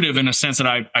intuitive in a sense that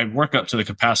I work up to the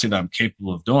capacity that I'm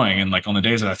capable of doing. And like on the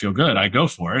days that I feel good, I go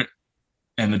for it.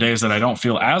 And the days that I don't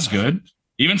feel as good,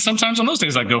 even sometimes on those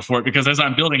days I go for it, because as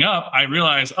I'm building up, I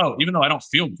realize, even though I don't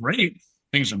feel great,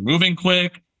 things are moving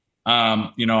quick.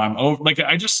 I'm over, like,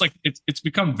 I just like, it's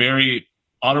become very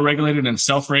auto-regulated and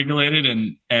self-regulated.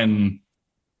 And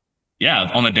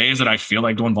yeah, on the days that I feel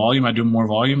like doing volume, I do more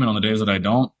volume. And on the days that I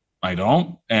don't.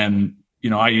 And,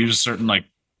 I use certain like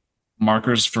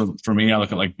markers for me. I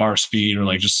look at like bar speed or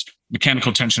like just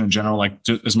mechanical tension in general. Like,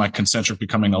 is my concentric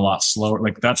becoming a lot slower?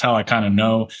 Like, that's how I kind of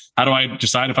know. How do I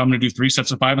decide if I'm going to do 3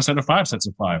 sets of 5 instead of 5 sets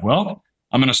of 5? Well,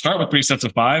 I'm going to start with 3 sets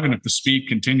of 5. And if the speed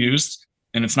continues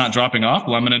and it's not dropping off,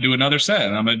 well, I'm going to do another set,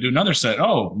 and I'm going to do another set.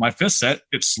 Oh, my 5th set,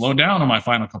 it slowed down on my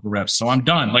final couple reps. So I'm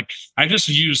done. Like, I just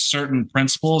use certain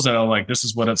principles that are like, this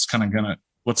is what's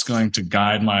going to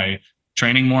guide my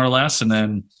training more or less. And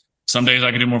then some days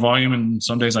I can do more volume and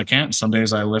some days I can't. Some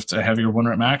days I lift a heavier 1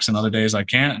 rep max and other days I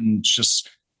can't. And it's just,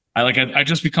 I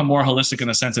just become more holistic in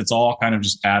the sense it's all kind of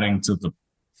just adding to the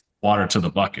water to the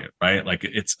bucket, right? Like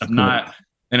it's not,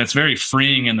 and it's very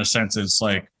freeing in the sense it's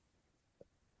like,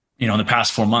 in the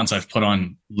past 4 months, I've put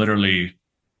on literally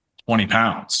 20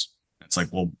 pounds. It's like,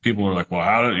 well, people are like, well,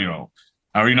 how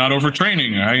are you not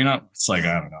overtraining? Or how are you not? It's like,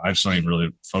 I don't know. I just don't even really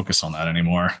focus on that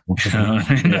anymore. You know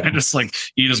what I mean? I just like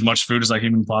eat as much food as I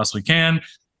humanly possibly can.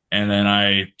 And then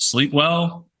I sleep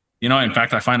well. In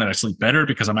fact, I find that I sleep better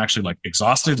because I'm actually like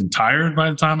exhausted and tired by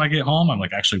the time I get home. I'm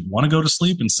like, actually want to go to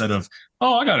sleep instead of,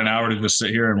 I got an hour to just sit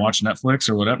here and watch Netflix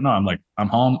or whatever. No, I'm like, I'm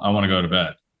home. I want to go to bed.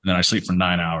 And then I sleep for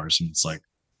 9 hours. And it's like,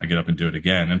 I get up and do it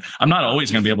again. And I'm not always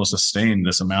going to be able to sustain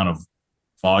this amount of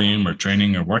volume or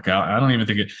training or workout. I don't even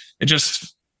think I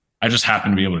just happen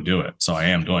to be able to do it. So I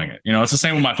am doing it. It's the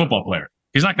same with my football player.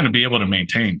 He's not going to be able to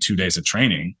maintain 2 days of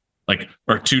training,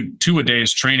 or two a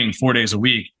days training 4 days a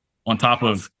week on top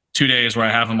of 2 days where I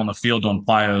have him on the field doing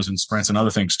plyos and sprints and other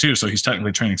things too. So he's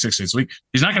technically training 6 days a week.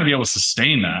 He's not going to be able to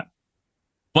sustain that,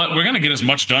 but we're going to get as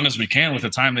much done as we can with the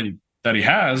time that he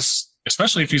has,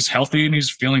 especially if he's healthy and he's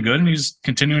feeling good and he's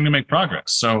continuing to make progress.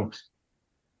 So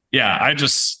yeah, I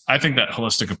think that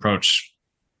holistic approach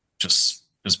just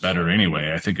is better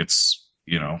anyway. I think it's,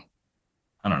 I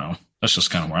don't know. That's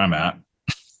just kind of where I'm at.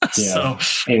 Yeah.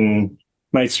 So in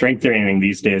my strength training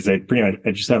these days, I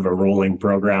just have a rolling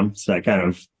program. So I kind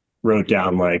of wrote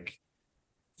down like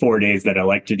 4 days that I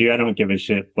like to do. I don't give a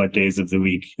shit what days of the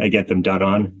week I get them done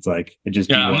on. It's like I just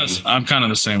do one. I'm kind of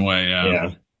the same way.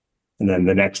 Yeah. And then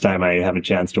the next time I have a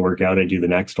chance to work out, I do the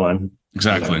next one.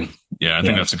 Exactly. Yeah, I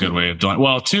think that's a good way of doing it.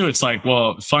 Well, too, it's like,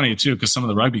 funny too, because some of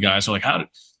the rugby guys are like, how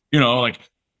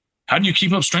do you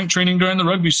keep up strength training during the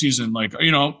rugby season? Like,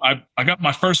 I got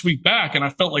my first week back and I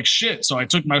felt like shit, so I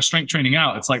took my strength training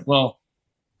out. It's like, well,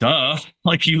 duh.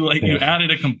 You added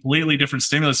a completely different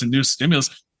stimulus and new stimulus.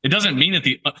 It doesn't mean that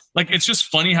it's just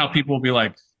funny how people will be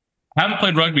like, I haven't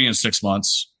played rugby in 6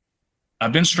 months.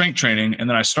 I've been strength training, and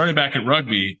then I started back at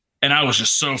rugby, and I was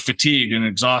just so fatigued and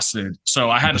exhausted, so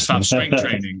I had to stop strength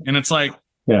training. And it's like,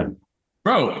 yeah,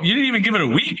 bro, you didn't even give it a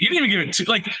week. You didn't even give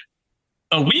it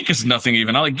a week is nothing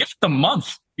even. I give it a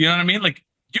month. You know what I mean? Like,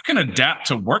 you can adapt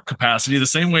to work capacity the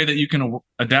same way that you can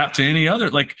adapt to any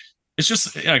other. Like, it's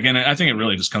just, again, I think it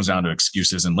really just comes down to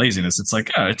excuses and laziness. It's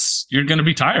like, you're going to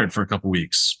be tired for a couple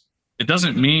weeks. It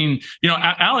doesn't mean,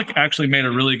 Alec actually made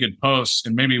a really good post,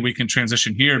 and maybe we can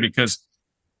transition here, because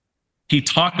he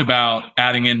talked about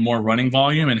adding in more running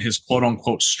volume and his quote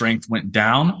unquote strength went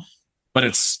down, but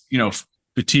it's,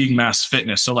 fatigue mass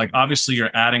fitness. So obviously you're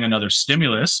adding another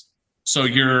stimulus. So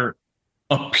your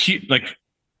level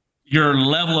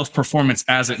of performance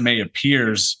as it may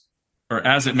appear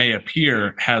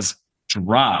has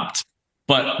dropped.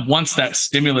 But once that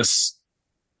stimulus,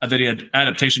 the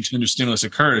adaptation to the new stimulus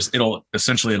occurs, it'll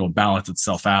balance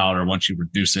itself out. Or once you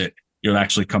reduce it, you'll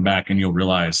actually come back and you'll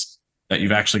realize that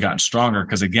you've actually gotten stronger.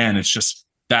 Because again, it's just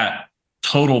that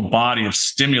total body of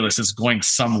stimulus is going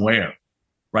somewhere,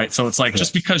 right? So it's like,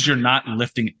 just because you're not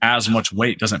lifting as much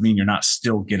weight doesn't mean you're not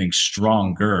still getting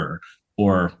stronger,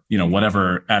 or,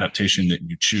 whatever adaptation that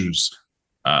you choose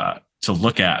to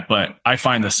look at. But I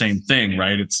find the same thing,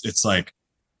 right? It's like,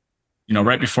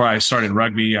 right before I started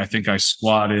rugby, I think I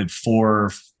squatted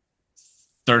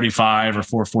 435 or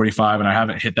 445, and I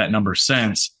haven't hit that number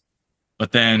since.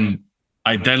 But then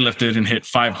I deadlifted and hit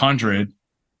 500, and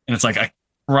it's like, I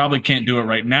probably can't do it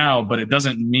right now, but it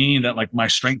doesn't mean that my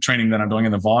strength training that I'm doing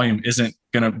in the volume isn't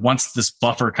going to, once this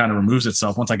buffer kind of removes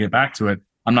itself, once I get back to it,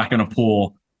 I'm not going to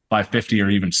pull 550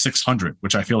 or even 600,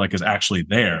 which I feel like is actually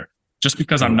there. Just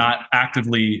because I'm not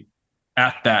actively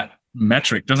at that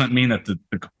metric doesn't mean that the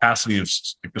capacity of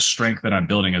the strength that I'm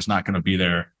building is not going to be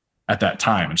there at that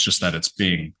time. It's just that it's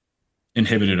being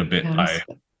inhibited a bit by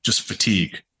just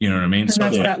fatigue. You know what I mean? And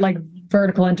that's that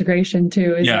vertical integration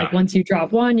too, is once you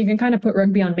drop one, you can kind of put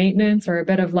rugby on maintenance or a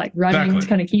bit of running to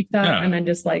kind of keep that, and then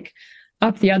just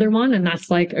up the other one. And that's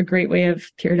a great way of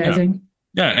periodizing.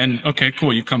 Yeah. And okay,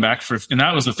 cool. You come back and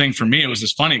that was the thing for me. It was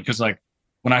just funny because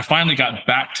when I finally got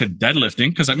back to deadlifting,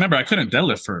 because I remember I couldn't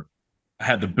deadlift I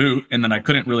had the boot, and then I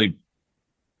could only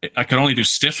do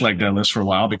stiff leg deadlifts for a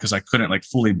while because I couldn't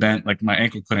fully bend, my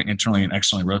ankle couldn't internally and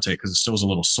externally rotate because it still was a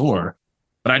little sore.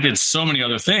 But I did so many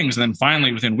other things. And then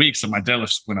finally within weeks, my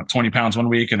deadlifts went up 20 pounds one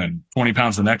week and then 20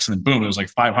 pounds the next. And then boom, it was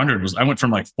 500. I went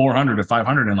from 400 to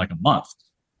 500 in a month.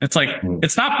 It's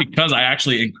it's not because I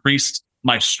actually increased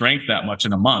my strength that much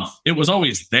in a month. It was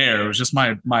always there. It was just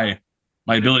my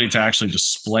ability to actually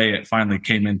display it finally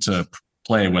came into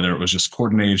play, whether it was just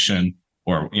coordination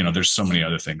or, there's so many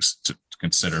other things to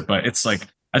consider. But it's I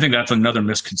think that's another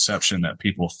misconception that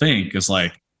people think is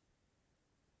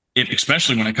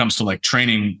especially when it comes to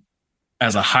training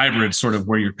as a hybrid, sort of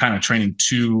where you're kind of training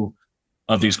two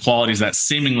of these qualities that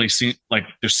seemingly seem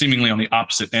they're seemingly on the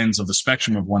opposite ends of the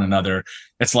spectrum of one another.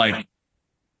 It's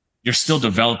you're still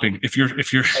developing. If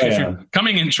you're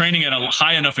coming in training at a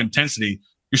high enough intensity,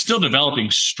 you're still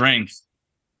developing strength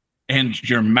and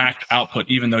your max output,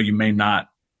 even though you may not,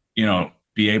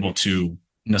 be able to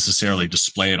necessarily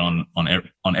display it on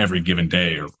every given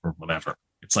day or whatever.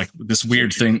 It's this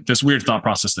weird thing, this weird thought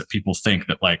process that people think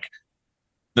that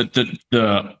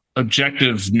the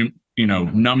objective,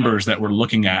 numbers that we're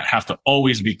looking at have to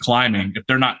always be climbing. If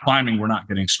they're not climbing, we're not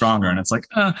getting stronger. And it's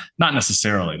not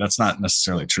necessarily. That's not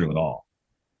necessarily true at all.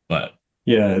 But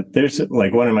yeah, there's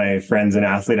one of my friends, an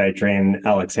athlete I train,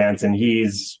 Alex Hansen.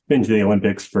 He's been to the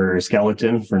Olympics for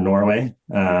skeleton for Norway.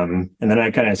 And then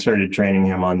I kind of started training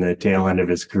him on the tail end of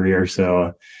his career. So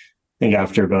I think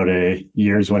after about a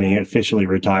year's when he officially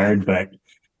retired, but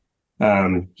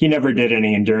he never did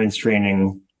any endurance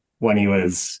training when he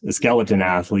was a skeleton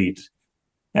athlete.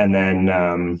 And then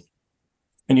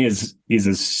and he's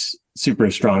a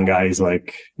super strong guy. He's I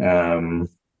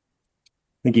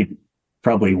think he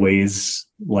probably weighs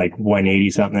 180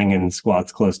 something and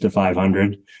squats close to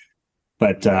 500.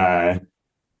 But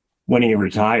when he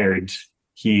retired,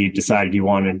 he decided he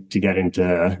wanted to get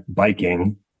into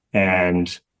biking.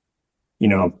 And,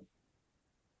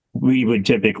 we would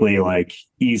typically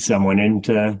ease someone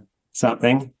into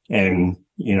something. And,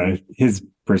 his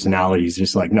personality is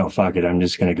just like, no, fuck it. I'm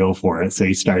just going to go for it. So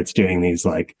he starts doing these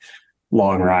like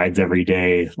long rides every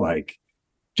day, like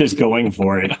just going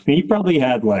for it. He probably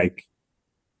had like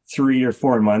 3 or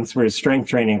 4 months where his strength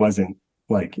training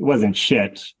it wasn't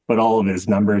shit, but all of his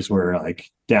numbers were like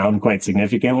down quite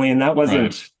significantly. And that wasn't,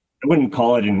 right. I wouldn't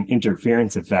call it an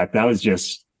interference effect. That was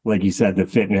just, like you said, the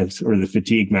fitness or the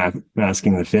fatigue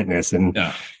masking the fitness. And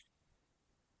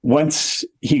once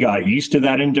he got used to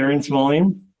that endurance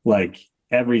volume, like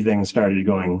everything started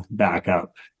going back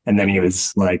up. And then he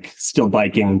was like still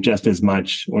biking just as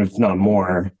much, or if not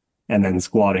more, and then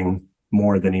squatting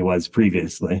more than he was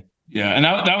previously. Yeah. And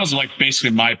that was like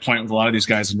basically my point with a lot of these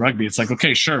guys in rugby. It's like,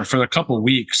 okay, sure, for a couple of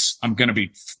weeks, I'm going to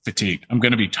be fatigued. I'm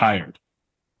going to be tired,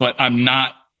 but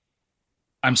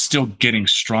I'm still getting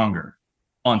stronger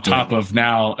on top of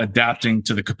now adapting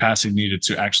to the capacity needed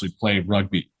to actually play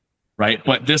rugby. Right.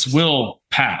 But this will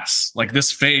pass. Like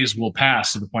this phase will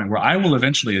pass to the point where I will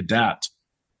eventually adapt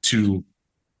to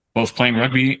both playing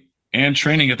rugby and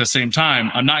training at the same time.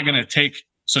 I'm not going to take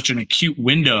such an acute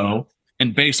window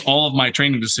and base all of my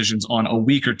training decisions on a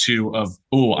week or two of,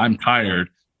 oh, I'm tired.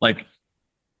 Like,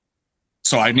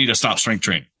 so I need to stop strength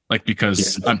training, like,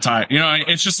 because I'm tired.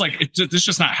 It's just like, it's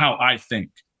just not how I think.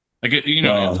 Like,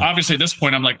 obviously at this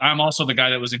point, I'm also the guy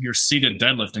that was in here seated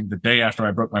deadlifting the day after I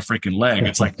broke my freaking leg.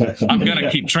 It's like, I'm going to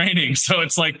keep training. So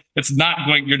it's like,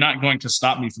 you're not going to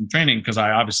stop me from training because I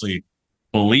obviously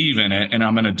believe in it and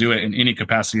I'm going to do it in any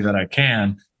capacity that I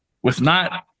can with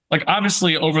not like,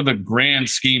 obviously over the grand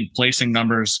scheme, placing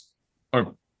numbers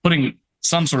or putting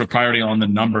some sort of priority on the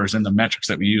numbers and the metrics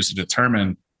that we use to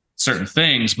determine certain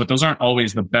things, but those aren't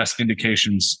always the best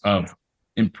indications of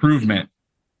improvement.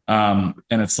 And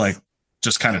it's like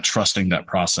just kind of trusting that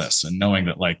process and knowing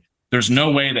that like there's no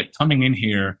way that coming in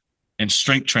here and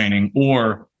strength training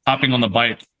or hopping on the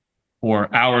bike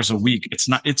for hours a week,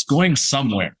 it's going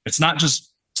somewhere. It's not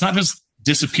just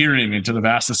disappearing into the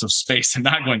vastness of space and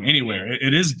not going anywhere.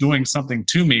 It is doing something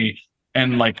to me.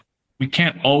 And like we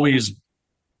can't always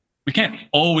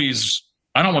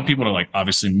I don't want people to like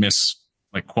obviously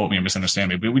quote me or misunderstand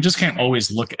me, but we just can't always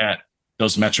look at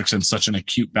those metrics in such an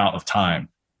acute bout of time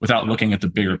without looking at the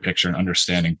bigger picture and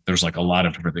understanding there's like a lot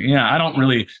of different things. Yeah, I don't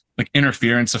really like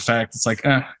interference effect. It's like,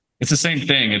 it's the same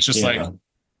thing. It's just like,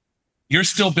 you're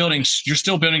still building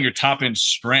your top end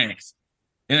strength.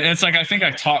 And it's like, I think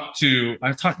I talked,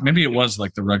 maybe it was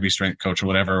like the rugby strength coach or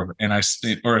whatever. And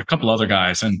or a couple other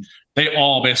guys, and they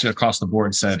all basically across the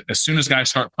board said, as soon as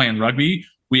guys start playing rugby,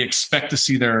 we expect to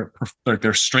see their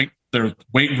strength, their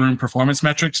weight room performance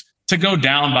metrics to go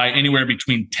down by anywhere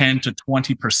between 10 to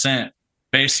 20%.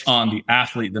 Based on the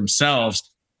athlete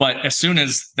themselves. But as soon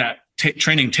as that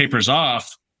training tapers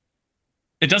off,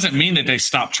 it doesn't mean that they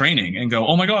stop training and go,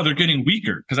 oh my God, they're getting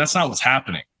weaker, because that's not what's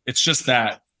happening. It's just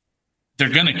that they're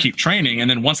going to keep training. And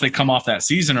then once they come off that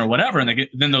season or whatever, and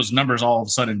then those numbers all of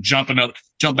a sudden jump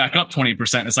back up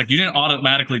 20%. It's like, you didn't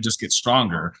automatically just get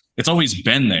stronger. It's always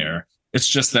been there. It's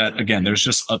just that, again, there's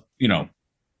just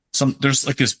there's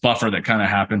like this buffer that kind of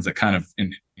happens that kind of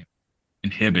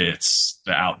inhibits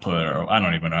the output, or I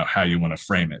don't even know how you want to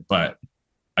frame it, but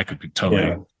I could be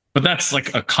totally, but that's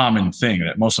like a common thing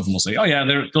that most of them will say, oh yeah,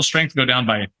 their strength go down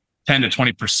by 10 to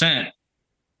 20%,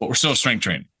 but we're still strength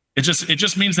training. It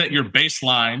just means that your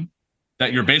baseline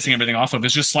that you're basing everything off of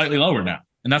is just slightly lower now.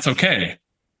 And that's okay,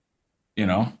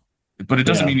 but it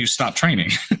doesn't mean you stop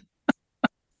training,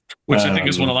 which I think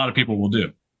is what a lot of people will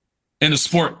do in the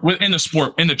sport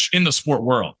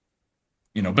world.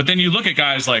 But then you look at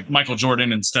guys like Michael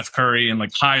Jordan and Steph Curry and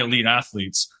like high elite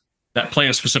athletes that play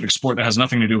a specific sport that has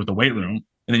nothing to do with the weight room.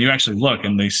 And then you actually look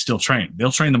and they still train.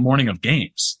 They'll train the morning of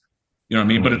games. You know what I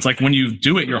mean? Mm-hmm. But it's like when you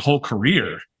do it your whole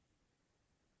career,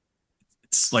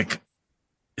 it's like,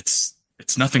 it's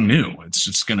nothing new. It's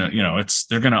just gonna,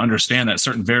 they're going to understand that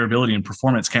certain variability in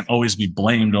performance can't always be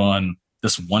blamed on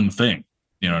this one thing.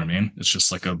 You know what I mean? It's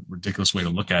just like a ridiculous way to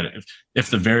look at it. If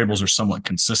the variables are somewhat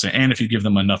consistent, and if you give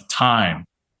them enough time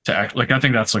to act, like, I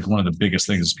think that's like one of the biggest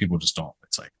things is people just don't.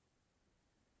 It's like,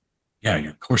 yeah,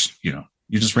 of course, you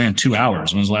just ran 2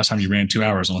 hours. When was the last time you ran 2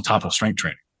 hours on top of strength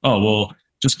training? Oh, well,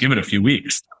 just give it a few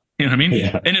weeks. You know what I mean?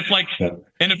 Yeah. And if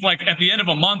at the end of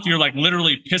a month, you're like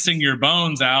literally pissing your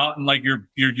bones out and like your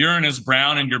urine is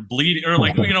brown and you're bleeding, or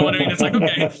like, you know what I mean? It's like,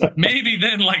 okay, maybe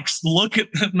then like look at,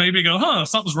 maybe go,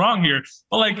 something's wrong here.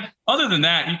 But like, other than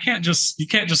that, you can't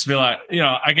just be like,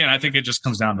 again, I think it just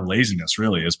comes down to laziness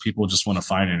really, is people just want to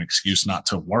find an excuse not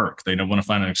to work. They don't want to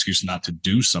find an excuse not to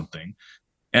do something.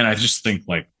 And I just think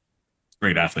like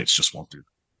great athletes just won't do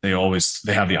that.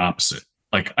 They have the opposite.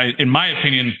 Like in my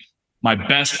opinion, my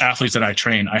best athletes that I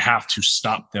train, I have to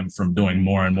stop them from doing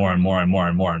more and more and more and more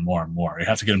and more and more and more. I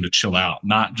have to get them to chill out,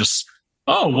 not just,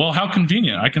 oh, well, how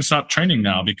convenient. I can stop training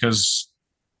now because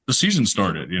the season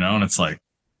started, and it's like,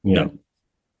 Yeah.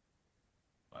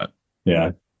 But,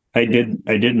 Yeah. I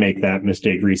did make that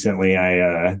mistake recently.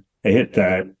 I hit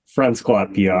the front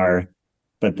squat PR,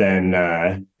 but then,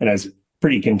 and I was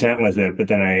pretty content with it, but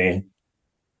then I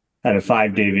had a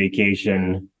 5-day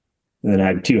vacation and then I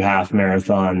had 2 half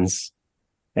marathons.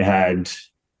 I had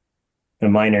a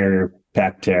minor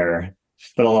pec tear,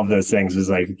 but all of those things was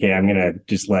like, okay, I'm going to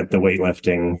just let the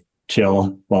weightlifting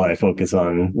chill while I focus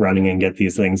on running and get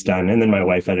these things done. And then my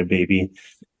wife had a baby,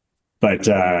 but,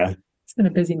 it's been a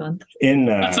busy month.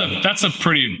 that's a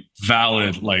pretty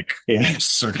valid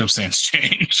circumstance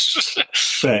change.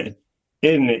 But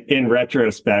in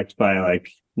retrospect, by like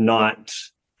not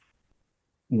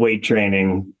weight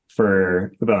training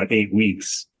for about 8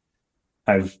 weeks,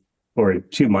 or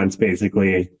 2 months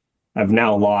basically, I've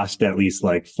now lost at least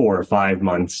like 4 or 5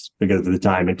 months because of the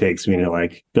time it takes me to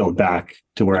like build back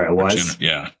to where I was.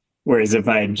 Yeah. Whereas if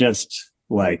I had just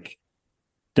like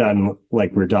done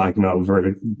like we're talking about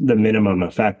for the minimum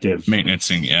effective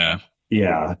maintenancing,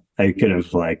 yeah, I could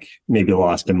have like maybe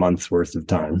lost a month's worth of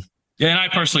time. Yeah, and I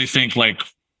personally think like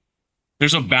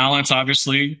there's a balance,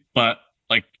 obviously, but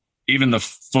like even the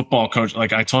football coach,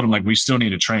 like I told him, like we still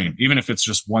need to train, even if it's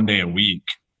just 1 day a week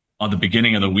on the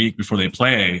beginning of the week before they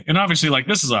play. And obviously, like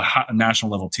this is a national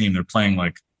level team. They're playing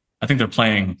I think they're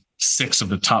playing 6 of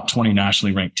the top 20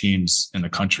 nationally ranked teams in the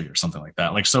country or something like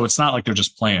that. Like, so it's not like they're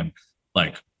just playing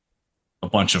like a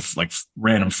bunch of like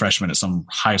random freshmen at some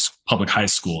public high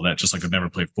school that just like have never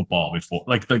played football before.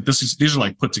 Like these are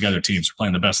like put together teams who are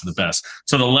playing the best of the best.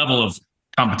 So the level of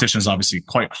competition is obviously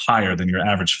quite higher than your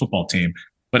average football team.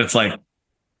 But it's like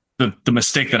the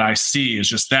mistake that I see is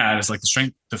just that is like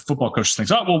the football coach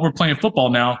thinks, oh, well, we're playing football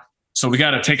now, so we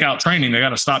got to take out training. They got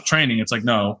to stop training. It's like,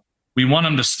 no, we want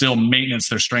them to still maintenance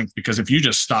their strength, because if you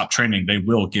just stop training, they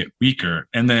will get weaker.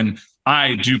 And then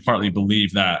I do partly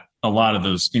believe that a lot of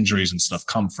those injuries and stuff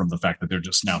come from the fact that they're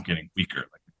just now getting weaker.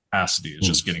 Like the capacity is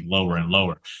just getting lower and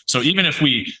lower. So even if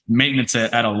we maintenance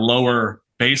it at a lower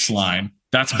baseline,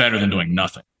 that's better than doing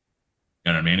nothing.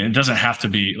 You know what I mean? It doesn't have to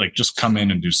be like just come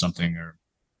in and do something. Or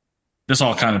this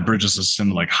all kind of bridges us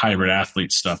into like hybrid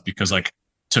athlete stuff, because like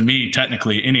to me,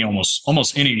 technically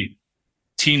almost any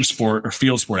team sport or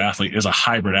field sport athlete is a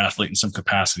hybrid athlete in some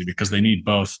capacity, because they need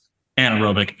both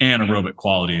anaerobic and aerobic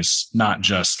qualities, not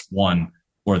just one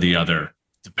or the other,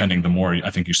 depending the more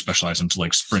I think you specialize into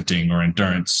like sprinting or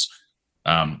endurance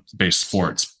based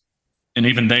sports. And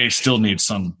even they still need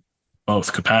some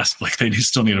both capacity, like they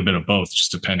still need a bit of both,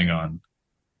 just depending on.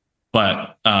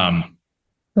 But well,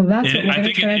 that's what we're going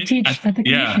to try to teach at the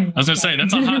commission. I was going to say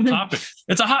that's a hot topic.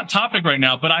 It's a hot topic right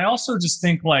now, but I also just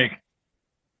think like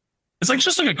it's like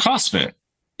just like a CrossFit,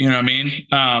 you know what I mean?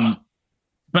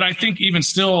 But I think even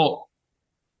still,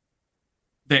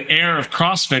 the air of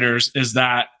CrossFitters is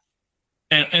that,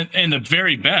 and the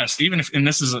very best, even if, and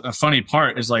this is a funny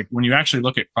part, is like when you actually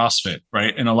look at CrossFit,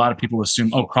 right? And a lot of people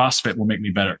assume, oh, CrossFit will make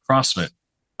me better at CrossFit.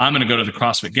 I'm going to go to the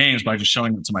CrossFit Games by just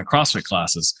showing it to my CrossFit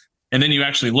classes. And then you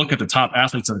actually look at the top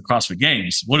athletes of the CrossFit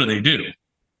Games. What do?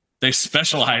 They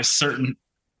specialize certain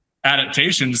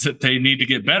adaptations that they need to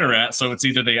get better at. So it's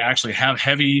either they actually have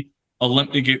heavy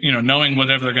Olympic, knowing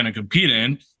whatever they're going to compete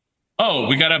in. Oh,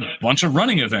 we got a bunch of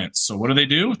running events. So what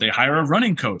do? They hire a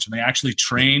running coach and they actually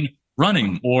train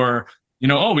running. Or,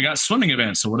 oh, we got swimming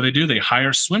events. So what do? They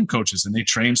hire swim coaches and they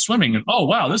train swimming. And oh,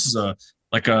 wow, this is a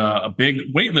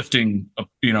big weightlifting,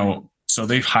 so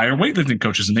they hire weightlifting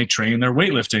coaches and they train their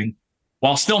weightlifting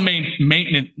while still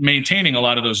maintaining a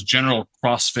lot of those general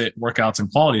CrossFit workouts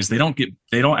and qualities. They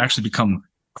don't actually become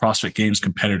CrossFit Games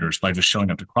competitors by just showing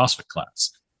up to CrossFit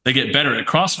class. They get better at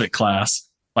CrossFit class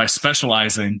by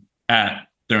specializing at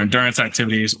their endurance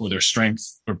activities or their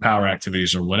strength or power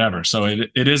activities or whatever. So I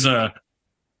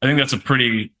think that's a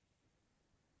pretty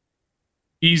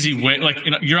easy way. Like,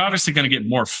 you're obviously going to get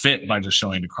more fit by just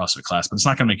showing the CrossFit class, but it's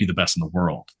not going to make you the best in the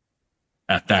world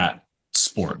at that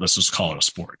sport. Let's just call it a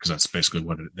sport, because that's basically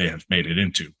what they have made it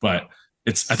into. But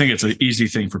I think it's an easy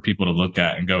thing for people to look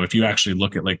at and go, if you actually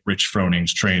look at like Rich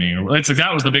Froning's training, or it's like,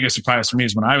 that was the biggest surprise for me,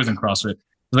 is when I was in CrossFit.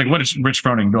 It's like, what is Rich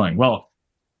Froning doing? Well,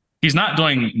 he's not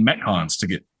doing Metcons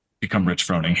to become Rich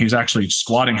Froning. He's actually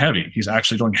squatting heavy. He's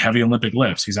actually doing heavy Olympic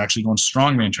lifts. He's actually doing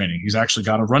strongman training. He's actually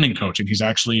got a running coach, and he's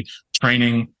actually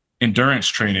training endurance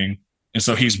training. And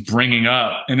so he's bringing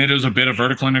up, and it is a bit of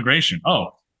vertical integration.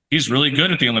 Oh, he's really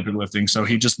good at the Olympic lifting, so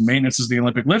he just maintenances the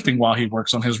Olympic lifting while he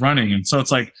works on his running. And so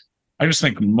it's like, I just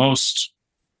think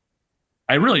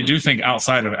I really do think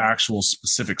outside of actual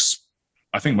specific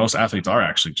I think most athletes are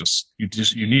actually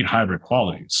you need hybrid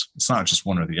qualities. It's not just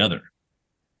one or the other.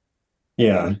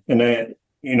 Yeah.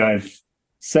 And I've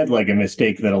said like a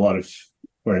mistake that a lot of,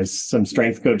 whereas some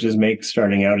strength coaches make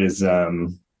starting out is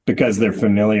because they're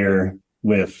familiar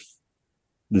with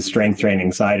the strength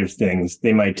training side of things,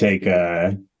 they might take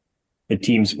a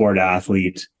team sport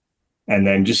athlete and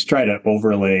then just try to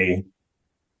overlay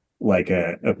like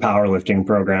a powerlifting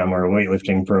program or a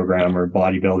weightlifting program or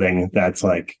bodybuilding that's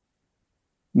like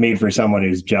made for someone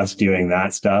who's just doing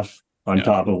that stuff on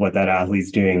top of what that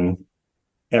athlete's doing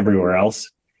everywhere else.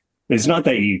 It's not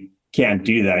that you can't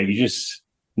do that. You just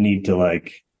need to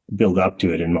like build up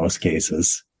to it in most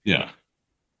cases. Yeah.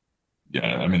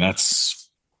 Yeah. I mean, that's,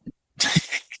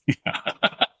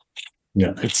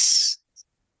 yeah.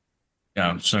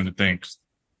 I'm trying to think.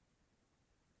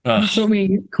 That's what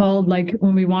we called, like,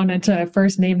 when we wanted to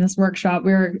first name this workshop,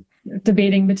 we were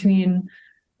debating between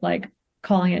like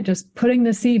calling it just putting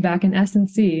the C back in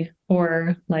S&C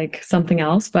or like something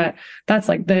else. But that's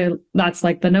like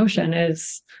the notion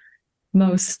is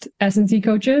most S&C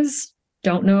coaches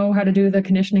don't know how to do the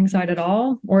conditioning side at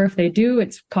all. Or if they do,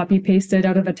 it's copy pasted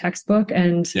out of a textbook.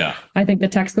 And I think the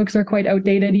textbooks are quite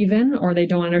outdated even, or they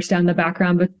don't understand the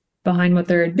background behind what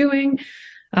they're doing.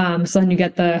 So then you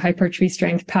get the hypertrophy,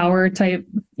 strength, power type,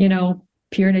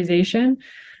 periodization.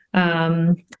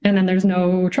 And then there's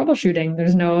no troubleshooting.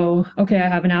 There's no, okay, I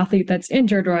have an athlete that's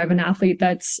injured, or I have an athlete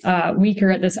that's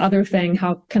weaker at this other thing.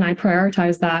 How can I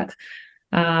prioritize that?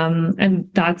 And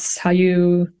that's how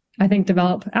you, I think,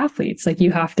 develop athletes. Like,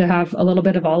 you have to have a little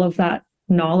bit of all of that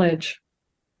knowledge.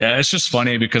 Yeah, it's just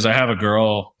funny because I have a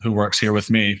girl who works here with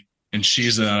me, and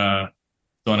she's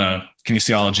doing a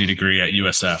kinesiology degree at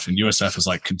USF, and USF is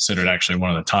like considered actually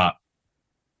one of the top.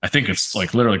 I think it's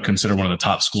like literally considered one of the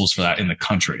top schools for that in the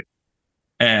country.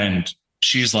 And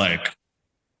she's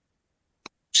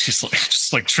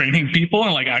just like training people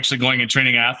and like actually going and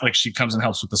training athletes. She comes and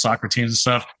helps with the soccer teams and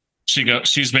stuff.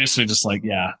 She's basically just like,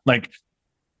 like,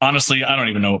 honestly, I don't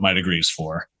even know what my degree is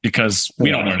for, because we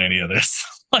don't learn any of this.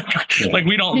 Like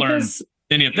we don't learn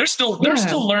any of. They're still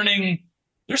learning.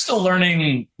 They're still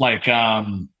learning like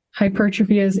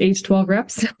hypertrophy is 8 to 12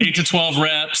 reps. 8 to 12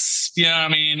 reps. Yeah, I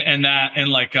mean, and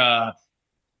like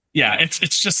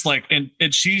it's just like, and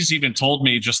she's even told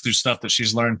me just through stuff that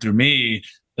she's learned through me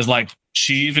is like,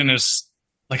 she even is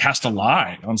like has to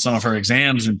lie on some of her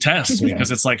exams and tests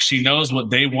because it's like she knows what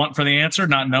they want for the answer,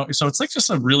 not know. So it's like just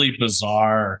a really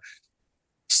bizarre.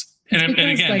 And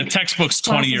again, like, the textbook's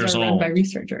 20 years old. Run by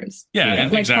researchers. Yeah,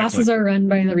 like exactly. Classes are run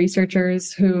by the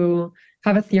researchers who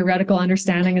have a theoretical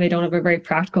understanding and they don't have a very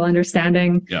practical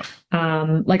understanding. Yeah.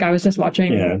 Like, I was just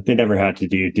watching. Yeah, they never had to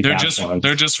do. They're just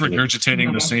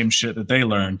regurgitating the same shit that they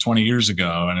learned 20 years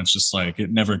ago, and it's just like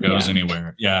it never goes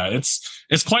anywhere. Yeah,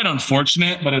 it's quite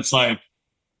unfortunate, but it's like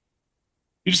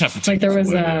you just have to take.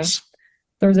 Like,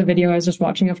 there was a video I was just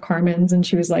watching of Carmen's, and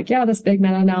she was like, yeah, this big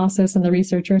meta-analysis, and the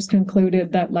researchers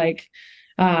concluded that like,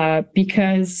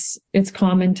 because it's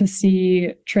common to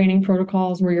see training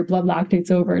protocols where your blood lactate's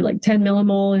over like 10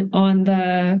 millimole on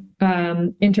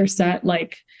the interset,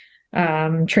 like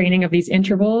training of these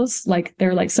intervals, like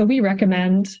they're like, so we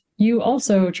recommend you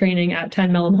also training at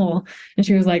 10 millimole. And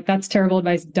she was like, that's terrible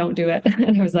advice, don't do it.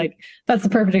 And I was like, that's the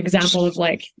perfect example of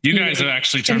like, you guys have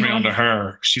actually turned me on to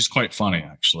her. She's quite funny,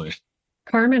 actually.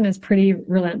 Carmen is pretty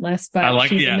relentless, but I like,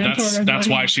 that's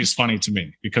why she's funny to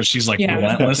me, because she's like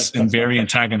relentless and very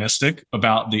antagonistic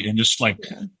about the industry, like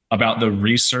about the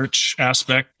research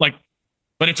aspect. Like,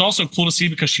 but it's also cool to see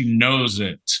because she knows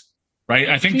it, right?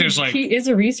 I think she is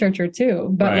a researcher too,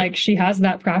 but like she has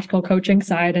that practical coaching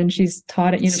side, and she's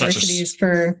taught at universities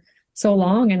for so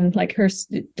long. And like her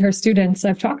students,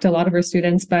 I've talked to a lot of her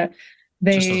students, but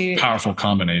just a powerful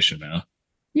combination now.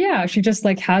 Yeah, she just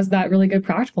like has that really good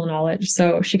practical knowledge.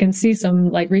 So she can see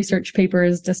some like research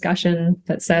papers discussion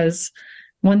that says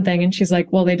one thing, and she's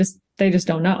like, well, they just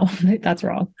don't know. That's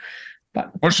wrong.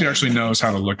 Or she actually knows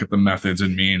how to look at the methods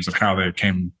and means of how they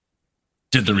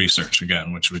did the research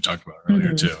again, which we talked about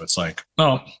earlier too. It's like,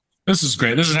 oh, this is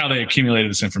great. This is how they accumulated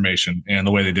this information, and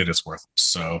the way they did it's worthless.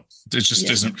 So it just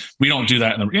isn't. We don't do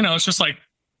that. It's just like,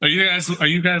 are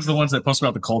you guys the ones that post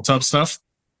about the cold tub stuff?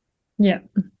 Yeah.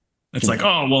 It's like,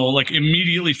 oh, well, like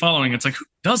immediately following, it's like, who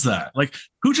does that? Like,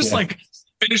 who just like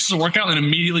finishes a workout and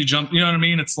immediately jump? You know what I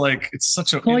mean? It's like, it's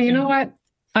such a. Well, you know what?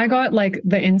 I got like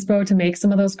the inspo to make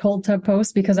some of those cold tub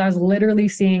posts because I was literally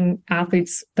seeing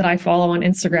athletes that I follow on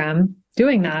Instagram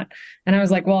doing that. And I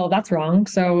was like, well, that's wrong.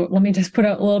 So let me just put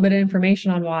out a little bit of information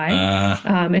on why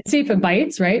and see if it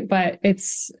bites, right? But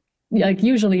it's like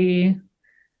usually,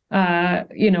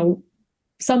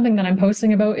 something that I'm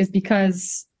posting about is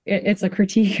because it's a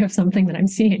critique of something that I'm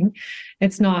seeing.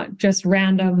 It's not just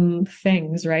random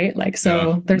things, right? Like,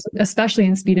 so there's, especially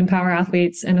in speed and power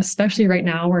athletes, and especially right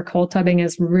now where cold tubbing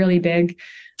is really big.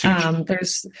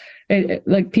 There's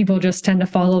like, people just tend to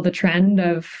follow the trend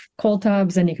of cold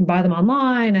tubs, and you can buy them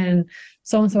online, and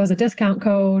so-and-so has a discount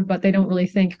code, but they don't really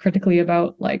think critically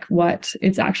about like what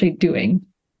it's actually doing.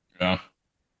 Yeah.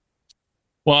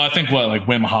 Well, I think like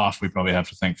Wim Hof, we probably have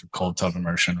to thank for cold tub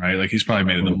immersion, right? Like, he's probably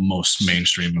made it the most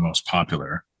mainstream, the most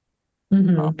popular.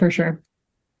 For sure.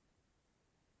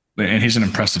 And he's an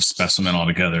impressive specimen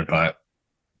altogether, but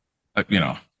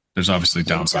there's obviously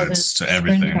downsides to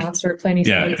everything.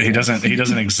 Yeah, he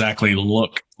doesn't exactly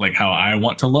look like how I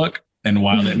want to look. And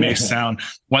while it may sound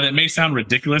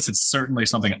ridiculous, it's certainly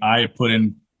something I put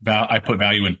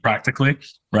value in practically,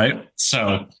 right?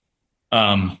 So,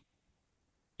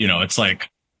 it's like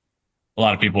a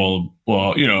lot of people,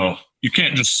 well, you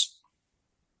can't just,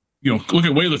 look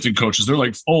at weightlifting coaches. They're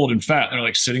like old and fat. They're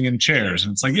like sitting in chairs.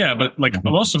 And it's like, yeah, but like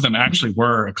most of them actually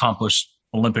were accomplished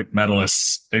Olympic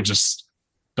medalists. They just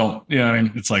don't,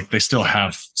 it's like they still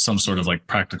have some sort of like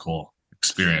practical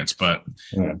experience. But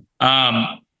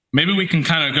maybe we can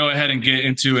kind of go ahead and get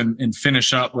into and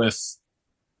finish up with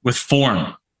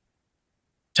form,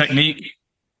 technique,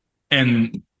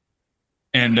 and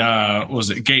what was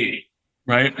it, gait,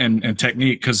 right? And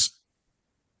technique, because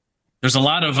there's a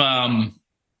lot of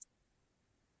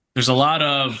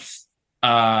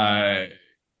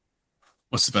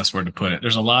what's the best word to put it?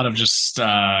 There's a lot of just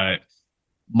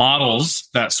models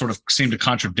that sort of seem to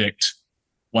contradict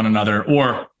one another,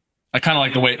 or I kind of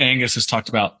like the way Angus has talked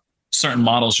about certain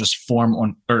models just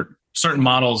certain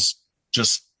models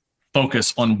just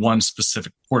focus on one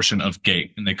specific portion of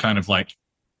gait, and they kind of like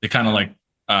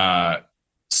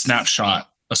snapshot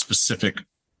a specific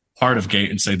part of gait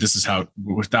and say this is how,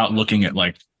 without looking at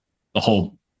like the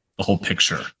whole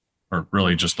picture, or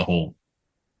really just the whole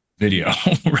video,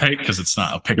 right? Because it's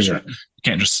not a picture. You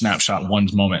can't just snapshot one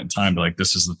moment in time to like,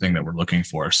 this is the thing that we're looking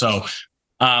for. So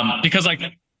because like,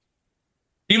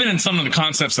 even in some of the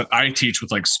concepts that I teach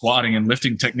with like squatting and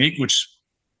lifting technique, which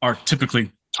are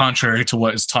typically contrary to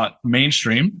what is taught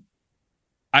mainstream,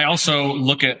 I also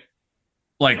look at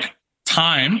like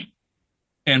time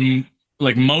and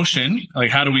like motion. Like,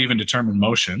 how do we even determine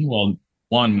motion? Well,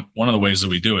 one of the ways that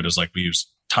we do it is like we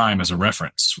use time as a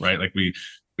reference, right? Like we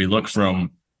look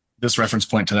from this reference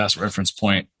point to that reference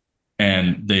point,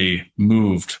 and they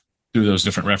moved through those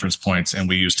different reference points, and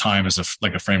we use time as a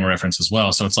frame of reference as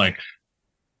well. So it's like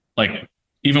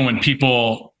even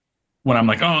when I'm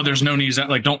like, oh, there's no knees out,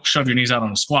 like don't shove your knees out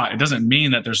on a squat, it doesn't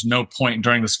mean that there's no point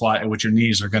during the squat at which your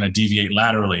knees are going to deviate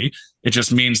laterally. It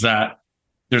just means that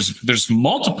there's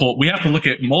multiple, we have to look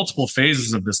at multiple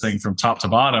phases of this thing from top to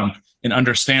bottom and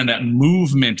understand that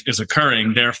movement is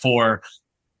occurring. Therefore,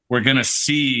 we're going to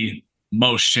see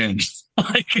motion.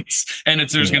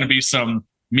 There's going to be some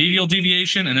medial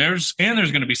deviation, and there's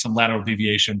going to be some lateral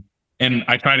deviation. And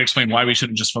I try to explain why we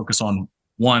shouldn't just focus on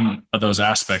one of those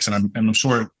aspects. And I'm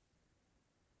sure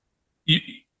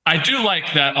I do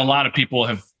like that a lot of people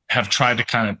have tried to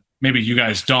kind of, maybe you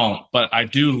guys don't, but I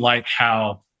do like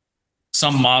how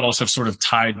some models have sort of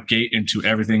tied gait into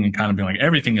everything and kind of been like,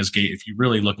 everything is gait. If you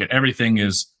really look at everything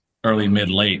is early, mid,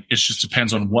 late. It just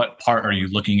depends on what part are you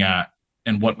looking at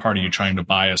and what part are you trying to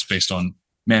bias based on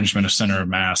management of center of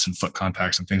mass and foot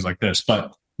contacts and things like this.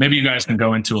 But maybe you guys can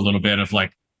go into a little bit of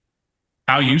like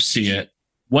how you see it,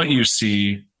 what you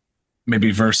see,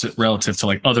 maybe verse it relative to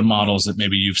like other models that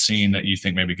maybe you've seen that you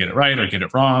think maybe get it right or get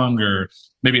it wrong, or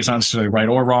maybe it's not necessarily right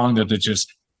or wrong, that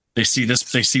they see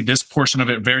this portion of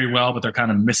it very well, but they're kind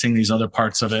of missing these other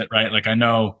parts of it, right? Like I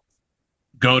know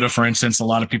Goda, for instance, a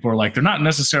lot of people are like, they're not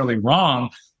necessarily wrong.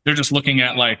 They're just looking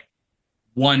at like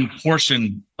one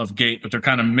portion of gait, but they're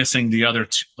kind of missing the other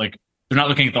two. Like they're not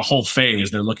looking at the whole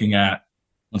phase. They're looking at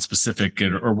one specific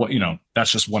or what,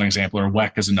 that's just one example. Or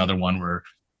WEC is another one where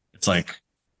it's like,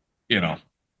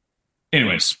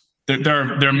 anyways,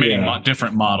 there are many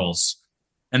different models.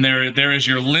 And there is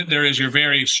your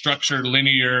very structured,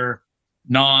 linear,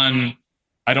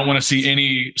 I don't want to see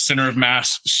any center of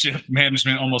mass shift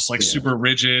management, almost like super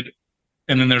rigid.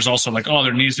 And then there's also like, oh,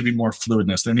 there needs to be more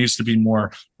fluidness. There needs to be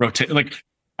more rotate. Like,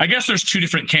 I guess there's two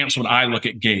different camps when I look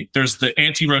at gait. There's the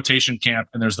anti-rotation camp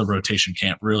and there's the rotation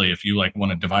camp. Really, if you like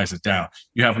want to devise it down,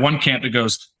 you have one camp that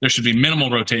goes, there should be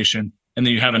minimal rotation. And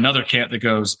then you have another camp that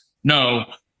goes, no,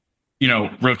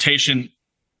 rotation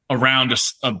around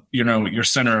your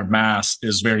center of mass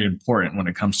is very important when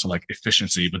it comes to like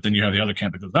efficiency. But then you have the other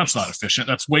camp that goes, that's not efficient.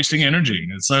 That's wasting energy.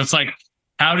 And so it's like,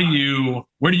 where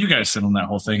do you guys sit on that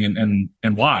whole thing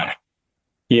and why?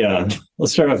 Yeah,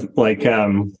 let's start with like,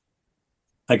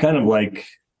 I kind of like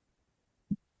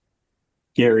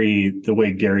the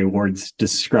way Gary Ward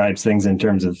describes things in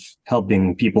terms of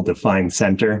helping people to find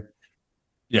center.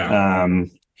 Yeah.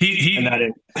 He's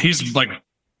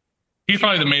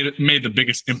probably made the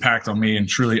biggest impact on me in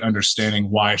truly understanding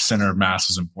why center of mass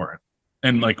is important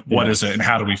and like, what is it and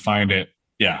how do we find it?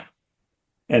 Yeah.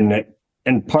 And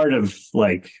part of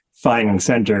like finding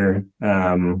center,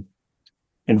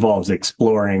 involves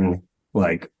exploring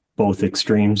like both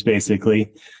extremes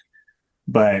basically.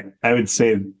 But I would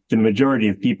say the majority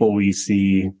of people we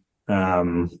see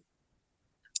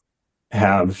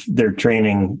have their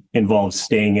training involves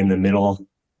staying in the middle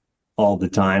all the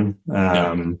time,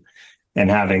 and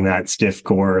having that stiff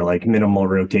core, like minimal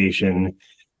rotation.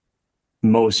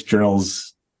 Most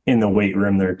drills in the weight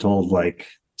room, they're told like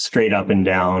straight up and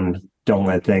down, don't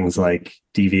let things like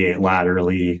deviate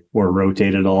laterally or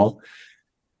rotate at all.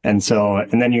 And so,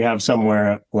 and then you have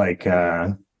somewhere like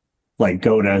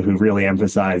Goda, who really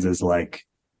emphasizes like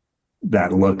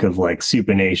that look of like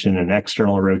supination and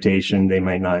external rotation. They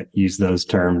might not use those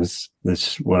terms.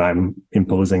 That's what I'm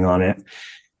imposing on it.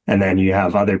 And then you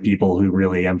have other people who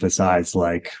really emphasize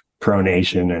like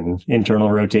pronation and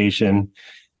internal rotation.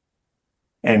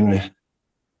 And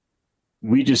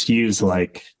we just use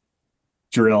like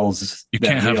drills. You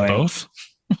can't have both.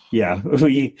 Yeah.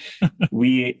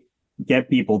 We get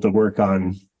people to work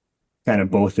on kind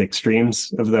of both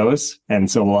extremes of those.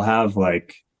 And so we'll have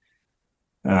like,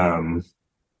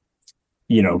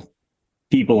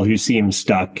 people who seem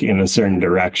stuck in a certain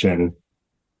direction,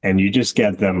 and you just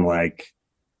get them like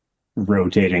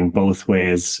rotating both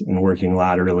ways and working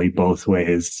laterally both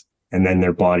ways. And then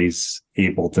their body's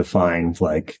able to find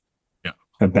like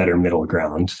a better middle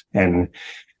ground. And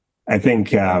I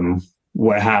think,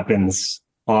 what happens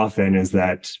often is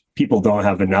that people don't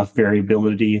have enough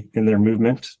variability in their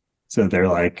movement. So they're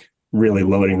like really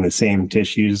loading the same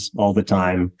tissues all the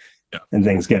time, and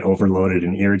things get overloaded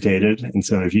and irritated. And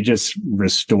so if you just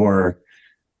restore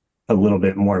a little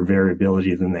bit more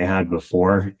variability than they had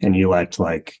before, and you let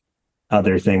like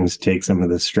other things take some of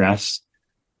the stress,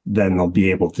 then they'll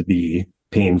be able to be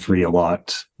pain-free a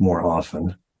lot more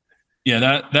often.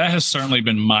 Yeah, that has certainly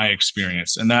been my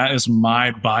experience. And that is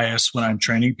my bias when I'm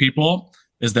training people,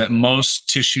 is that most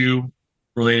tissue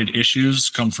related issues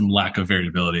come from lack of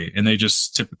variability, and they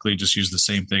just typically just use the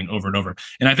same thing over and over.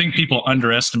 And I think people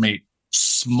underestimate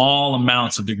small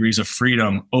amounts of degrees of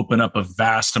freedom open up a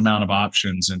vast amount of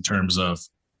options in terms of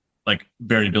like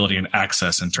variability and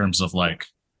access, in terms of like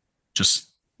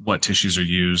just what tissues are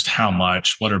used, how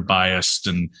much, what are biased,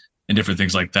 and different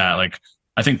things like that. Like,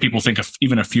 I think people think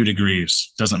even a few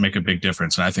degrees doesn't make a big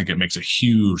difference. And I think it makes a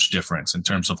huge difference in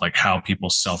terms of like how people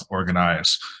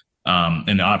self-organize,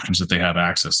 and the options that they have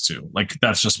access to. Like,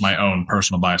 that's just my own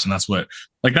personal bias. And that's what,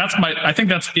 like, I think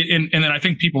that's it. And then I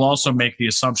think people also make the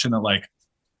assumption that like,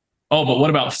 oh, but what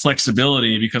about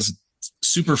flexibility? Because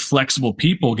super flexible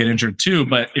people get injured too.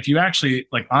 But if you actually,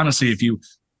 like, honestly,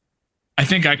 I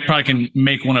think I probably can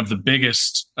make one of the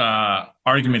biggest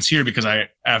arguments here, because I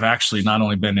have actually not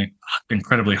only been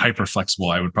incredibly hyper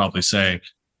flexible, I would probably say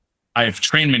I've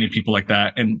trained many people like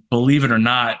that. And believe it or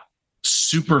not,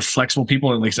 super flexible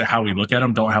people, at least at how we look at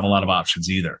them, don't have a lot of options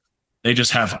either. They're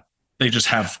just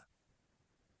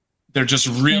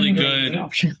really good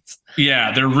options.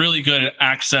 Yeah, they're really good at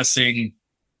accessing,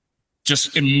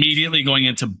 just immediately going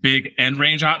into big end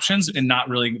range options and not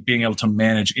really being able to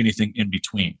manage anything in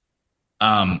between.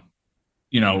 The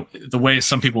way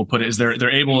some people put it is they're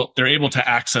able to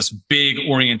access big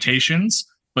orientations,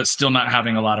 but still not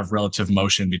having a lot of relative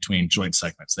motion between joint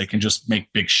segments. They can just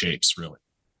make big shapes, really,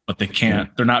 but they're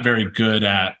not very good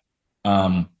at,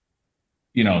 they're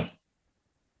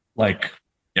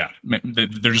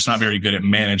just not very good at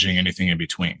managing anything in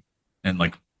between. And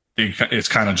like, it's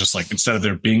kind of just like, instead of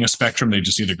there being a spectrum, they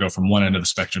just either go from one end of the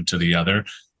spectrum to the other.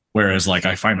 Whereas like,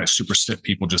 I find that super stiff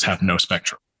people just have no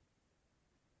spectrum.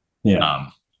 Yeah.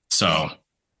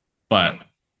 But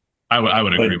I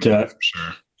would agree with that for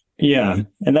sure. Yeah.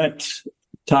 And that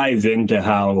ties into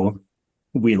how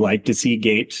we like to see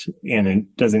gait. And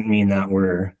it doesn't mean that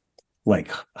we're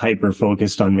like hyper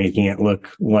focused on making it look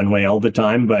one way all the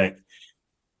time. But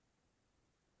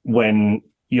when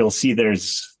you'll see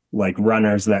there's like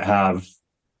runners that have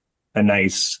a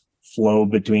nice flow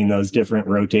between those different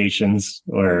rotations,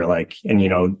 or like,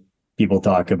 and people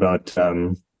talk about,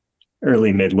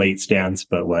 early, mid, late stance,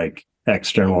 but like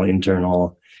external,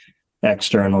 internal,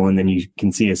 external. And then you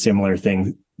can see a similar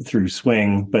thing through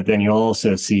swing, but then you'll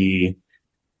also see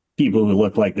people who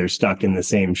look like they're stuck in the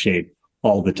same shape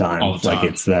all the time. Like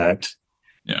it's that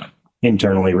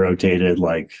internally rotated,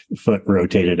 like foot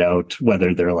rotated out,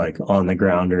 whether they're like on the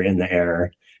ground or in the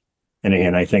air. And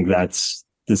again, I think that's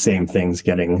the same things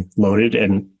getting loaded.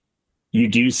 And you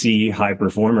do see high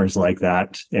performers like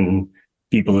that and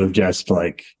people who've just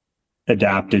like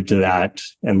adapted to that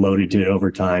and loaded to it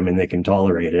over time and they can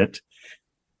tolerate it.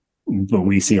 But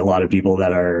we see a lot of people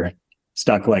that are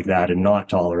stuck like that and not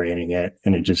tolerating it.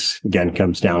 And it just, again,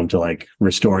 comes down to like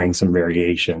restoring some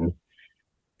variation.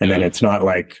 And then it's not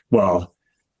like, well,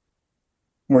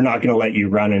 we're not going to let you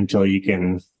run until you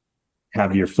can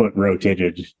have your foot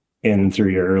rotated in through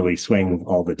your early swing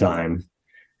all the time.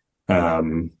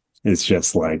 It's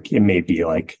just like, it may be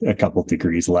like a couple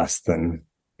degrees less than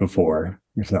before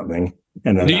or something.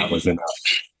 And then that was enough.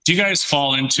 Do you guys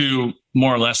fall into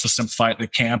more or less the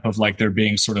camp of like there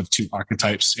being sort of two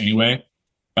archetypes anyway?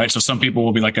 Right. So some people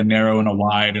will be like a narrow and a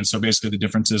wide. And so basically the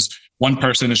difference is one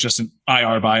person is just an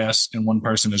IR bias and one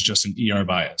person is just an ER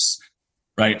bias.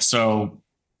 Right. So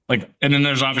like, and then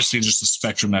there's obviously just a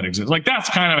spectrum that exists. Like that's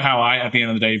kind of how I, at the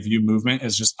end of the day, view movement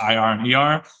is just IR and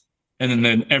ER. And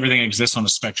then everything exists on a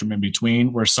spectrum in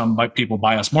between where some people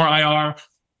bias more IR,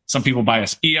 some people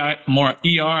bias more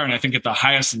ER. And I think at the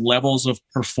highest levels of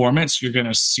performance, you're going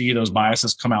to see those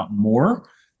biases come out more.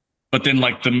 But then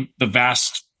like the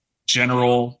vast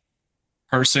general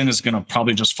person is going to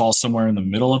probably just fall somewhere in the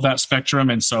middle of that spectrum.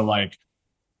 And so like,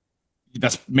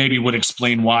 that's maybe would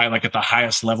explain why like at the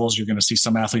highest levels, you're going to see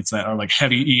some athletes that are like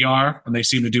heavy ER and they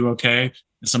seem to do okay.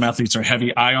 And some athletes are heavy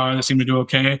IR that seem to do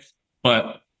okay.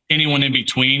 But anyone in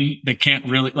between, they can't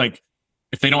really like,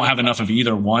 if they don't have enough of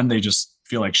either one, they just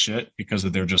feel like shit because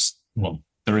they're just, well,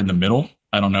 they're in the middle.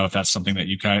 I don't know if that's something that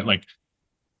you kind of like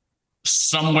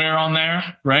somewhere on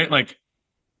there, right? Like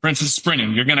for instance,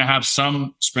 sprinting, you're going to have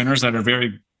some sprinters that are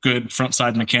very good front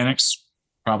side mechanics,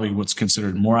 probably what's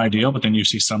considered more ideal, but then you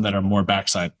see some that are more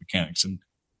backside mechanics and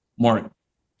more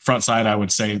front side. I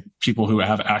would say people who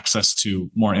have access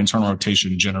to more internal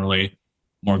rotation, generally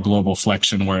more global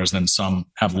flexion, whereas then some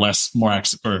have more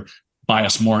access or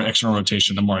bias more external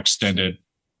rotation, the more extended.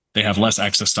 They have less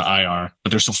access to IR,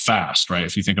 but they're so fast, right?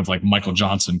 If you think of like Michael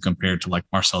Johnson compared to like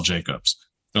Marcel Jacobs,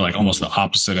 they're like almost the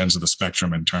opposite ends of the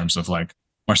spectrum in terms of like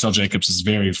Marcel Jacobs is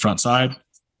very front side.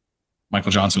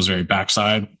 Michael Johnson was very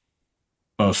backside.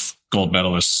 Both gold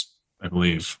medalists, I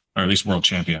believe, or at least world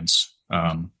champions.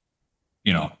 But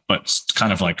it's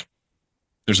kind of like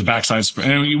there's a backside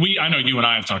sprint. And I know you and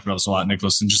I have talked about this a lot,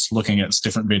 Nicholas, and just looking at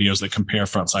different videos that compare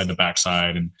front side to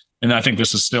backside. And I think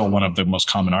this is still one of the most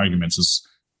common arguments is,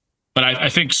 but I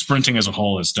think sprinting as a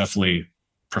whole is definitely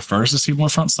prefers to see more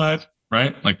front side,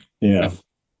 right? Like, yeah.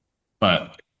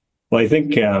 But well, I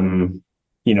think,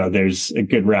 there's a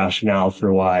good rationale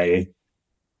for why,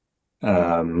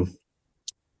 the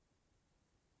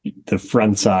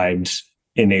front side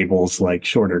enables like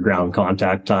shorter ground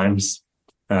contact times,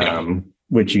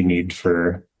 which you need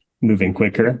for moving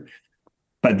quicker.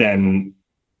 But then,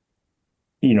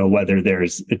 whether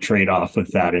there's a trade-off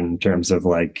with that in terms of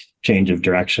like change of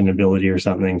direction ability or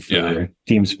something for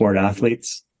team sport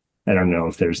athletes. I don't know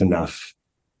if there's enough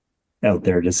out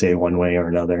there to say one way or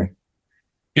another.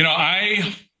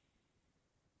 I've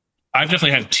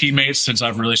definitely had teammates since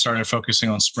I've really started focusing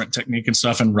on sprint technique and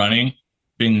stuff and running,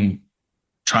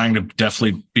 trying to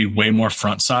definitely be way more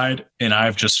front side. And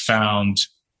I've just found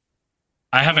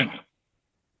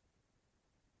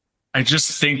I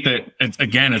just think that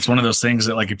again, it's one of those things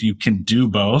that like, if you can do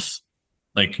both,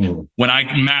 like when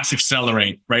I mass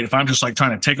accelerate, right? If I'm just like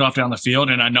trying to take off down the field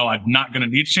and I know I'm not going to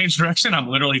need to change direction, I'm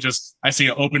literally I see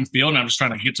an open field and I'm just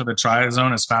trying to get to the try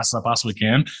zone as fast as I possibly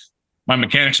can. My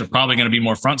mechanics are probably going to be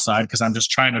more front side because I'm just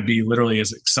trying to be literally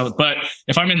as accelerate. But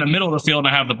if I'm in the middle of the field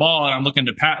and I have the ball and I'm looking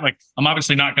to pat, like I'm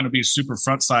obviously not going to be super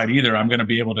front side either. I'm going to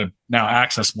be able to now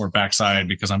access more backside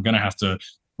because I'm going to have to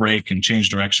brake and change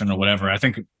direction or whatever. I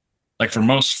think like for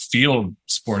most field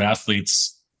sport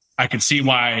athletes, I could see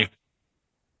why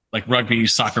like rugby,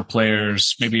 soccer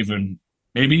players, maybe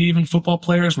even football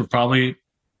players would probably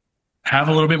have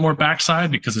a little bit more backside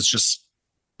because it's just,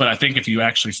 but I think if you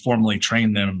actually formally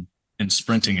train them in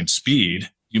sprinting and speed,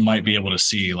 you might be able to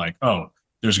see like, oh,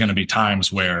 there's going to be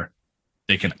times where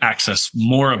they can access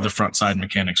more of the front side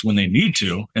mechanics when they need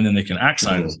to, and then they can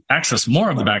access more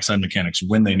of the backside mechanics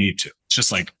when they need to. It's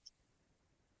just like,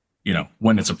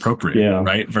 when it's appropriate,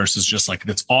 right? Versus just like,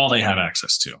 that's all they have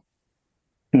access to.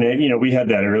 And, we had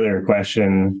that earlier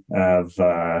question of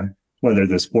whether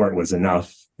the sport was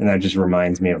enough. And that just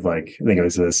reminds me of like, I think it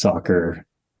was a soccer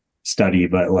study,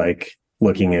 but like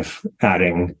looking if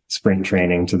adding sprint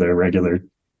training to their regular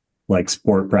like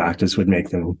sport practice would make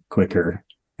them quicker.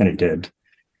 And it did.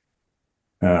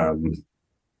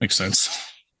 Makes sense.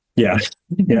 Yeah.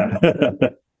 Yeah.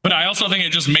 But I also think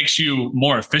it just makes you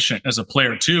more efficient as a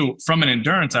player too, from an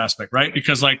endurance aspect, right?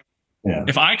 Because like Yeah.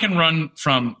 if I can run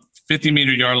from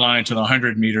 50-meter yard line to the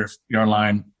 100-meter yard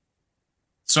line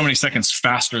so many seconds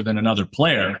faster than another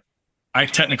player, I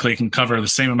technically can cover the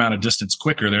same amount of distance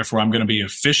quicker. Therefore, I'm going to be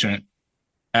efficient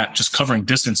at just covering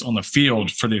distance on the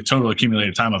field for the total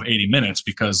accumulated time of 80 minutes,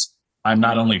 because I'm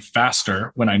not only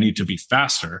faster when I need to be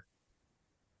faster,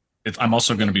 I'm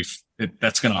also going to be,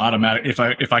 that's going to automatic.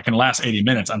 If I can last 80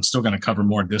 minutes, I'm still going to cover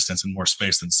more distance and more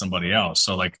space than somebody else.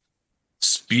 So like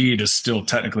speed is still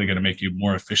technically going to make you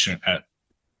more efficient at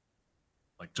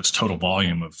like just total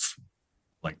volume of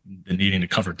like the needing to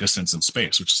cover distance and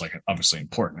space, which is like obviously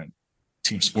important in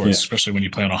team sports, especially when you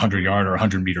play on a 100-yard or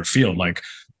 100-meter field. Like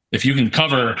if you can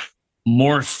cover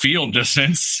more field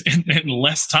distance in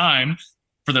less time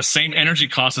for the same energy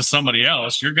cost as somebody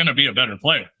else, you're going to be a better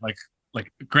player. Like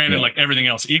granted, like everything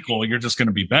else equal, you're just going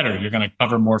to be better. You're going to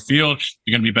cover more field.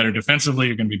 You're going to be better defensively.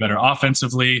 You're going to be better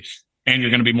offensively, and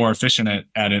you're going to be more efficient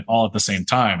at it all at the same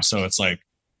time. So it's like,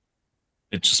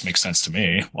 it just makes sense to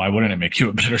me. Why wouldn't it make you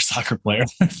a better soccer player?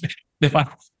 if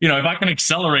I can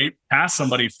accelerate past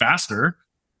somebody faster,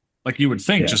 like you would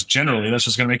think, just generally, that's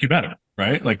just going to make you better,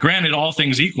 right? Like granted, all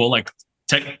things equal, like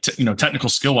technical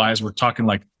skill wise, we're talking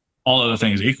like all other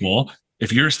things equal.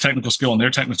 If your technical skill and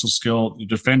their technical skill, the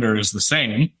defender is the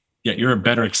same, yet you're a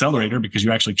better accelerator because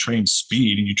you actually train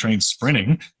speed and you train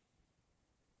sprinting,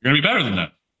 you're going to be better than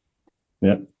that.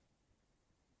 Yep.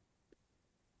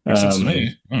 Makes sense to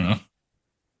me. I don't know.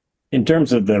 In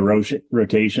terms of the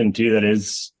rotation too, that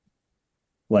is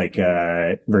like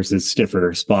versus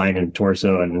stiffer spine and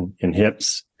torso and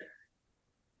hips,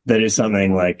 that is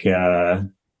something like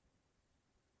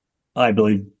I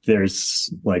believe there's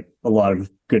like a lot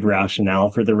of good rationale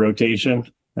for the rotation.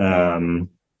 And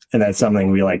that's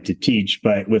something we like to teach.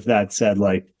 But with that said,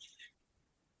 like,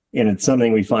 and it's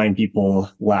something we find people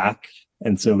lack.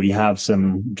 And so we have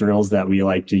some drills that we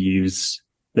like to use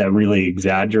that really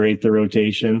exaggerate the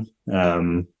rotation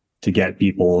to get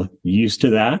people used to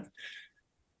that.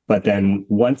 But then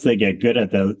once they get good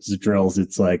at those drills,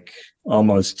 it's like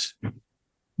almost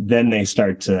then they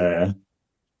start to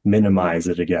minimize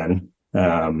it again.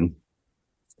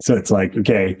 So it's like,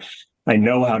 okay, I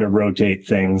know how to rotate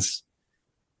things.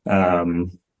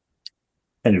 And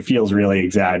it feels really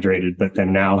exaggerated, but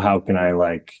then now how can I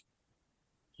like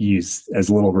use as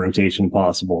little rotation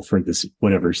possible for this,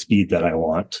 whatever speed that I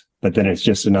want? But then it's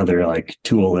just another like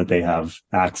tool that they have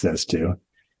access to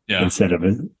instead of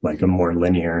like a more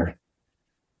linear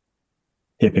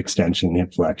hip extension,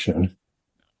 hip flexion.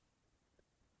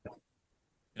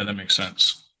 Yeah, that makes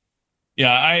sense.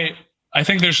 Yeah, I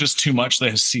think there's just too much that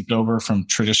has seeped over from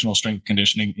traditional strength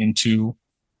conditioning into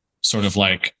sort of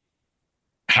like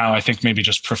how I think maybe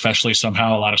just professionally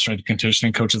somehow a lot of strength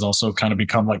conditioning coaches also kind of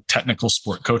become like technical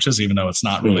sport coaches, even though it's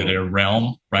not really their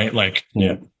realm, right? Like,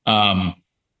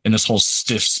 in this whole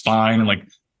stiff spine, and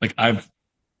like I've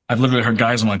literally heard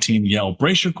guys on my team yell,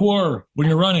 "Brace your core when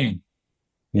you're running."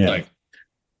 Yeah. Like,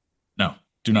 no,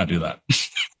 do not do that.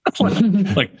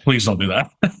 Like, please don't do that.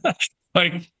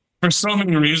 Like, for so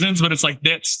many reasons, but it's like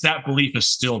that belief is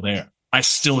still there. I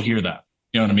still hear that.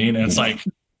 You know what I mean? And it's like,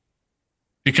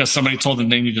 because somebody told them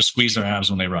they need to squeeze their abs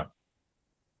when they run.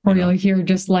 Or you'll hear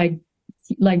just like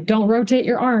don't rotate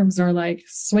your arms, or like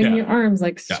swing your arms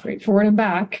like straight forward and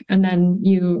back. And then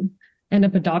you end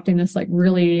up adopting this like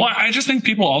really. Well, I just think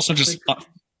people also just,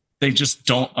 they just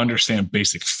don't understand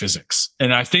basic physics.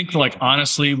 And I think like,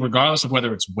 honestly, regardless of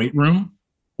whether it's weight room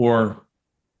or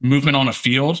movement on a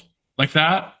field like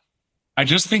that, I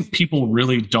just think people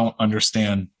really don't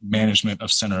understand management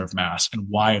of center of mass and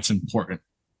why it's important.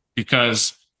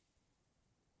 Because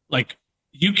like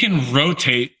you can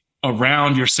rotate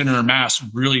around your center of mass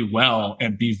really well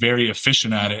and be very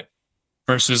efficient at it,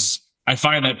 versus I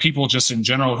find that people just in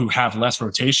general who have less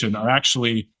rotation are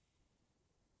actually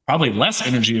probably less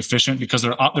energy efficient because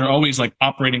they're always like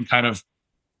operating kind of,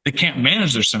 they can't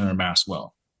manage their center of mass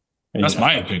well. That's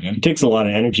my opinion. It takes a lot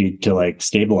of energy to like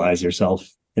stabilize yourself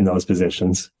in those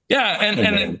positions. Yeah.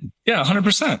 And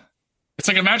 100%. It's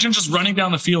like, imagine just running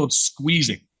down the field,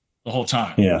 squeezing the whole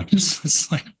time. Yeah.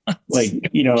 It's like,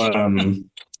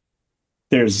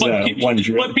 there's one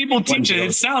drill. When people teach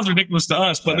it sounds ridiculous to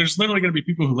us, but there's literally going to be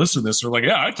people who listen to this who are like,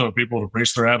 yeah, I told people to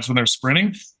brace their abs when they're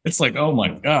sprinting. It's like, oh my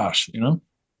gosh, you know?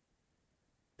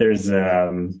 There's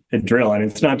a drill, and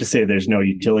it's not to say there's no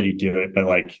utility to it, but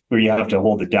like where you have to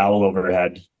hold the dowel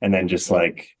overhead and then just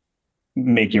like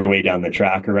make your way down the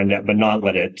track or run that, but not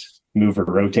let it move or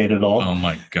rotate at all. Oh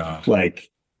my God. Like,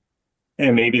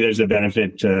 and maybe there's a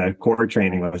benefit to core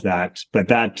training with that, but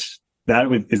that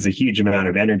is a huge amount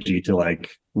of energy to like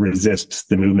resist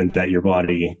the movement that your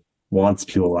body wants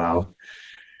to allow.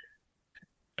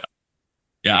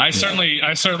 Yeah, I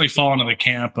certainly fall into the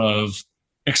camp of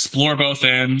explore both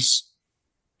ends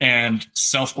and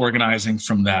self-organizing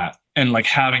from that and like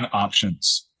having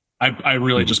options. I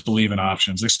really just believe in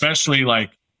options, especially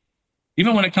like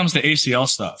even when it comes to ACL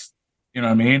stuff. You know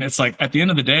what I mean? It's like at the end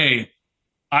of the day,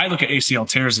 I look at ACL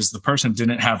tears as the person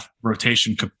didn't have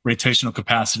rotational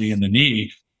capacity in the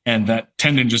knee, and that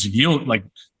tendon just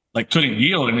couldn't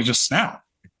yield, and it just snapped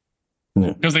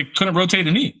because they couldn't rotate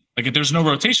a knee. Like there's no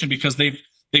rotation because they've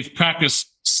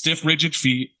practiced stiff, rigid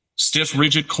feet, stiff,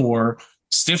 rigid core,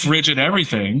 stiff, rigid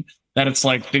everything. That it's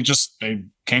like they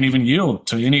can't even yield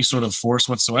to any sort of force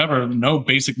whatsoever. No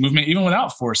basic movement, even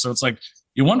without force. So it's like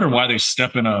you wonder why they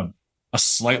step in a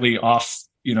slightly off,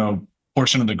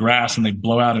 portion of the grass and they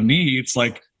blow out a knee. It's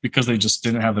like because they just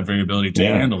didn't have the variability to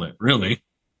handle it. Really,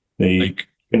 they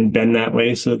couldn't bend that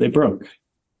way, so they broke.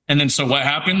 And then so what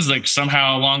happens? Like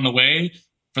somehow along the way,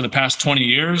 for the past 20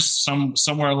 years,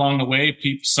 somewhere along the way,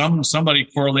 somebody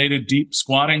correlated deep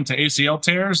squatting to ACL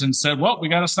tears and said, well, we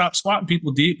got to stop squatting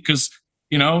people deep because,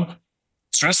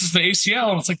 stresses the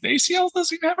ACL. And it's like the ACL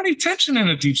doesn't even have any tension in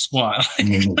a deep squat. I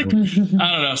don't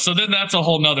know. So then that's a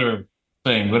whole nother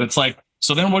thing. But it's like,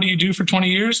 so then what do you do for 20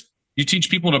 years? You teach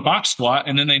people to box squat,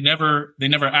 and then they never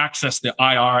access the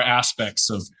IR aspects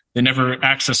of, they never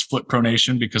access foot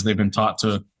pronation because they've been taught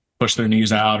to push their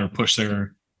knees out or push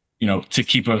their, to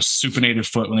keep a supinated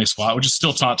foot when they squat, which is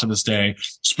still taught to this day.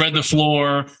 Spread the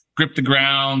floor, grip the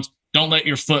ground, don't let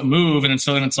your foot move. And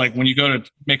so then it's like when you go to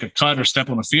make a cut or step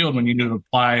on the field, when you need to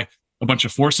apply a bunch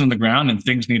of force in the ground and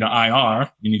things need an IR,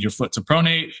 you need your foot to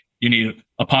pronate, you need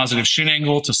a positive shin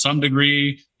angle to some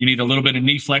degree, you need a little bit of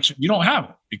knee flexion. You don't have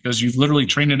it because you've literally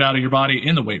trained it out of your body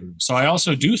in the weight room. So I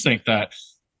also do think that,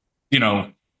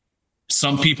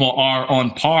 some people are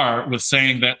on par with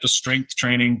saying that the strength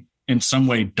training in some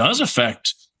way does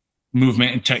affect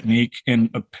movement and technique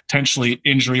and potentially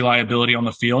injury liability on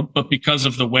the field, but because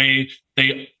of the way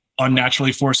they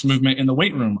unnaturally force movement in the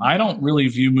weight room. I don't really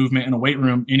view movement in a weight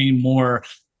room any more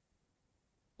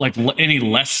like any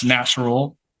less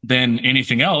natural than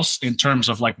anything else in terms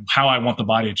of like how I want the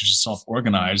body to just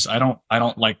self-organize. I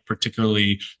don't like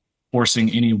particularly forcing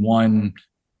any one,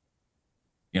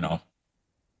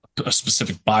 a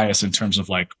specific bias in terms of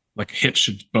like hips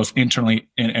should both internally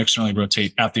and externally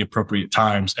rotate at the appropriate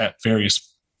times at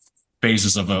various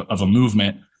phases of a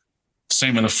movement.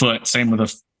 Same with a foot, same with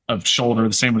a shoulder,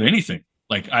 the same with anything.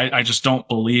 Like I just don't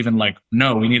believe in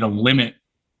no, we need a limit,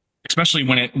 especially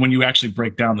when you actually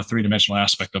break down the three-dimensional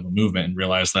aspect of a movement and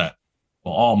realize that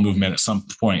all movement at some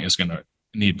point is going to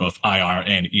need both IR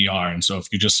and ER. And so if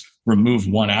you just remove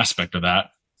one aspect of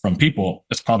that from people,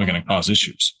 it's probably going to cause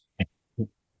issues.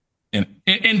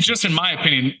 And just in my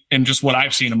opinion, and just what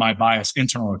I've seen in my bias,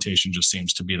 internal rotation just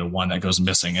seems to be the one that goes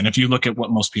missing. And if you look at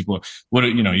what most people,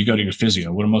 you go to your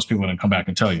physio, what do most people then come back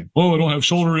and tell you? Oh, I don't have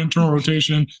shoulder internal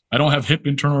rotation. I don't have hip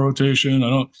internal rotation. I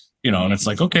don't, and it's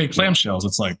like, okay, clamshells.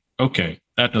 It's like, okay,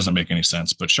 that doesn't make any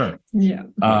sense, but sure. Yeah.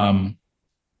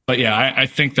 But yeah, I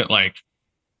think that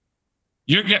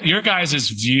your guys'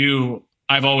 view,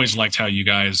 I've always liked how you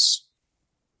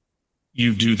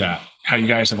do that. How you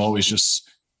guys have always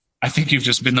I think you've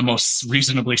just been the most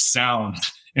reasonably sound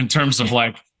in terms of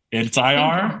it's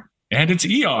IR and it's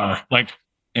ER,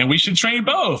 and we should train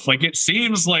both. It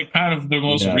seems like kind of the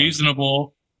most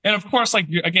reasonable. And of course,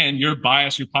 again, your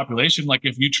bias, your population,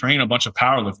 if you train a bunch of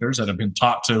powerlifters that have been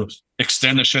taught to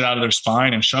extend the shit out of their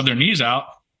spine and shove their knees out,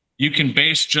 you can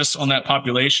base just on that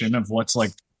population of what's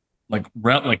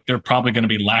they're probably going to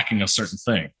be lacking a certain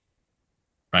thing,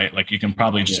 right? You can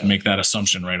probably just make that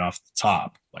assumption right off the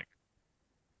top.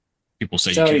 People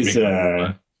say it's always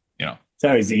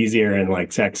easier and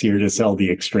sexier to sell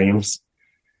the extremes,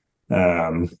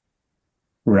 rather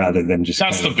than just.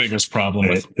 That's the biggest problem.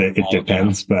 It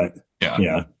depends, but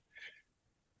yeah,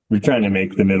 we're trying to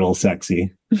make the middle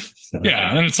sexy. So.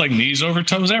 Yeah, and it's knees over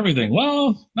toes, everything.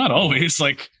 Well, not always.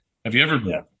 Have you ever?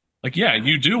 Yeah.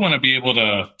 You do want to be able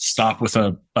to stop with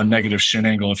a negative shin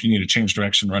angle if you need to change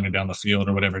direction running down the field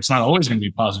or whatever. It's not always going to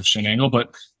be positive shin angle,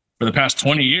 but for the past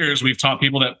 20 years, we've taught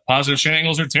people that positive shin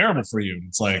angles are terrible for you.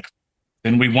 It's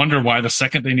then we wonder why the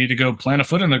second they need to go plant a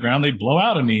foot in the ground, they blow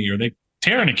out a knee or they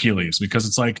tear an Achilles, because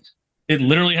it's it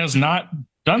literally has not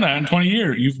done that in 20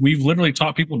 years. We've literally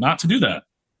taught people not to do that.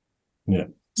 Yeah.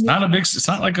 It's not a big,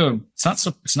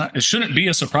 it shouldn't be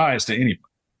a surprise to anybody.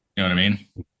 You know what I mean?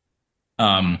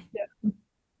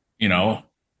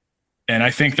 And I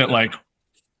think that one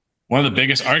of the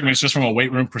biggest arguments just from a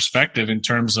weight room perspective in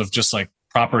terms of just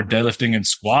proper deadlifting and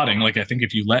squatting, I think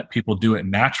if you let people do it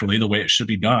naturally the way it should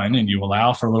be done and you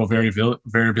allow for a little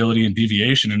variability and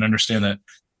deviation and understand that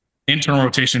internal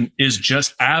rotation is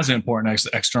just as important as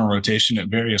external rotation at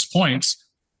various points,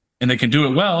 and they can do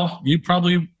it well, you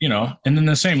probably, and then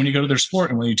the same when you go to their sport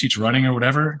and when you teach running or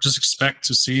whatever, just expect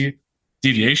to see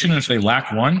deviation. And if they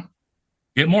lack one,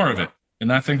 get more of it.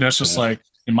 And I think that's just like,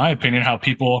 in my opinion, how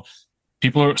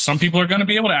some people are going to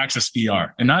be able to access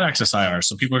ER and not access IR.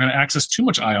 So people are going to access too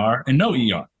much IR and no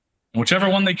ER. And whichever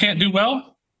one they can't do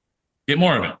well, get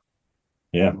more of it.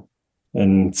 Yeah.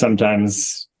 And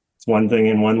sometimes it's one thing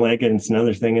in one leg and it's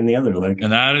another thing in the other leg.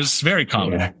 And that is very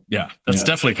common. Yeah, that's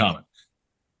definitely common.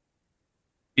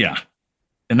 Yeah.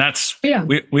 And that's, we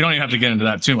don't even have to get into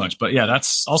that too much, but yeah,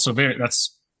 that's also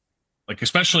that's like,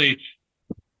 especially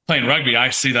playing rugby, I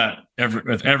see that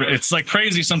it's like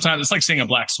crazy sometimes. It's like seeing a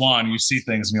black swan. You see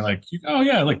things and you're like, oh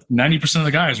yeah, like 90% of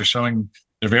the guys are showing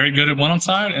they're very good at one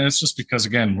side. And it's just because,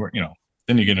 again,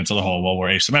 then you get into the whole, well, we're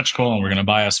asymmetrical and we're going to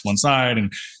bias one side.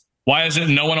 And why is it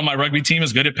no one on my rugby team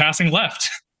is good at passing left?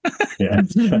 Yeah.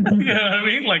 You know what I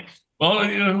mean? Like, well,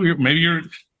 maybe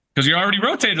because you're already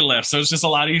rotated left. So it's just a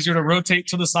lot easier to rotate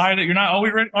to the side that you're not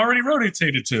already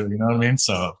rotated to, you know what I mean?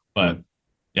 So, but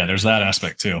yeah, there's that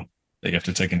aspect too that you have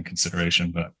to take into consideration.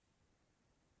 But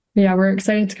yeah, we're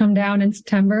excited to come down in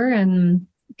September and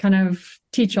kind of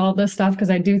teach all this stuff, because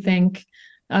I do think,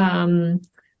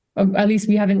 at least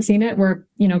we haven't seen it where,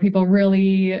 people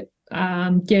really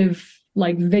give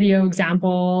like video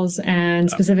examples and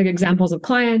specific examples of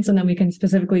clients, and then we can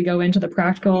specifically go into the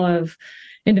practical of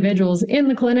individuals in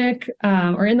the clinic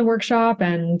or in the workshop.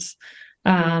 And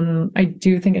I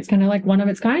do think it's kind of like one of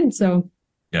its kind. So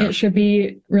it should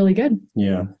be really good.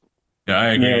 Yeah. Yeah, I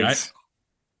agree. Yeah,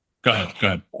 go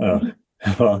ahead.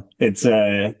 Well, it's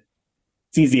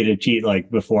easy to cheat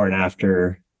like before and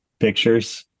after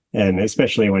pictures. And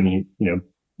especially when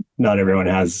not everyone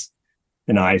has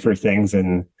an eye for things.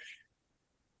 And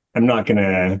I'm not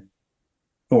I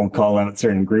won't call out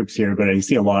certain groups here, but I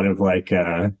see a lot of like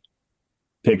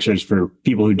pictures for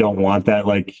people who don't want that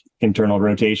like internal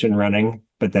rotation running.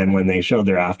 But then when they show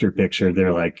their after picture,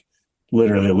 they're like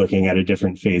literally looking at a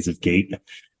different phase of gait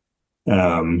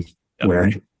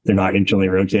where they're not internally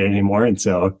rotated anymore. And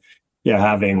so, yeah,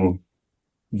 having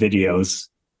videos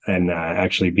and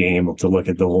actually being able to look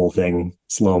at the whole thing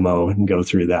slow-mo and go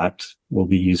through that will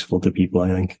be useful to people, I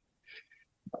think.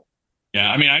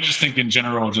 Yeah, I mean, I just think in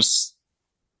general,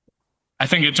 I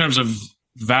think in terms of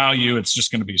value, it's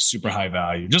just going to be super high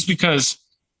value, just because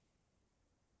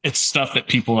it's stuff that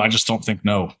people I just don't think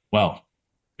know well,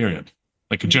 period.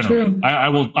 Like generally, I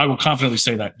will confidently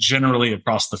say that generally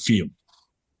across the field.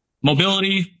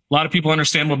 Mobility, a lot of people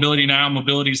understand mobility now.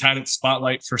 Mobility's had its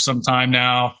spotlight for some time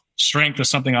now. Strength is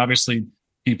something obviously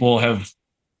people have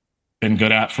been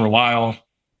good at for a while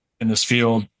in this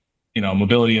field.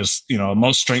 Mobility is,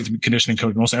 most strength and conditioning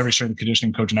coach, most every strength and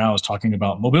conditioning coach now is talking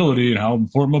about mobility and how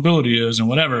important mobility is and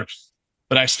whatever.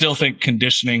 But I still think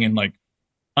conditioning and like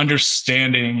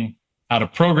understanding how to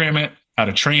program it, how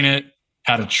to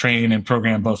train and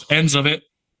program both ends of it,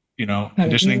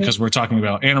 conditioning, because we're talking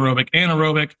about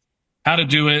anaerobic, how to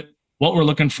do it, what we're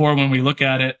looking for when we look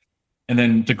at it, and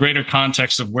then the greater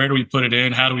context of where do we put it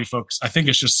in, how do we focus. I think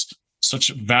it's just such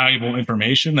valuable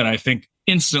information that I think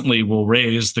instantly will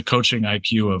raise the coaching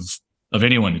IQ of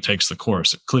anyone who takes the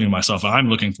course, including myself. I'm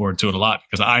looking forward to it a lot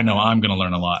because I know I'm going to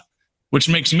learn a lot, which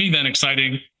makes me then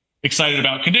excited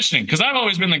about conditioning, because I've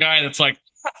always been the guy that's like,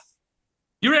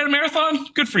 you ran a marathon?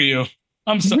 Good for you.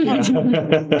 I'm so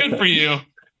good for you.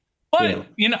 But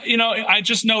I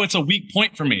just know it's a weak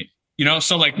point for me.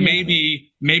 So like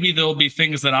maybe there'll be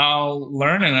things that I'll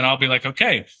learn and then I'll be like,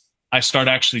 okay, I start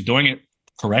actually doing it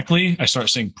correctly. I start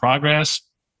seeing progress.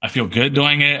 I feel good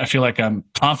doing it. I feel like I'm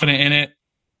confident in it.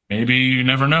 Maybe you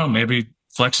never know. Maybe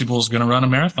Flexible is going to run a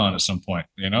marathon at some point,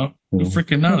 Who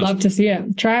freaking knows? I'd love to see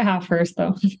it. Try a half first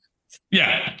though.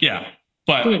 Yeah.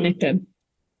 But do what Nick did.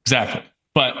 Exactly.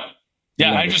 But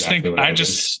yeah, Not exactly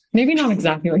maybe not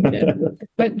exactly like you did,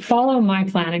 but follow my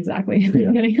plan exactly.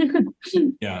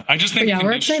 Yeah. I just think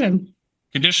we're excited.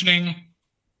 Conditioning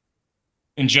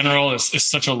in general is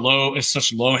such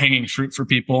low hanging fruit for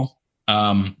people.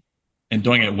 And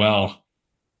doing it well,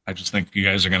 I just think you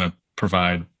guys are going to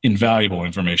provide invaluable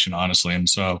information, honestly. And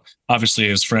so obviously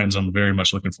as friends, I'm very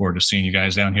much looking forward to seeing you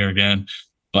guys down here again.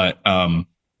 But I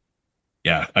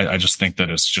just think that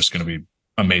it's just going to be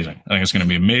amazing. I think it's going to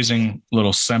be an amazing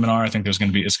little seminar. I think there's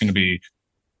going to be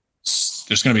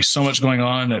so much going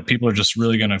on that people are just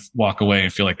really going to walk away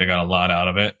and feel like they got a lot out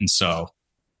of it. And so,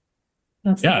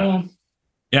 that's cool.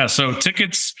 Yeah. So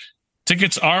tickets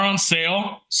are on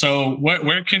sale. So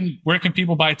where can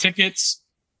people buy tickets?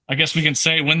 I guess we can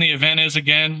say when the event is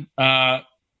again.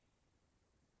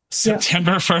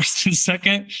 September 1st and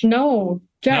 2nd? No,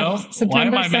 Jeff, No? Why am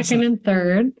September I 2nd missing? and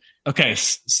 3rd. Okay,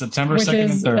 September Which 2nd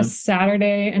and is 3rd. a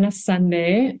Saturday and a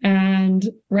Sunday. And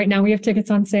right now we have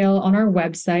tickets on sale on our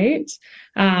website,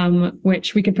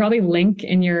 which we could probably link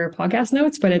in your podcast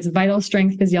notes, but it's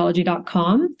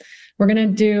vitalstrengthphysiology.com. We're going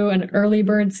to do an early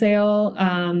bird sale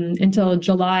until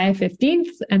July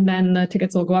 15th, and then the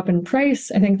tickets will go up in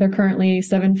price. I think they're currently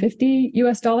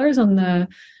 $750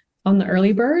 on the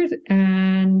early bird.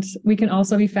 And we can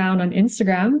also be found on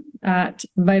Instagram at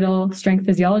Vital Strength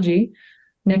Physiology.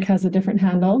 Nick has a different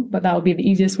handle, but that will be the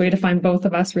easiest way to find both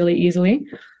of us really easily.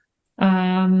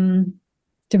 Did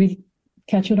we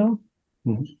catch it all?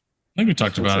 I think we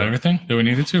talked about everything that we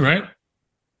needed to, right?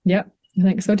 Yep, I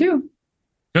think so too.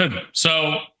 Good.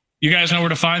 So you guys know where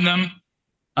to find them.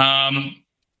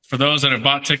 For those that have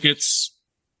bought tickets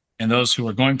and those who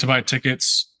are going to buy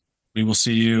tickets, we will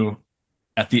see you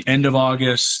at the end of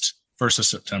August, 1st of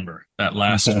September, that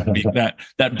last week,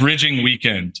 that bridging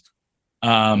weekend.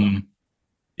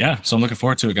 Yeah, so I'm looking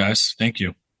forward to it, guys. Thank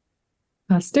you.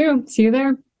 Us too. See you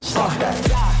there.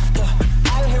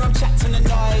 I hear him chatting the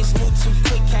noise, move too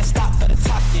quick, can't stop for the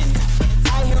talking.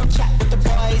 I hear him chat with the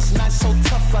boys, man so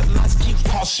tough, but must keep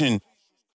caution.